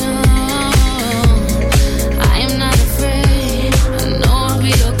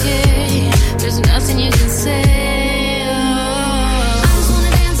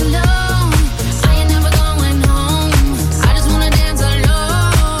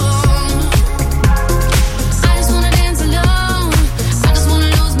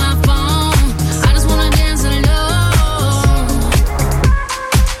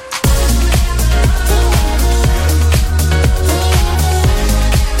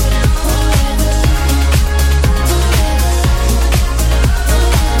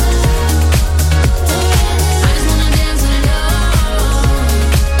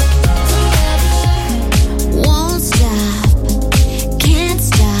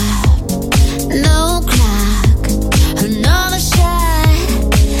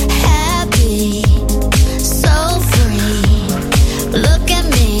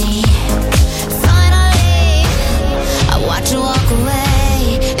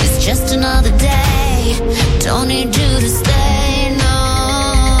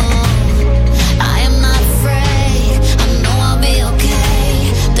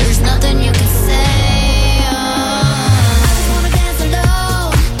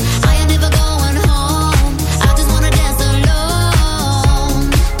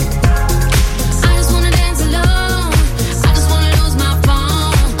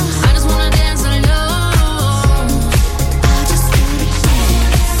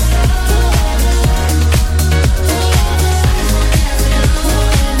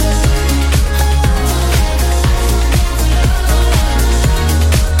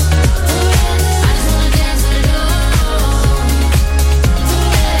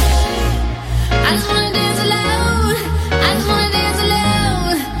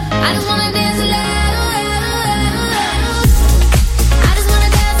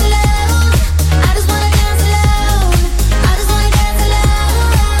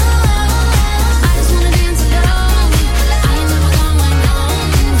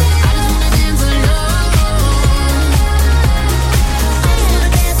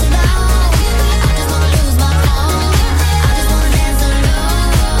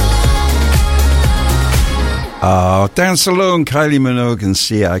Oh, Dance Alone, Kylie Minogue and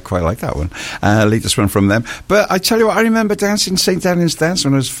Sia. I quite like that one. Latest one from them. But I tell you what, I remember dancing St. Helens Dance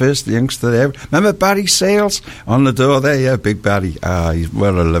when I was first the youngster there. Remember Barry Sales on the door there? Yeah, Big Barry. He's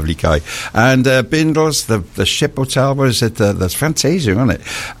well a lovely guy. And Bindles, the Ship Hotel, what is it? That's Fantasia, isn't it?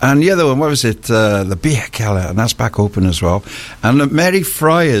 And the other one, what was it? The Beer Keller, and that's back open as well. And the Merry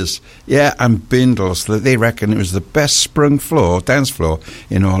Friars, yeah, and Bindles. They reckon it was the best sprung floor, dance floor,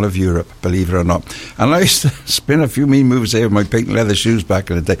 in all of Europe, believe it or not. And I used to spin a few mean moves there with my patent leather shoes back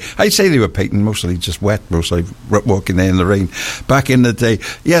in the day. I'd say they were patent, mostly just wet, mostly walking there in the rain. Back in the day,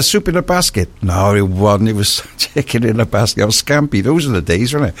 yeah, soup in a basket. No, it wasn't. It was chicken in a basket. I was scampi. Those are the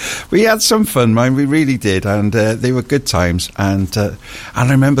days, weren't it? We had some fun, man. We really did, and they were good times. And I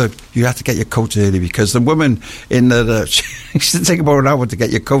remember you had to get your coat early because the woman in the she used to take about an hour to get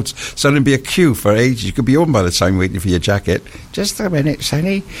your coats, so there'd be a queue for ages. You could be home by the time waiting for your jacket. Just a minute,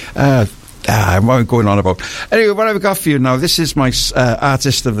 Sonny. I'm going on about. Anyway, what have I got for you now? This is my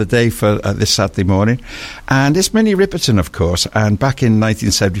artist of the day for this Saturday morning. And it's Minnie Riperton, of course. And back in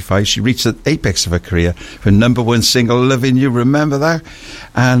 1975, she reached the apex of her career for #1 single, Loving You. Remember that?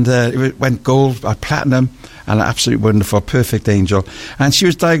 And it went gold, platinum, and an absolutely wonderful, perfect angel. And she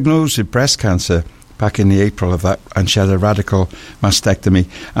was diagnosed with breast cancer back in the April of that, and she had a radical mastectomy.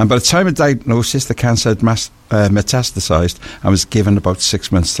 And by the time of diagnosis, the cancer had metastasized and was given about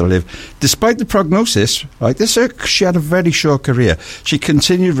 6 months to live. Despite the prognosis, right, she had a very short career. She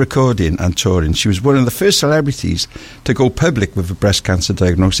continued recording and touring. She was one of the first celebrities to go public with a breast cancer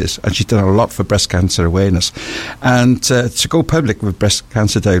diagnosis, and she's done a lot for breast cancer awareness. And to go public with breast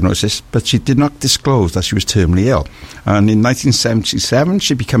cancer diagnosis, but she did not disclose that she was terminally ill. And in 1977,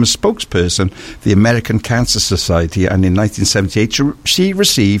 she became a spokesperson for the American Cancer Society, and in 1978, she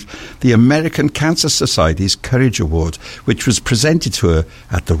received the American Cancer Society's Courage Award, which was presented to her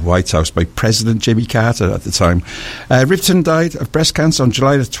at the White House by President Jimmy Carter at the time. Riperton died of breast cancer on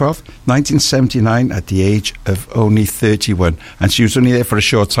July the 12th, 1979, at the age of only 31, and she was only there for a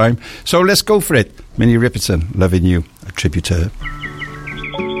short time. So let's go for it. Minnie Riperton, Loving You, a tribute to her.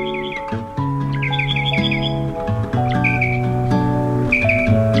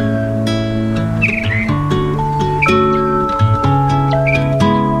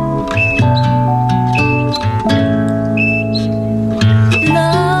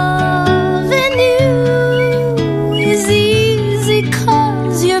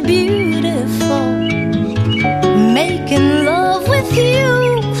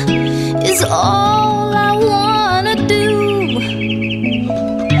 All I wanna do.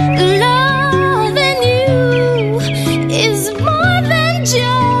 Loving you is more than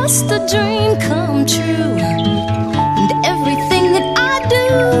just a dream come true. And everything that I do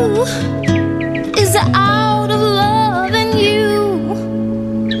is out of loving you.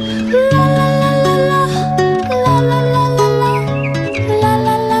 La la la la la la la la la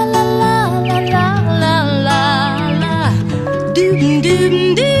la la la la la la la doom doom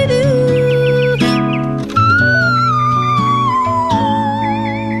doom.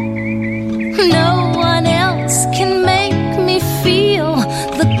 No one else can make me feel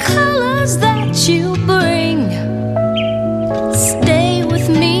the colors that you bring. Stay with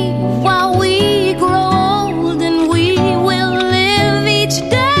me while we grow old, and we will live each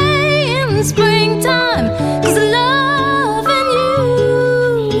day in springtime. 'Cause loving you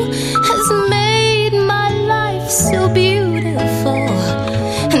has made my life so beautiful,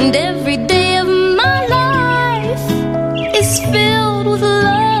 and every day of my life is filled with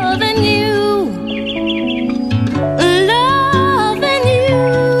loving you.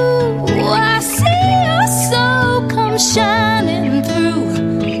 Shining through,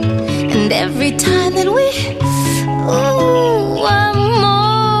 and every time that we, ooh, I'm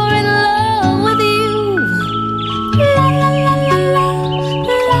more in love with you. La la la la la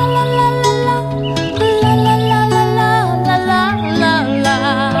la la la la la la la la la la la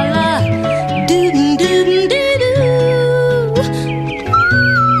la doo doo doo doo.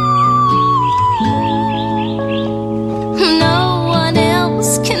 No one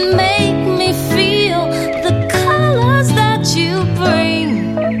else can make me feel the that you bring.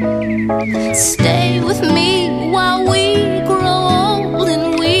 Stay with me while we grow old,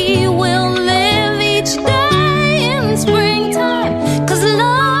 and we will live each day in springtime. 'Cause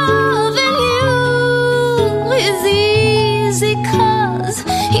loving you is easy, 'cause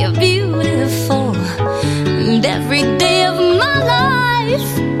you're beautiful, and every day of my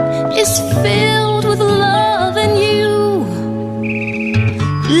life is filled with loving you.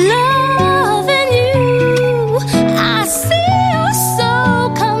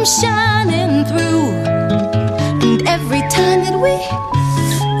 Shining through, and every time that we,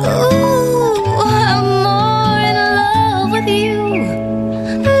 ooh, I'm more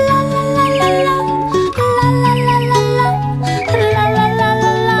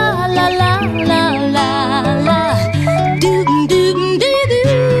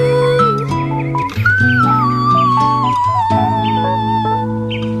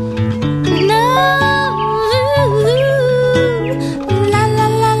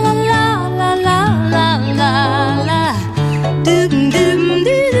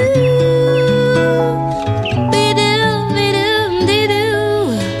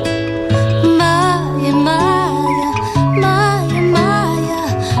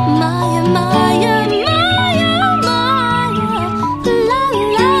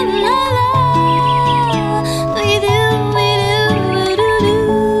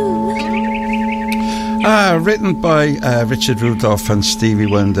written by Richard Rudolph and Stevie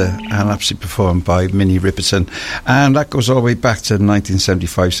Wonder and actually performed by Minnie Riperton. And that goes all the way back to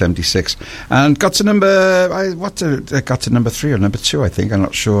 1975-76. And got to got to number 3 or number 2, I think. I'm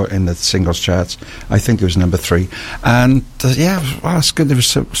not sure, in the singles charts. I think it was number 3. And it's good. There was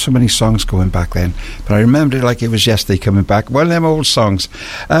so many songs going back then. But I remember it like it was yesterday coming back. One of them old songs.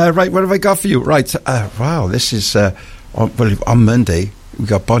 Right, what have I got for you? Right, wow, this is on Monday. We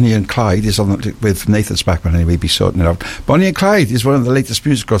got Bonnie and Clyde is on with Nathan Spackman anyway, be sorting it out. Bonnie and Clyde is one of the latest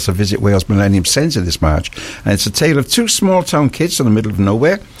musicals to visit Wales Millennium Centre this March, and it's a tale of 2 small town kids in the middle of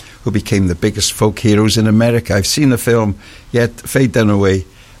nowhere who became the biggest folk heroes in America. I've seen the film, yet Faye Dunaway,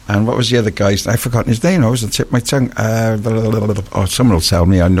 and what was the other guy's? I've forgotten his name. I was on the tip of my tongue. Someone will tell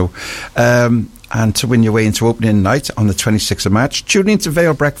me, I know. And to win your way into opening night on the 26th of March, tune in to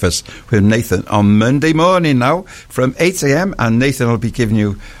Vale Breakfast with Nathan on Monday morning now from 8 a.m. And Nathan will be giving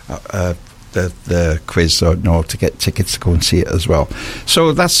you the quiz to get tickets to go and see it as well.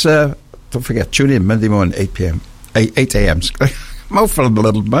 So that's, don't forget, tune in Monday morning, 8 a.m. Mouthful of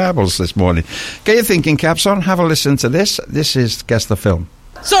little marbles this morning. Get your thinking caps on, have a listen to this. This is Guess the Film.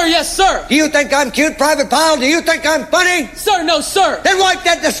 Sir, yes, sir. Do you think I'm cute, Private Powell? Do you think I'm funny? Sir, no, sir. Then wipe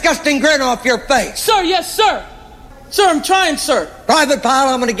that disgusting grin off your face. Sir, yes, sir. Sir, I'm trying, sir. Private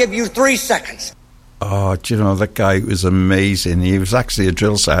Powell, I'm going to give you 3 seconds. Oh, do you know, that guy was amazing. He was actually a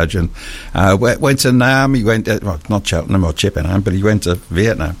drill sergeant. Went to Nam. He went, not Cheltenham or Chippenham, but he went to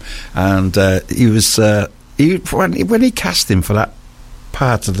Vietnam. And he was, when he cast him for that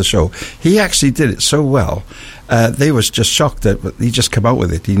part of the show, he actually did it so well. They was just shocked that he just come out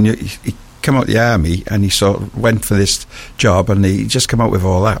with it. He knew he come out of the army and he sort of went for this job, and he just come out with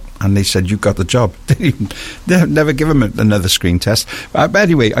all that. And they said, "You got the job." They never give him another screen test. But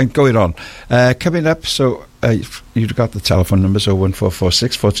anyway, I'm going on. Coming up, so you've got the telephone numbers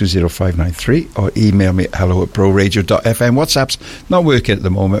 01446 420 593, or email me at hello@broradio.fm. WhatsApp's not working at the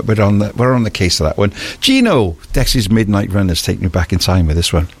moment. We're on the case of that one. Gino, Dexy's Midnight Run has taken you back in time with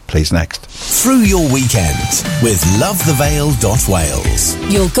this one. Plays next. Through your weekend with lovethevale.wales.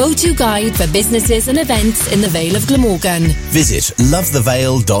 Your go-to guide for businesses and events in the Vale of Glamorgan. Visit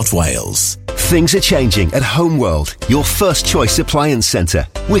lovethevale.wales. Things are changing at Homeworld, your first choice appliance centre.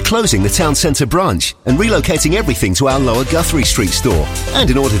 We're closing the town centre branch and relocating everything to our Lower Guthrie Street store. And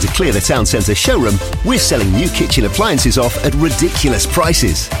in order to clear the town centre showroom, we're selling new kitchen appliances off at ridiculous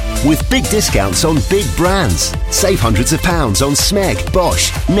prices. With big discounts on big brands. Save hundreds of pounds on Smeg,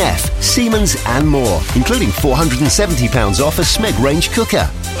 Bosch, Neff, Siemens and more, including £470 off a Smeg range cooker.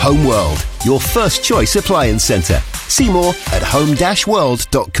 Homeworld, your first choice appliance centre. See more at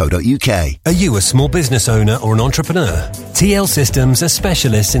home-world.co.uk. Are you a small business owner or an entrepreneur? TL Systems are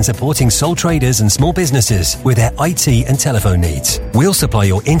specialists in supporting sole traders and small businesses with their IT and telephone needs. We'll supply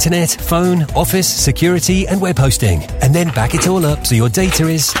your internet, phone, office, security and web hosting, and then back it all up so your data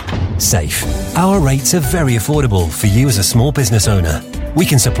is safe. Our rates are very affordable for you as a small business owner. We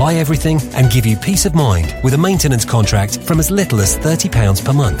can supply everything and give you peace of mind with a maintenance contract from as little as £30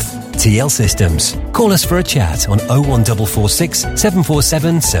 per month. TL Systems. Call us for a chat on 01446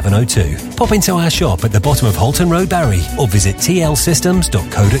 747 702. Pop into our shop at the bottom of Holton Road, Barry, or visit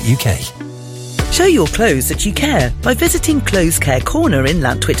tlsystems.co.uk. Show your clothes that you care by visiting Clothes Care Corner in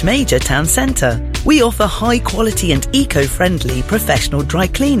Lantwit Major Town Centre. We offer high quality and eco-friendly professional dry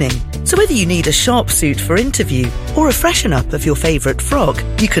cleaning. So whether you need a sharp suit for interview or a freshen up of your favourite frog,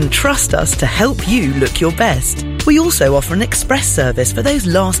 you can trust us to help you look your best. We also offer an express service for those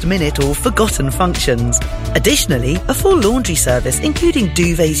last minute or forgotten functions. Additionally, a full laundry service including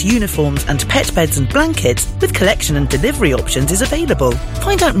duvets, uniforms and pet beds and blankets with collection and delivery options is available.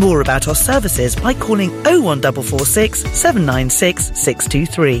 Find out more about our services by calling 01446 796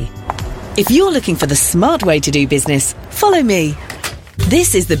 623. If you're looking for the smart way to do business, follow me.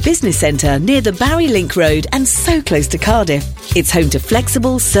 This is the business centre near the Barry Link Road and so close to Cardiff. It's home to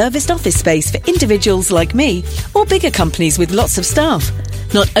flexible, serviced office space for individuals like me or bigger companies with lots of staff.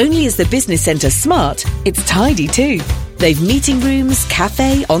 Not only is the business centre smart, it's tidy too. They've meeting rooms,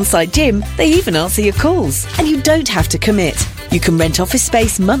 cafe, on-site gym, they even answer your calls. And you don't have to commit. You can rent office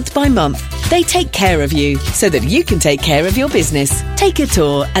space month by month. They take care of you so that you can take care of your business. Take a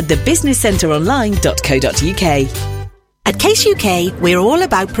tour at thebusinesscenteronline.co.uk. At Case UK, we're all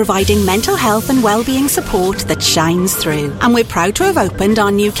about providing mental health and wellbeing support that shines through. And we're proud to have opened our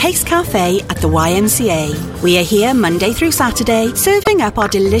new Case Cafe at the YMCA. We are here Monday through Saturday, serving up our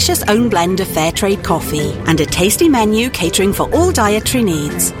delicious own blend of fair trade coffee and a tasty menu catering for all dietary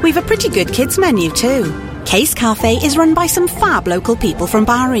needs. We've a pretty good kids menu too. Case Cafe is run by some fab local people from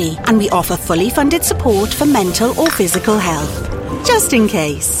Barry, and we offer fully funded support for mental or physical health. just in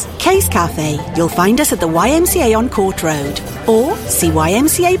case. Case Cafe. You'll find us at the YMCA on Court Road or see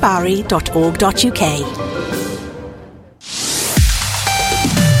ymcabarry.org.uk.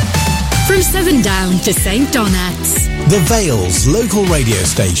 From Southerndown to St Donats. The Vale's local radio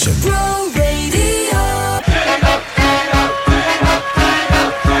station.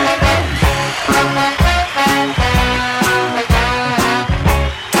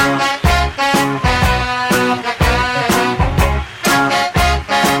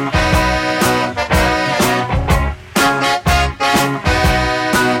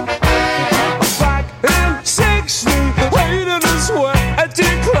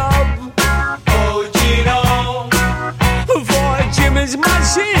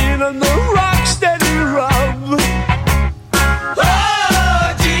 Machine and the rock steady rub.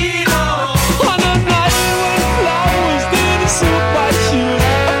 Oh, Gino! On a night when flowers did a super shoot.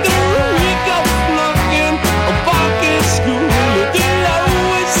 After a week of flunking, I'm back in school. The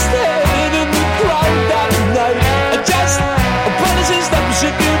lowest head in the crowd that night. I just apologize that I'm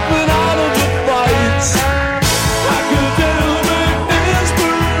keeping out of the fights. I could tell with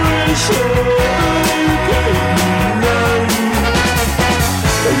inspiration.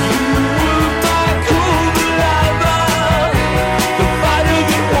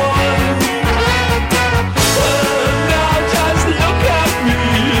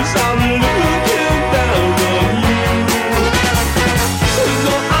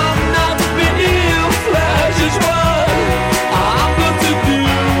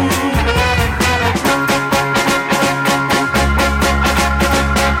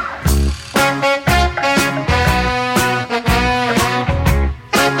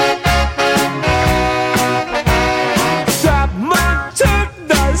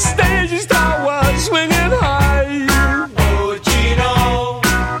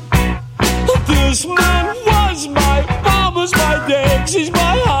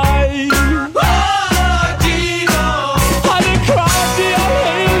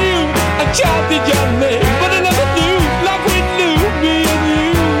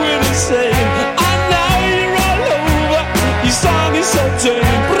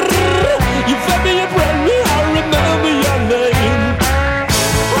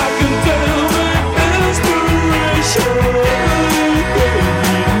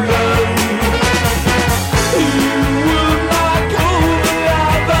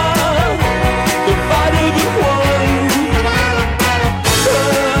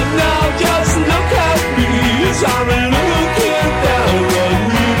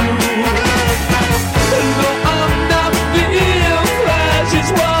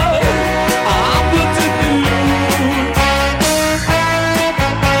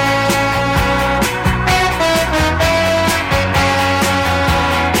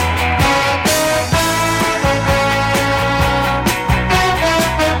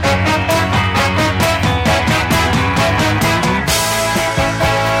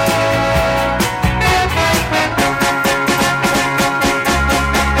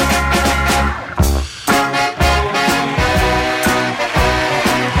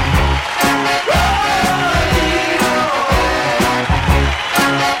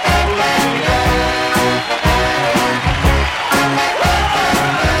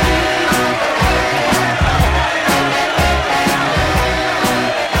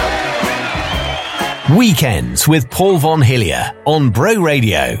 Weekends with Paul Von Hillier on Bro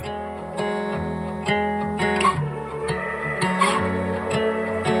Radio.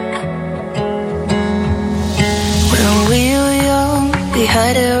 When we were young, we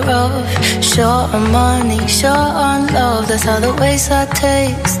had it rough. Short on money, short on love. That's how the wayside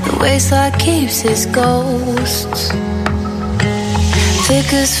takes, the wayside keeps its ghosts.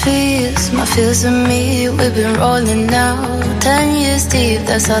 Thick as fears, my fears and me, we've been rolling now 10 years deep,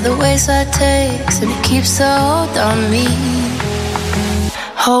 that's how the wayside takes, and it keeps a hold on me.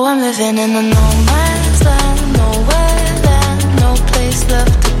 Oh, I'm living in a no man's land, nowhere land, no place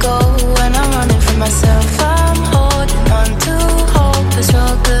left to go. When I'm running from myself, I'm holding on to hope, a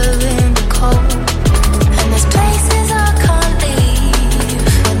struggle in the cold. And there's places I can't leave,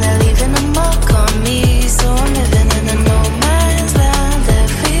 when they're leaving a mark on me. So I'm living in a no man's land,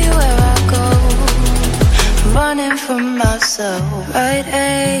 everywhere I go, running from myself. Right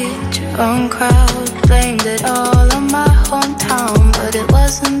age, wrong crowd, blamed it all on my hometown, but it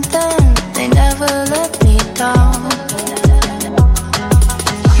wasn't then, they never let me down.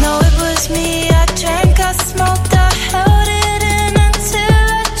 No, it was me, I drank, I smoked, I held it in until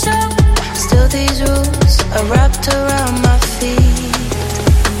I choked. Still these rules are wrapped around my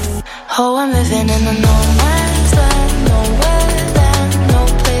feet. Oh, I'm living in a no man's land, nowhere land, no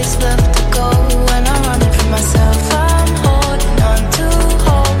place left to go. When I'm running from myself, I'm holding on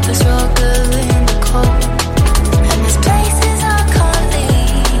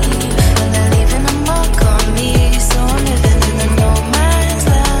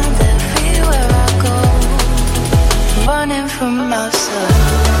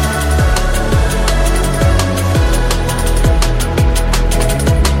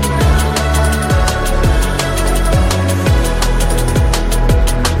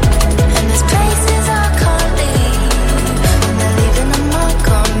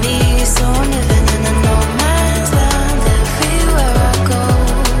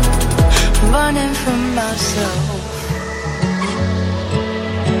myself.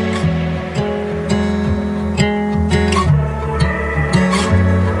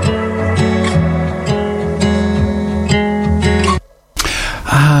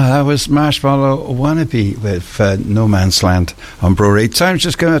 That was Marshmallow Wannabe with No Man's Land on Bro Radio. Time's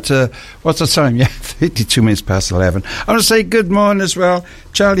just going to, what's the time? Yeah, 52 minutes past 11. I want to say good morning as well,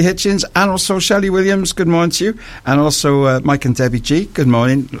 Charlie Hitchens, and also Shelley Williams, good morning to you. And also Mike and Debbie G, good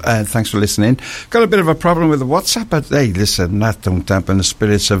morning. Thanks for listening. Got a bit of a problem with the WhatsApp, but hey, listen, that don't dampen the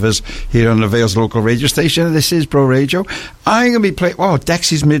spirits of us here on the Vale's local radio station. This is Bro Radio. I'm going to be playing,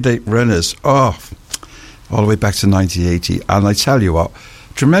 Dexy's Midnight Runners. All the way back to 1980. And I tell you what,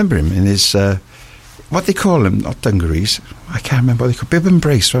 do you remember him in his, what they call him? Not dungarees. I can't remember what they call bib and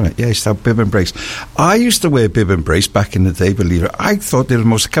brace, wasn't it? Yeah, it's that bib and brace. I used to wear bib and brace back in the day, believe it. I thought they were the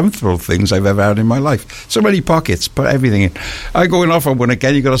most comfortable things I've ever had in my life. So many pockets, put everything in. I'm going off on one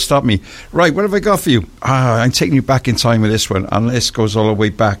again, you've got to stop me. Right, what have I got for you? I'm taking you back in time with this one, and this goes all the way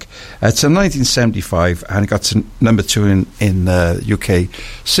back to 1975, and it got to number 2 in UK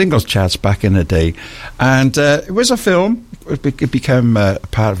singles charts back in the day. And it was a film. It became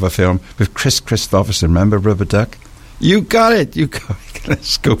part of a film with Chris Christopherson. Remember Rubber Duck? You got it.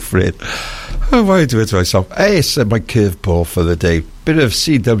 Let's go for it. Oh, why do it to myself? Hey, it's my curveball for the day. Bit of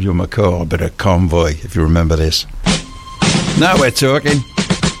C.W. McCall, bit of Convoy, if you remember this. Now we're talking.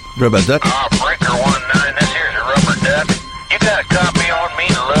 Rubber Duck. Breaker 19, this here's a Rubber Duck. You got a copy on me,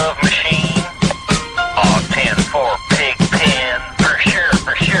 Love Machine? 10-4 Pig Pen.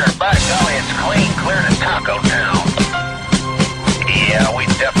 For sure. By golly, it's clear to Taco Town. Yeah, we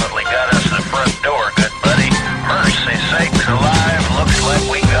definitely got us the front door, good buddy. Mercy sakes alive, looks like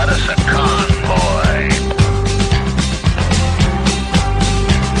we got us a convoy.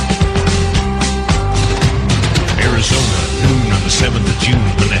 Arizona, noon on the 7th of June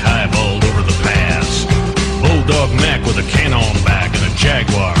when they highballed over the pass. Bulldog Mac with a can-on back and a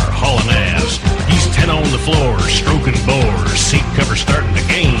Jaguar hauling ass. He's 10 on the floor, stroking bores, seat cover starting to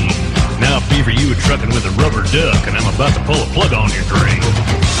gain. Now, Beaver, you were trucking with a Rubber Duck, and I'm about to pull a plug on your drain.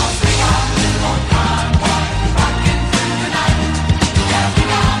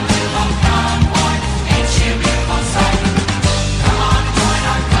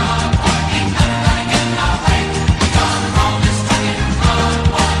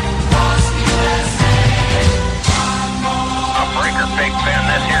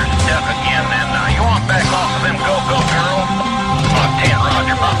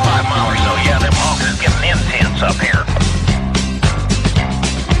 Up here.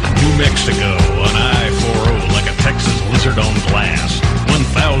 New Mexico, an I-40 like a Texas lizard on glass.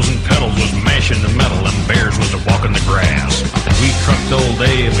 1,000 pedals was mashing the metal, and bears was a walking the grass. We trucked all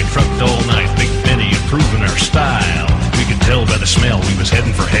day and we trucked all night, Big Benny improving our style. We could tell by the smell we was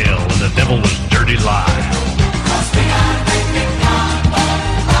heading for hell, and the devil was Dirty Lyle.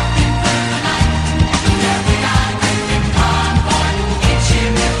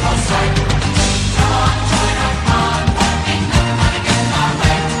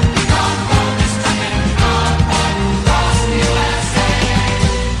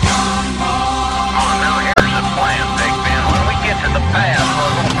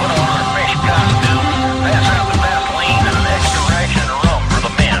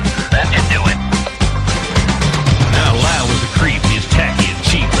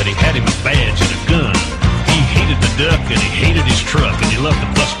 And he hated his truck, and he loved to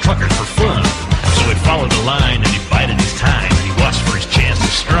bust truckers for fun. So he followed the line, and he bided his time, and he watched for his chance to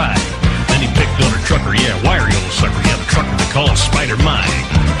strike. Then he picked on a trucker, wiry old sucker. Yeah, the trucker they call him Spider Mike.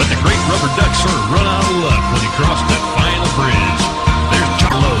 But the great Rubber Duck sort of run out of luck when he crossed that final bridge. There's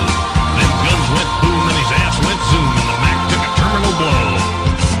Charlo. Then guns went boom, and his ass went zoom, and the Mac took a terminal blow.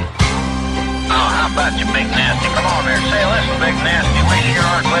 Oh, how about you, Big Nasty? Come on there, say, listen, Big Nasty, we sure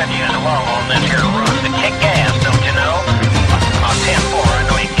are glad you're along on this here run to kick ass, don't you know? 10-4, I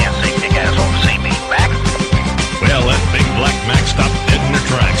know you can't see big ass won't see me back. Well, that big black Mac stopped dead in their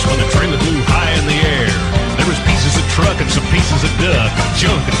tracks when the trailer blew high in the air. There was pieces of truck and some pieces of duck,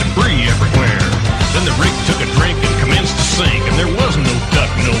 junk and debris everywhere. Then the rig took a drink and commenced to sink, and there was no duck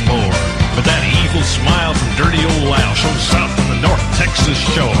no more. But that evil smile from dirty old Lyle showed south from the North Texas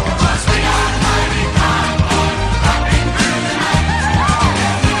shore.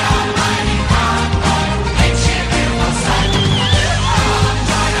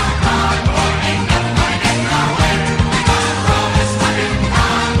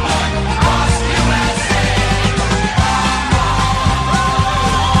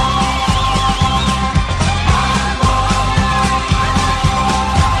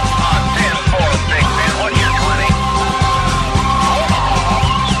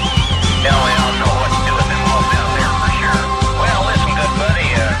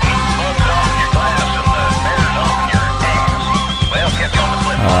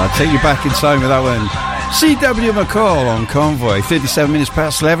 take you back in time with that one. C.W. McCall on Convoy, 37 minutes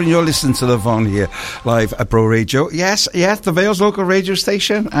past 11. You're listening to Levon here, live at Bro Radio. Yes, the Vale's local radio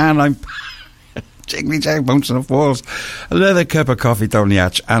station, and I'm jiggly jag bouncing off walls. Another cup of coffee down the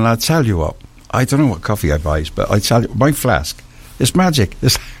hatch, and I'll tell you what, I don't know what coffee I buy, but I tell you, my flask, it's magic.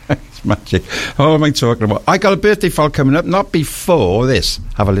 It's magic. What am I talking about? I got a birthday fall coming up, not before this.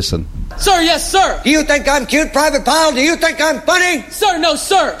 Have a listen. Sir, yes, sir. Do you think I'm cute, Private Pile? Do you think I'm funny? Sir, no,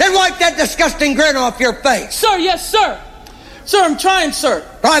 sir. Then wipe that disgusting grin off your face. Sir, yes, sir. Sir, I'm trying, sir.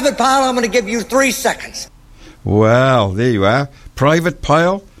 Private Pile, I'm going to give you 3 seconds. Well, there you are. Private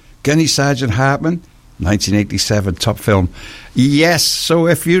Pile, Gunny Sergeant Hartman, 1987 top film. Yes, so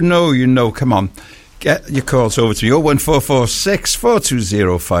if you know, you know. Come on. Get your calls over to me, 01446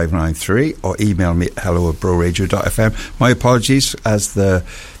 420 593, or email me hello@broradio.fm. My apologies, as the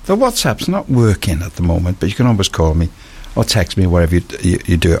WhatsApp's not working at the moment, but you can always call me or text me, whatever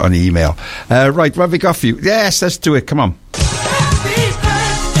you do it on email. Right, what have we got for you? Yes, let's do it, come on.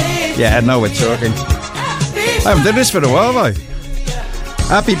 Yeah, now we're talking. I haven't done this for a while, have I?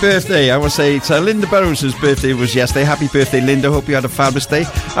 Happy birthday, I will say. It's Linda Burrows' birthday was yesterday. Happy birthday, Linda. Hope you had a fabulous day.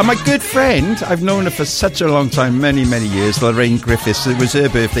 And my good friend, I've known her for such a long time, many, many years, Lorraine Griffiths. It was her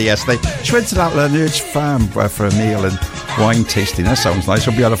birthday yesterday. She went to that Lanurge farm for a meal and wine tasting. That sounds nice.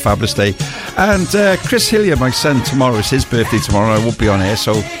 Hope you had a fabulous day. And Chris Hillier, my son, tomorrow is his birthday tomorrow. I won't be on air,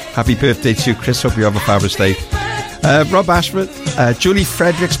 so happy birthday to you, Chris. Hope you have a fabulous day. Rob Ashford, Julie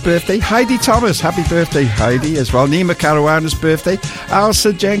Frederick's birthday, Heidi Thomas, happy birthday Heidi as well, Nima Caruana's birthday,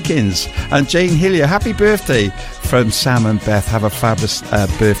 Alsa Jenkins and Jane Hillier, happy birthday from Sam and Beth. Have a fabulous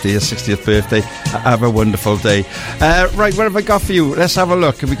birthday, your 60th birthday. Have a wonderful day. Right, what have I got for you? Let's have a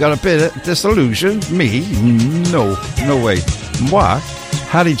look. Have we got a bit of disillusion? Me? No way. Moi,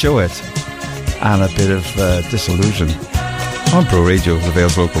 Harry Jowett, and a bit of disillusion on Pro Radio, the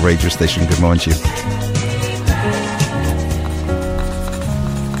Vale's local radio station. Good morning to you.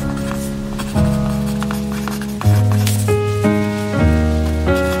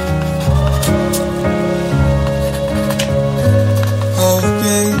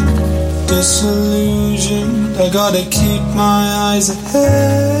 Disillusioned, I gotta keep my eyes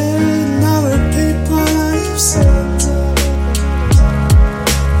ahead. Now repeat what I've said.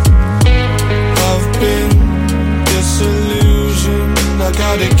 I've been disillusioned, I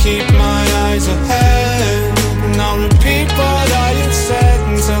gotta keep my eyes ahead. Now repeat what I have said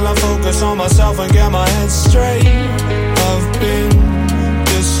until I focus on myself and get my head straight. I've been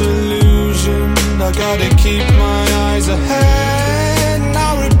disillusioned, I gotta keep my eyes ahead.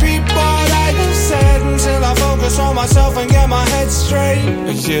 Now repeat what I have said until I focus on myself and get my head straight.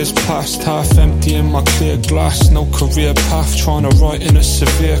 A year's past, half empty in my clear glass. No career path, trying to write in a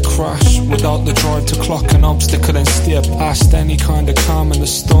severe crash. Without the drive to clock an obstacle and steer past any kind of calm, and the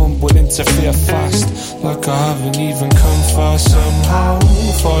storm will interfere fast. Like I haven't even come fast somehow.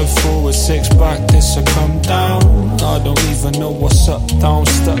 5 forward, 6 back, this will come down. I don't even know what's up, down,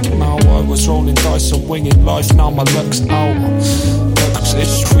 stuck now. I was rolling dice and winging life, now my luck's out. Luck's a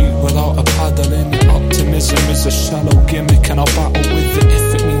street without a paddle in it. Optimism is a shallow gimmick, and I'll battle with it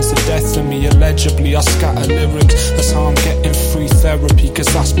if it means the death of me. Illegibly I scatter lyrics, that's how I'm getting free therapy, cause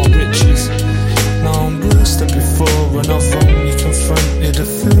that's my riches. Now I'm worse than before, and I've only confronted a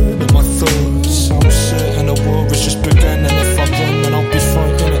third of my thoughts. I'm certain the war has just begun, and if I run, then I'll be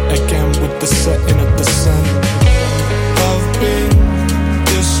fighting it again with the setting of the sun. I've been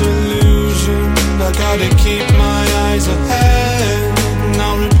disillusioned, I gotta keep my eyes ahead.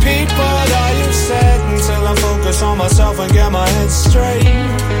 Now repeat what I have said until I focus on myself and get my head straight.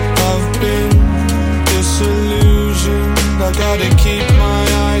 I've been disillusioned, I gotta keep my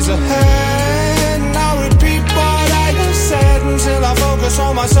eyes ahead. Now repeat what I have said until I focus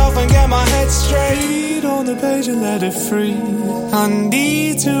on myself and get my head straight. On the page and let it free. I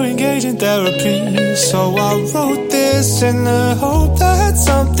need to engage in therapy, so I wrote this in the hope that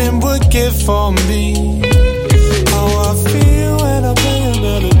something would give for me. How I feel when I play a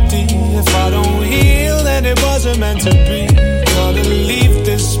melody. If I don't heal, then it wasn't meant to be. Gotta leave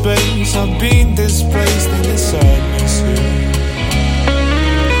this space, I've been displaced in this sadness here.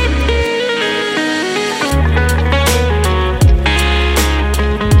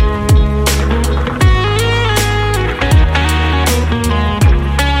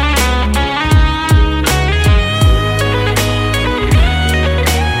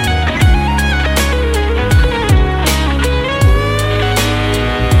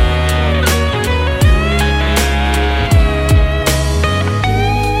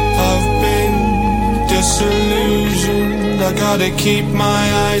 I gotta keep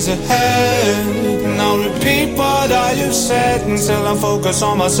my eyes ahead, and I'll repeat what I have said until I focus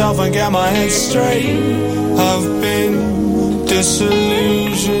on myself and get my head straight. I've been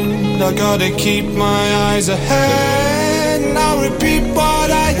disillusioned. I gotta keep my eyes ahead, and I'll repeat what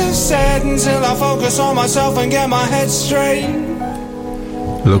I have said until I focus on myself and get my head straight.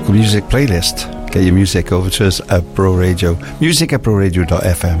 Local music playlist. Get your music over to us at Bro Radio. Music at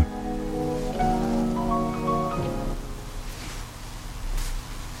broradio.fm.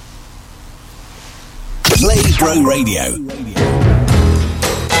 Play Bro Radio.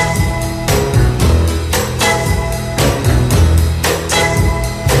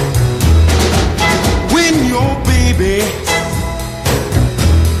 When your baby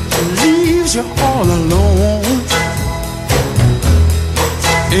leaves you all alone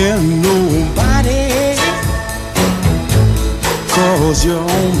and nobody calls you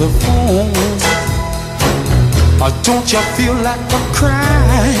on the phone, don't you feel like a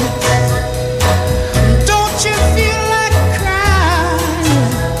crying? Don't you feel like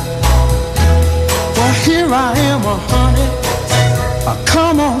crying? Well, here I am, honey.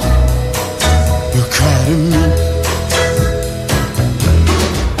 Come on, you cry to me.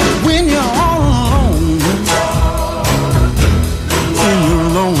 When you're all alone in your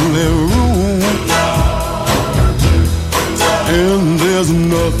lonely room, and there's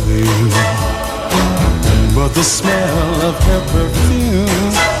nothing but the smell of her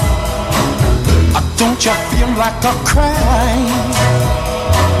perfume, don't you feel like a crying?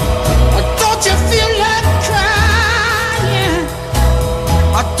 Don't you feel like crying?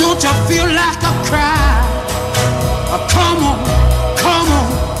 Don't you feel like a cry? Come on,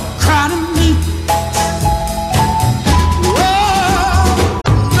 cry to me. Oh,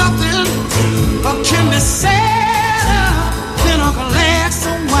 nothing can be sadder than a glass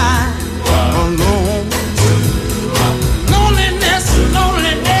of wine alone. Loneliness,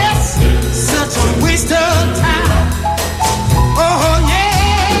 such a waste of time. Oh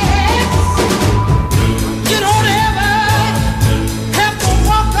yeah, you don't ever have to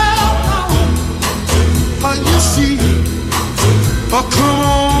walk alone. You see, come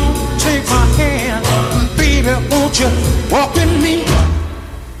on, take my hand, baby, won't you walk with me?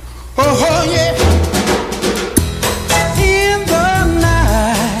 Oh yeah. In the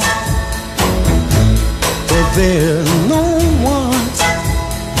night, but there's no one.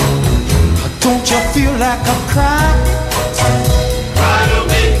 Don't you feel like a cry? Cry to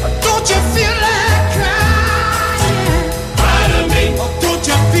me. Don't you feel like crying? Cry to me. Don't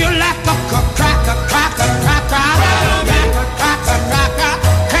you feel like a cry? Cry to me.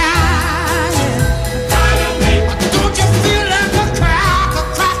 Don't you feel like a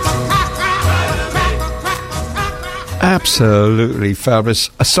Absolutely fabulous.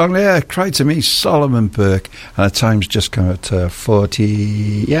 A song there, Cry to Me, Solomon Burke, and at times just come at 40,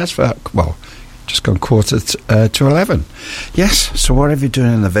 yes, well, just gone quarter to 11. Yes, so whatever you're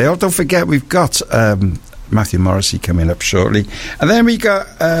doing in the Vale, don't forget we've got Matthew Morrissey coming up shortly, and then we got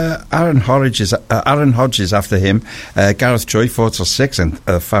Aaron Hodges after him, Gareth Joy 4 till 6, and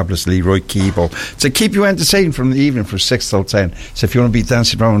fabulous Leroy Keeble to keep you entertained from the evening from 6 till 10. So if you want to be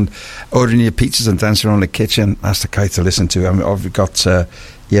dancing around, ordering your pizzas and dancing around the kitchen, that's the guy to listen to. I mean, I've got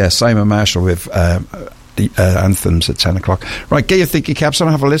Simon Marshall with the anthems at 10 o'clock. Right, get your thinking caps on,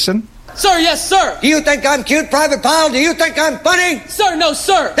 have a listen. Sir, yes, sir. Do you think I'm cute, Private Pile? Do you think I'm funny? Sir, no,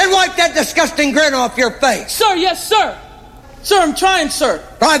 sir. Then wipe that disgusting grin off your face. Sir, yes, sir. Sir, I'm trying, sir.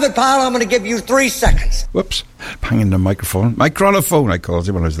 Private Pile, I'm going to give you 3 seconds. Whoops. Banging the microphone. Microphone, I called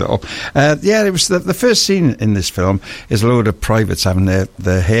it when I was little. It was the first scene in this film is a load of privates having their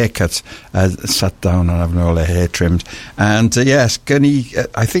haircuts, sat down and having all their hair trimmed. And, yes, Gunny,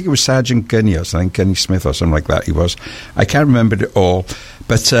 I think it was Sergeant Gunny or something, Gunny Smith or something like that he was. I can't remember it all.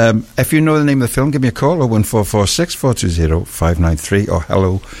 But if you know the name of the film, give me a call, 01446 420 593, or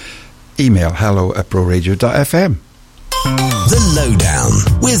email hello@broradio.fm. The Lowdown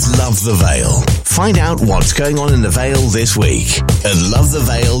with Love the Vale. Find out what's going on in the Vale this week at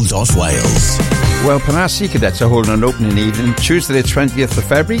lovethevale.wales. Well, Penarth Sea Cadets are holding an opening evening Tuesday the 20th of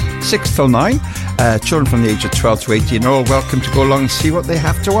February, 6 till 9. Children from the age of 12 to 18 are all welcome to go along and see what they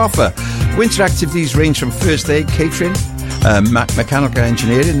have to offer. Winter activities range from first aid, catering, mechanical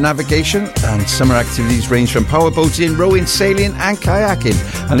engineering, navigation, and summer activities range from powerboating, rowing, sailing and kayaking.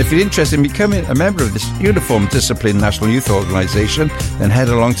 And if you're interested in becoming a member of this uniformed discipline national youth organisation, then head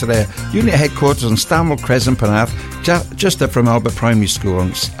along to their unit headquarters on Stanwell Crescent, Penarth, just up from Albert Primary School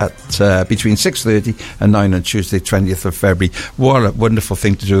at between 6:30 and 9 on Tuesday 20th of February. What a wonderful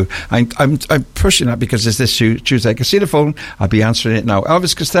thing to do. I'm pushing that because it's this Tuesday. I can see the phone, I'll be answering it now.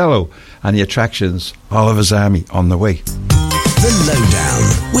 Elvis Costello and the attractions, Oliver's Army on the way. The Lowdown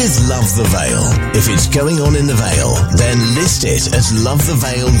with Love the Vale. If it's going on in the Vale, then list it at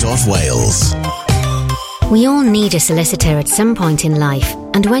lovethevale.wales. We all need a solicitor at some point in life,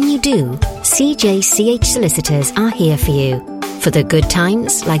 and when you do, CJCH Solicitors are here for you. For the good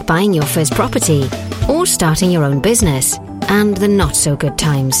times, like buying your first property, or starting your own business, and the not so good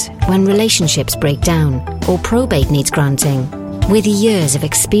times, when relationships break down, or probate needs granting. With years of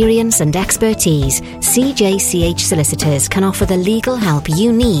experience and expertise, CJCH Solicitors can offer the legal help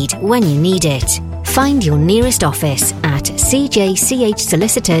you need when you need it. Find your nearest office at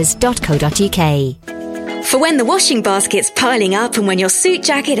cjchsolicitors.co.uk. For when the washing basket's piling up and when your suit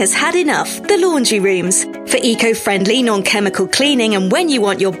jacket has had enough, the laundry rooms. For eco-friendly, non-chemical cleaning and when you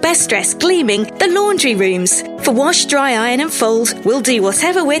want your best dress gleaming, the laundry rooms. For wash, dry, iron and fold, we'll do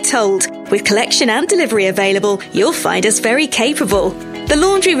whatever we're told. With collection and delivery available, you'll find us very capable. The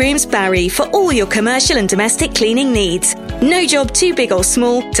Laundry Rooms Barry for all your commercial and domestic cleaning needs. No job too big or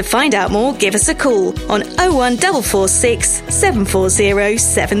small. To find out more, give us a call on 01446 740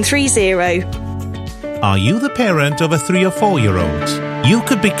 730. Are you the parent of a 3 or 4-year-old? You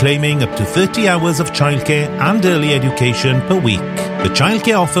could be claiming up to 30 hours of childcare and early education per week. The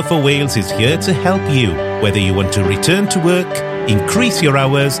Childcare Offer for Wales is here to help you, whether you want to return to work, increase your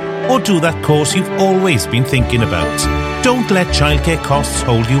hours, or do that course you've always been thinking about. Don't let childcare costs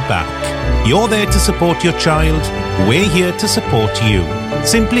hold you back. You're there to support your child. We're here to support you.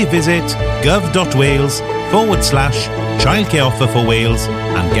 Simply visit gov.wales/Childcare Offer for Wales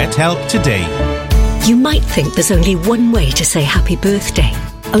and get help today. You might think there's only one way to say happy birthday.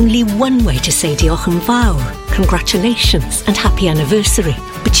 Only one way to say diolch yn fawr, congratulations and happy anniversary.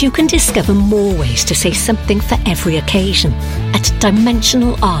 But you can discover more ways to say something for every occasion at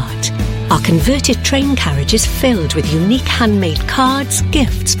Dimensional Art. Our converted train carriage is filled with unique handmade cards,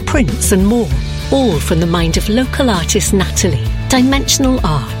 gifts, prints and more. All from the mind of local artist Natalie. Dimensional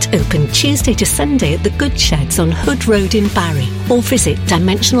Art, open Tuesday to Sunday at the Good Sheds on Hood Road in Barry, or visit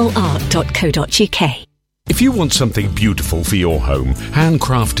dimensionalart.co.uk. If you want something beautiful for your home,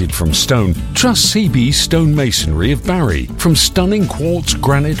 handcrafted from stone, trust CB Stonemasonry of Barry. From stunning quartz,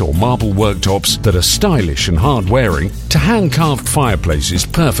 granite or marble worktops that are stylish and hard-wearing, to hand-carved fireplaces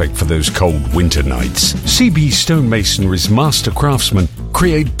perfect for those cold winter nights. CB Stonemasonry's master craftsmen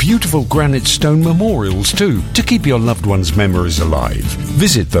create beautiful granite stone memorials too, to keep your loved ones' memories alive.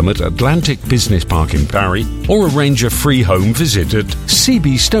 Visit them at Atlantic Business Park in Barry, or arrange a free home visit at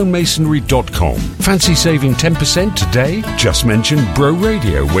cbstonemasonry.com. Fancy saving 10% today? Just mention Bro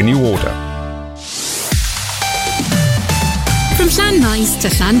Radio when you order. From Llanmaes to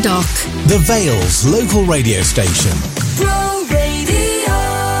Llandoch. The Vale's local radio station. Bro Radio.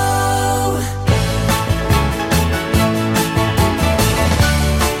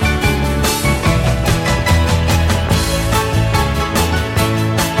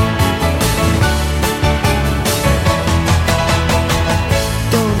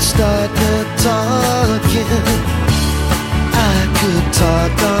 Don't start the talking. I could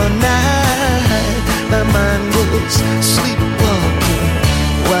talk all night. My mind was sleepwalking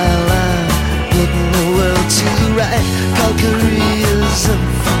while I'm putting the world to right. Call careers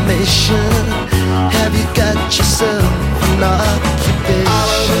information. Have you got yourself an occupation? All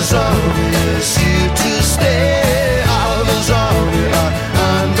of us always here to stay. All of us always are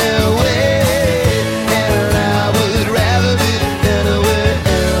on their way. And I would rather be anywhere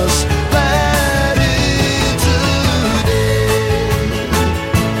else but here today.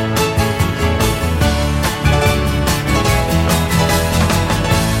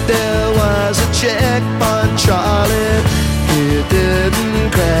 There was a checkpoint, Charlie. He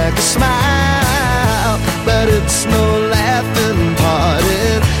didn't crack a smile, but it's no laughing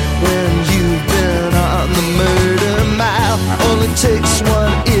party when you've been on the murder mile. Only takes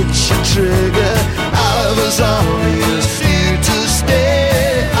one itchy trigger. All of us always here to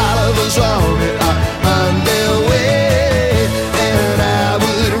stay. All of us always are on their way. And I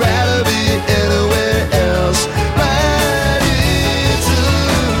would rather be anywhere else right here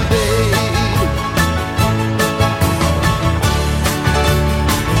today.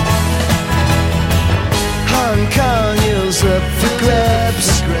 Hong Kong,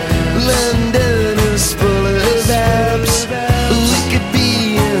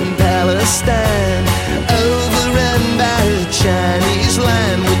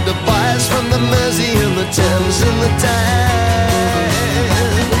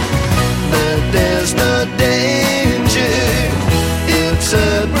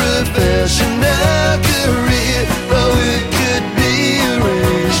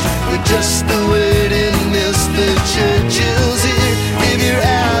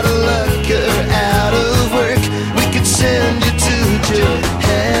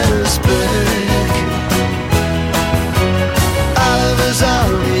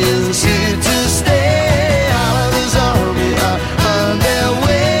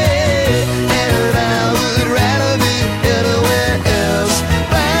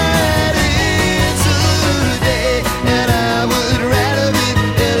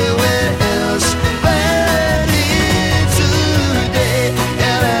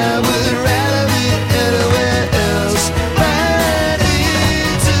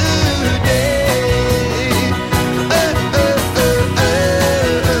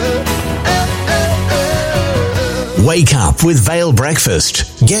 Wake up with Vale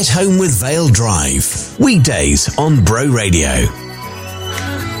Breakfast. Get home with Vale Drive. Weekdays on Bro Radio.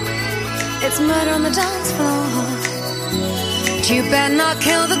 It's murder on the dance floor. But you better not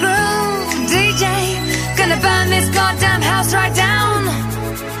kill the groove, DJ. Gonna burn this goddamn house right down.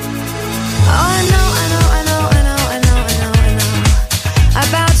 Oh, I know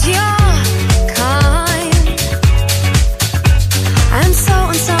about your kind. And so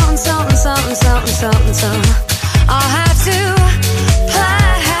I'll have to play.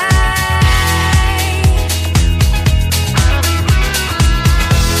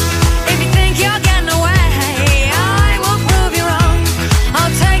 If you think you're getting away, I will prove you wrong.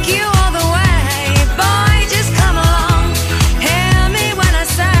 I'll take you all the way. Boy, just come along. Hear me when I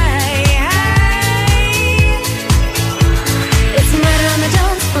say, hey. It's murder on the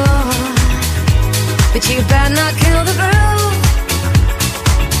dance floor, but you better not kill the groove.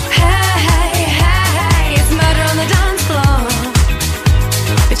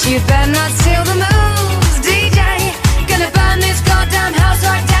 But you better not steal the moves, DJ. Gonna burn this goddamn house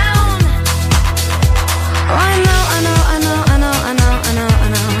right down. Oh, I know.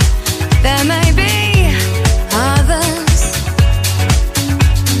 There may be others.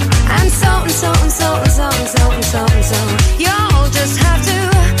 And so. You'll just have to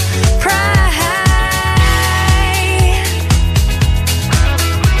pray.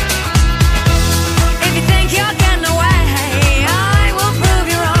 If you think you're getting away,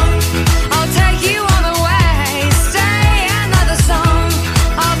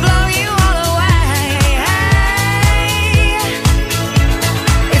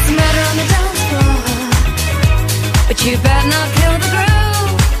 you better not kill the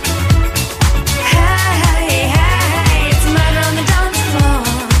groove. Hey, it's murder on the dance floor.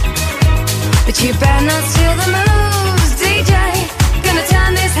 But you better not steal the moves, DJ. Gonna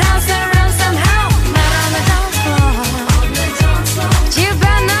turn this house around somehow. Murder on the dance floor. But you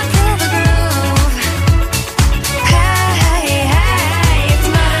better not kill the groove. Hey, it's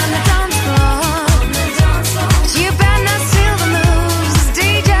murder on the dance floor. But you better not steal the moves,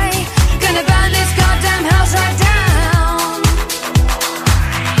 DJ. Gonna burn this goddamn house right down.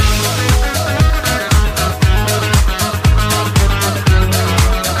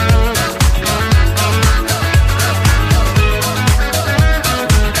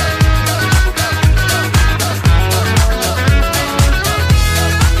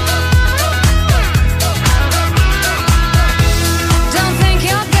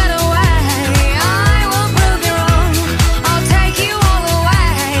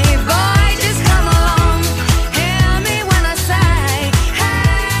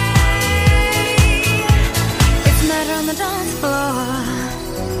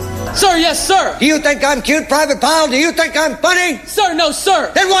 Sir, yes, sir. Do you think I'm cute, Private Pile? Do you think I'm funny? Sir, no,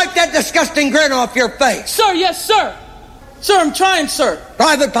 sir. Then wipe that disgusting grin off your face. Sir, yes, sir. Sir, I'm trying, sir.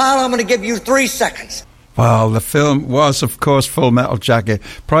 Private Pile, I'm going to give you 3 seconds. Well, the film was, of course, Full Metal Jacket.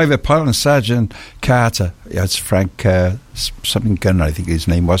 Private Pile and Sergeant Carter. Yeah, it's Frank something Gunner, I think his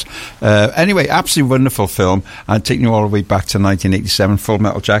name was. Anyway, absolutely wonderful film. And taking you all the way back to 1987, Full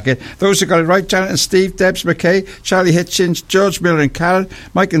Metal Jacket. Those who got it right, Janet and Steve, Debs McKay, Charlie Hitchens, George Miller and Karen,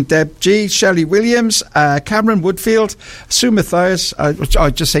 Mike and Deb G, Shelley Williams, Cameron Woodfield, Sue Mathias. I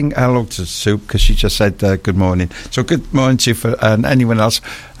just saying hello to Sue because she just said good morning. So good morning to you and anyone else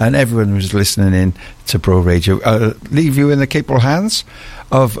and everyone who's listening in to Bro Radio. Leave you in the capable hands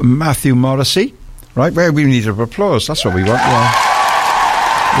of Matthew Morrissey. Right, where we need an applause. That's what we want, yeah.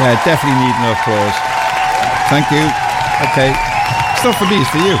 Yeah, definitely need an applause. Thank you. Okay. It's not for me, it's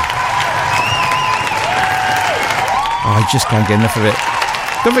for you. Oh, I just can't get enough of it.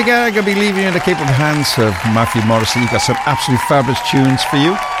 Don't forget, I'm going to be leaving you in the capable hands of Matthew Morrissey. You've got some absolutely fabulous tunes for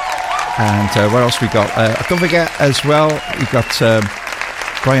you. And what else we got? Don't forget as well, we've got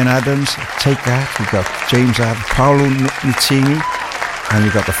Brian Adams, Take That. We've got James Adams, Paolo Nutini. And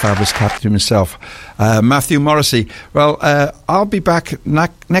you've got the fabulous captain himself, Matthew Morrissey. Well, I'll be back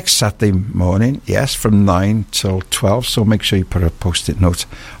next Saturday morning, yes, from 9 till 12. So make sure you put a post-it note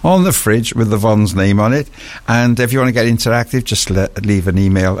on the fridge with the Von's name on it. And if you want to get interactive, just leave an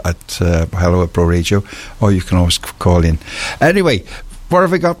email at hello@BroRadio, or you can always call in. Anyway, what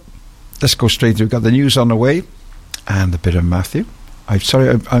have we got? Let's go straight to. We've got the news on the way and a bit of Matthew. I'm sorry,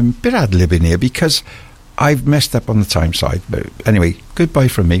 I'm a bit ad-libbing here because I've messed up on the time side. But anyway, goodbye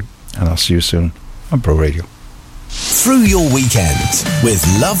from me, and I'll see you soon on Bro Radio. Through your weekend with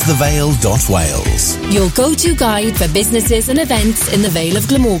lovethevale.wales. Your go-to guide for businesses and events in the Vale of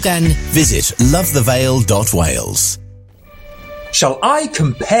Glamorgan. Visit lovethevale.wales. Shall I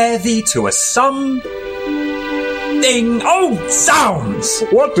compare thee to a something? Oh, zounds!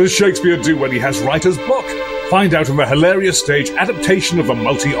 What does Shakespeare do when he has writer's block? Find out in the hilarious stage adaptation of the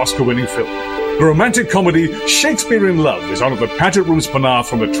multi-Oscar-winning film. The romantic comedy Shakespeare in Love is on at the Paget Rooms Penarth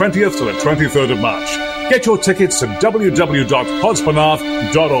from the 20th to the 23rd of March. Get your tickets at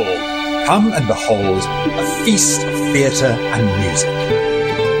www.podspenarth.org. Come and behold a feast of theatre and music.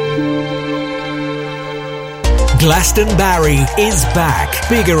 Glastonbury is back,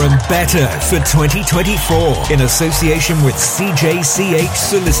 bigger and better for 2024 in association with CJCH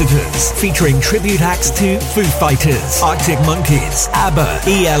Solicitors, featuring tribute acts to Foo Fighters, Arctic Monkeys, ABBA,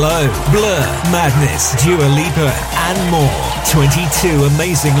 ELO, Blur, Madness, Dua Lipa, and more. 22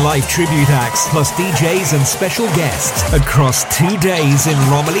 amazing live tribute acts plus DJs and special guests across 2 days in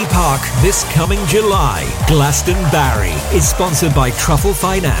Romilly Park this coming July. Glastonbury is sponsored by Truffle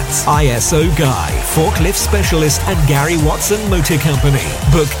Finance, ISO Guy, Forklift Specialist and Gary Watson Motor Company.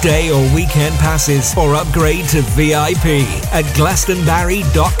 Book day or weekend passes or upgrade to VIP at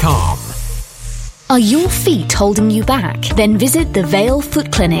glastonbury.com. Are your feet holding you back? Then visit the Vale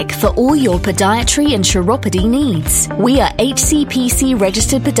Foot Clinic for all your podiatry and chiropody needs. We are HCPC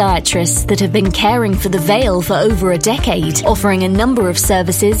registered podiatrists that have been caring for the Vale for over a decade, offering a number of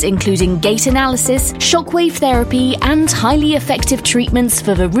services including gait analysis, shockwave therapy, and highly effective treatments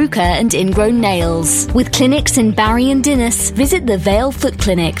for verruca and ingrown nails. With clinics in Barry and Dinnis, visit the Vale Foot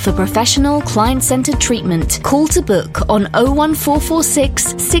Clinic for professional, client-centered treatment. Call to book on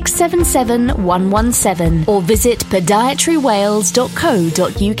 01446 677 117 or visit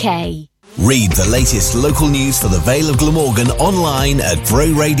podiatrywales.co.uk. Read the latest local news for the Vale of Glamorgan online at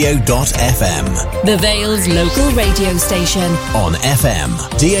broradio.fm. The Vale's local radio station. On FM,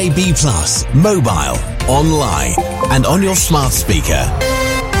 DAB+, mobile, online, and on your smart speaker.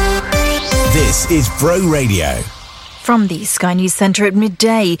 This is Bro Radio. From the Sky News Centre at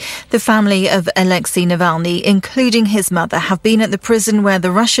midday, the family of Alexei Navalny, including his mother, have been at the prison where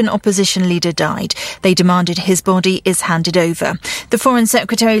the Russian opposition leader died. They demanded his body is handed over. The Foreign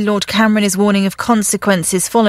Secretary, Lord Cameron, is warning of consequences following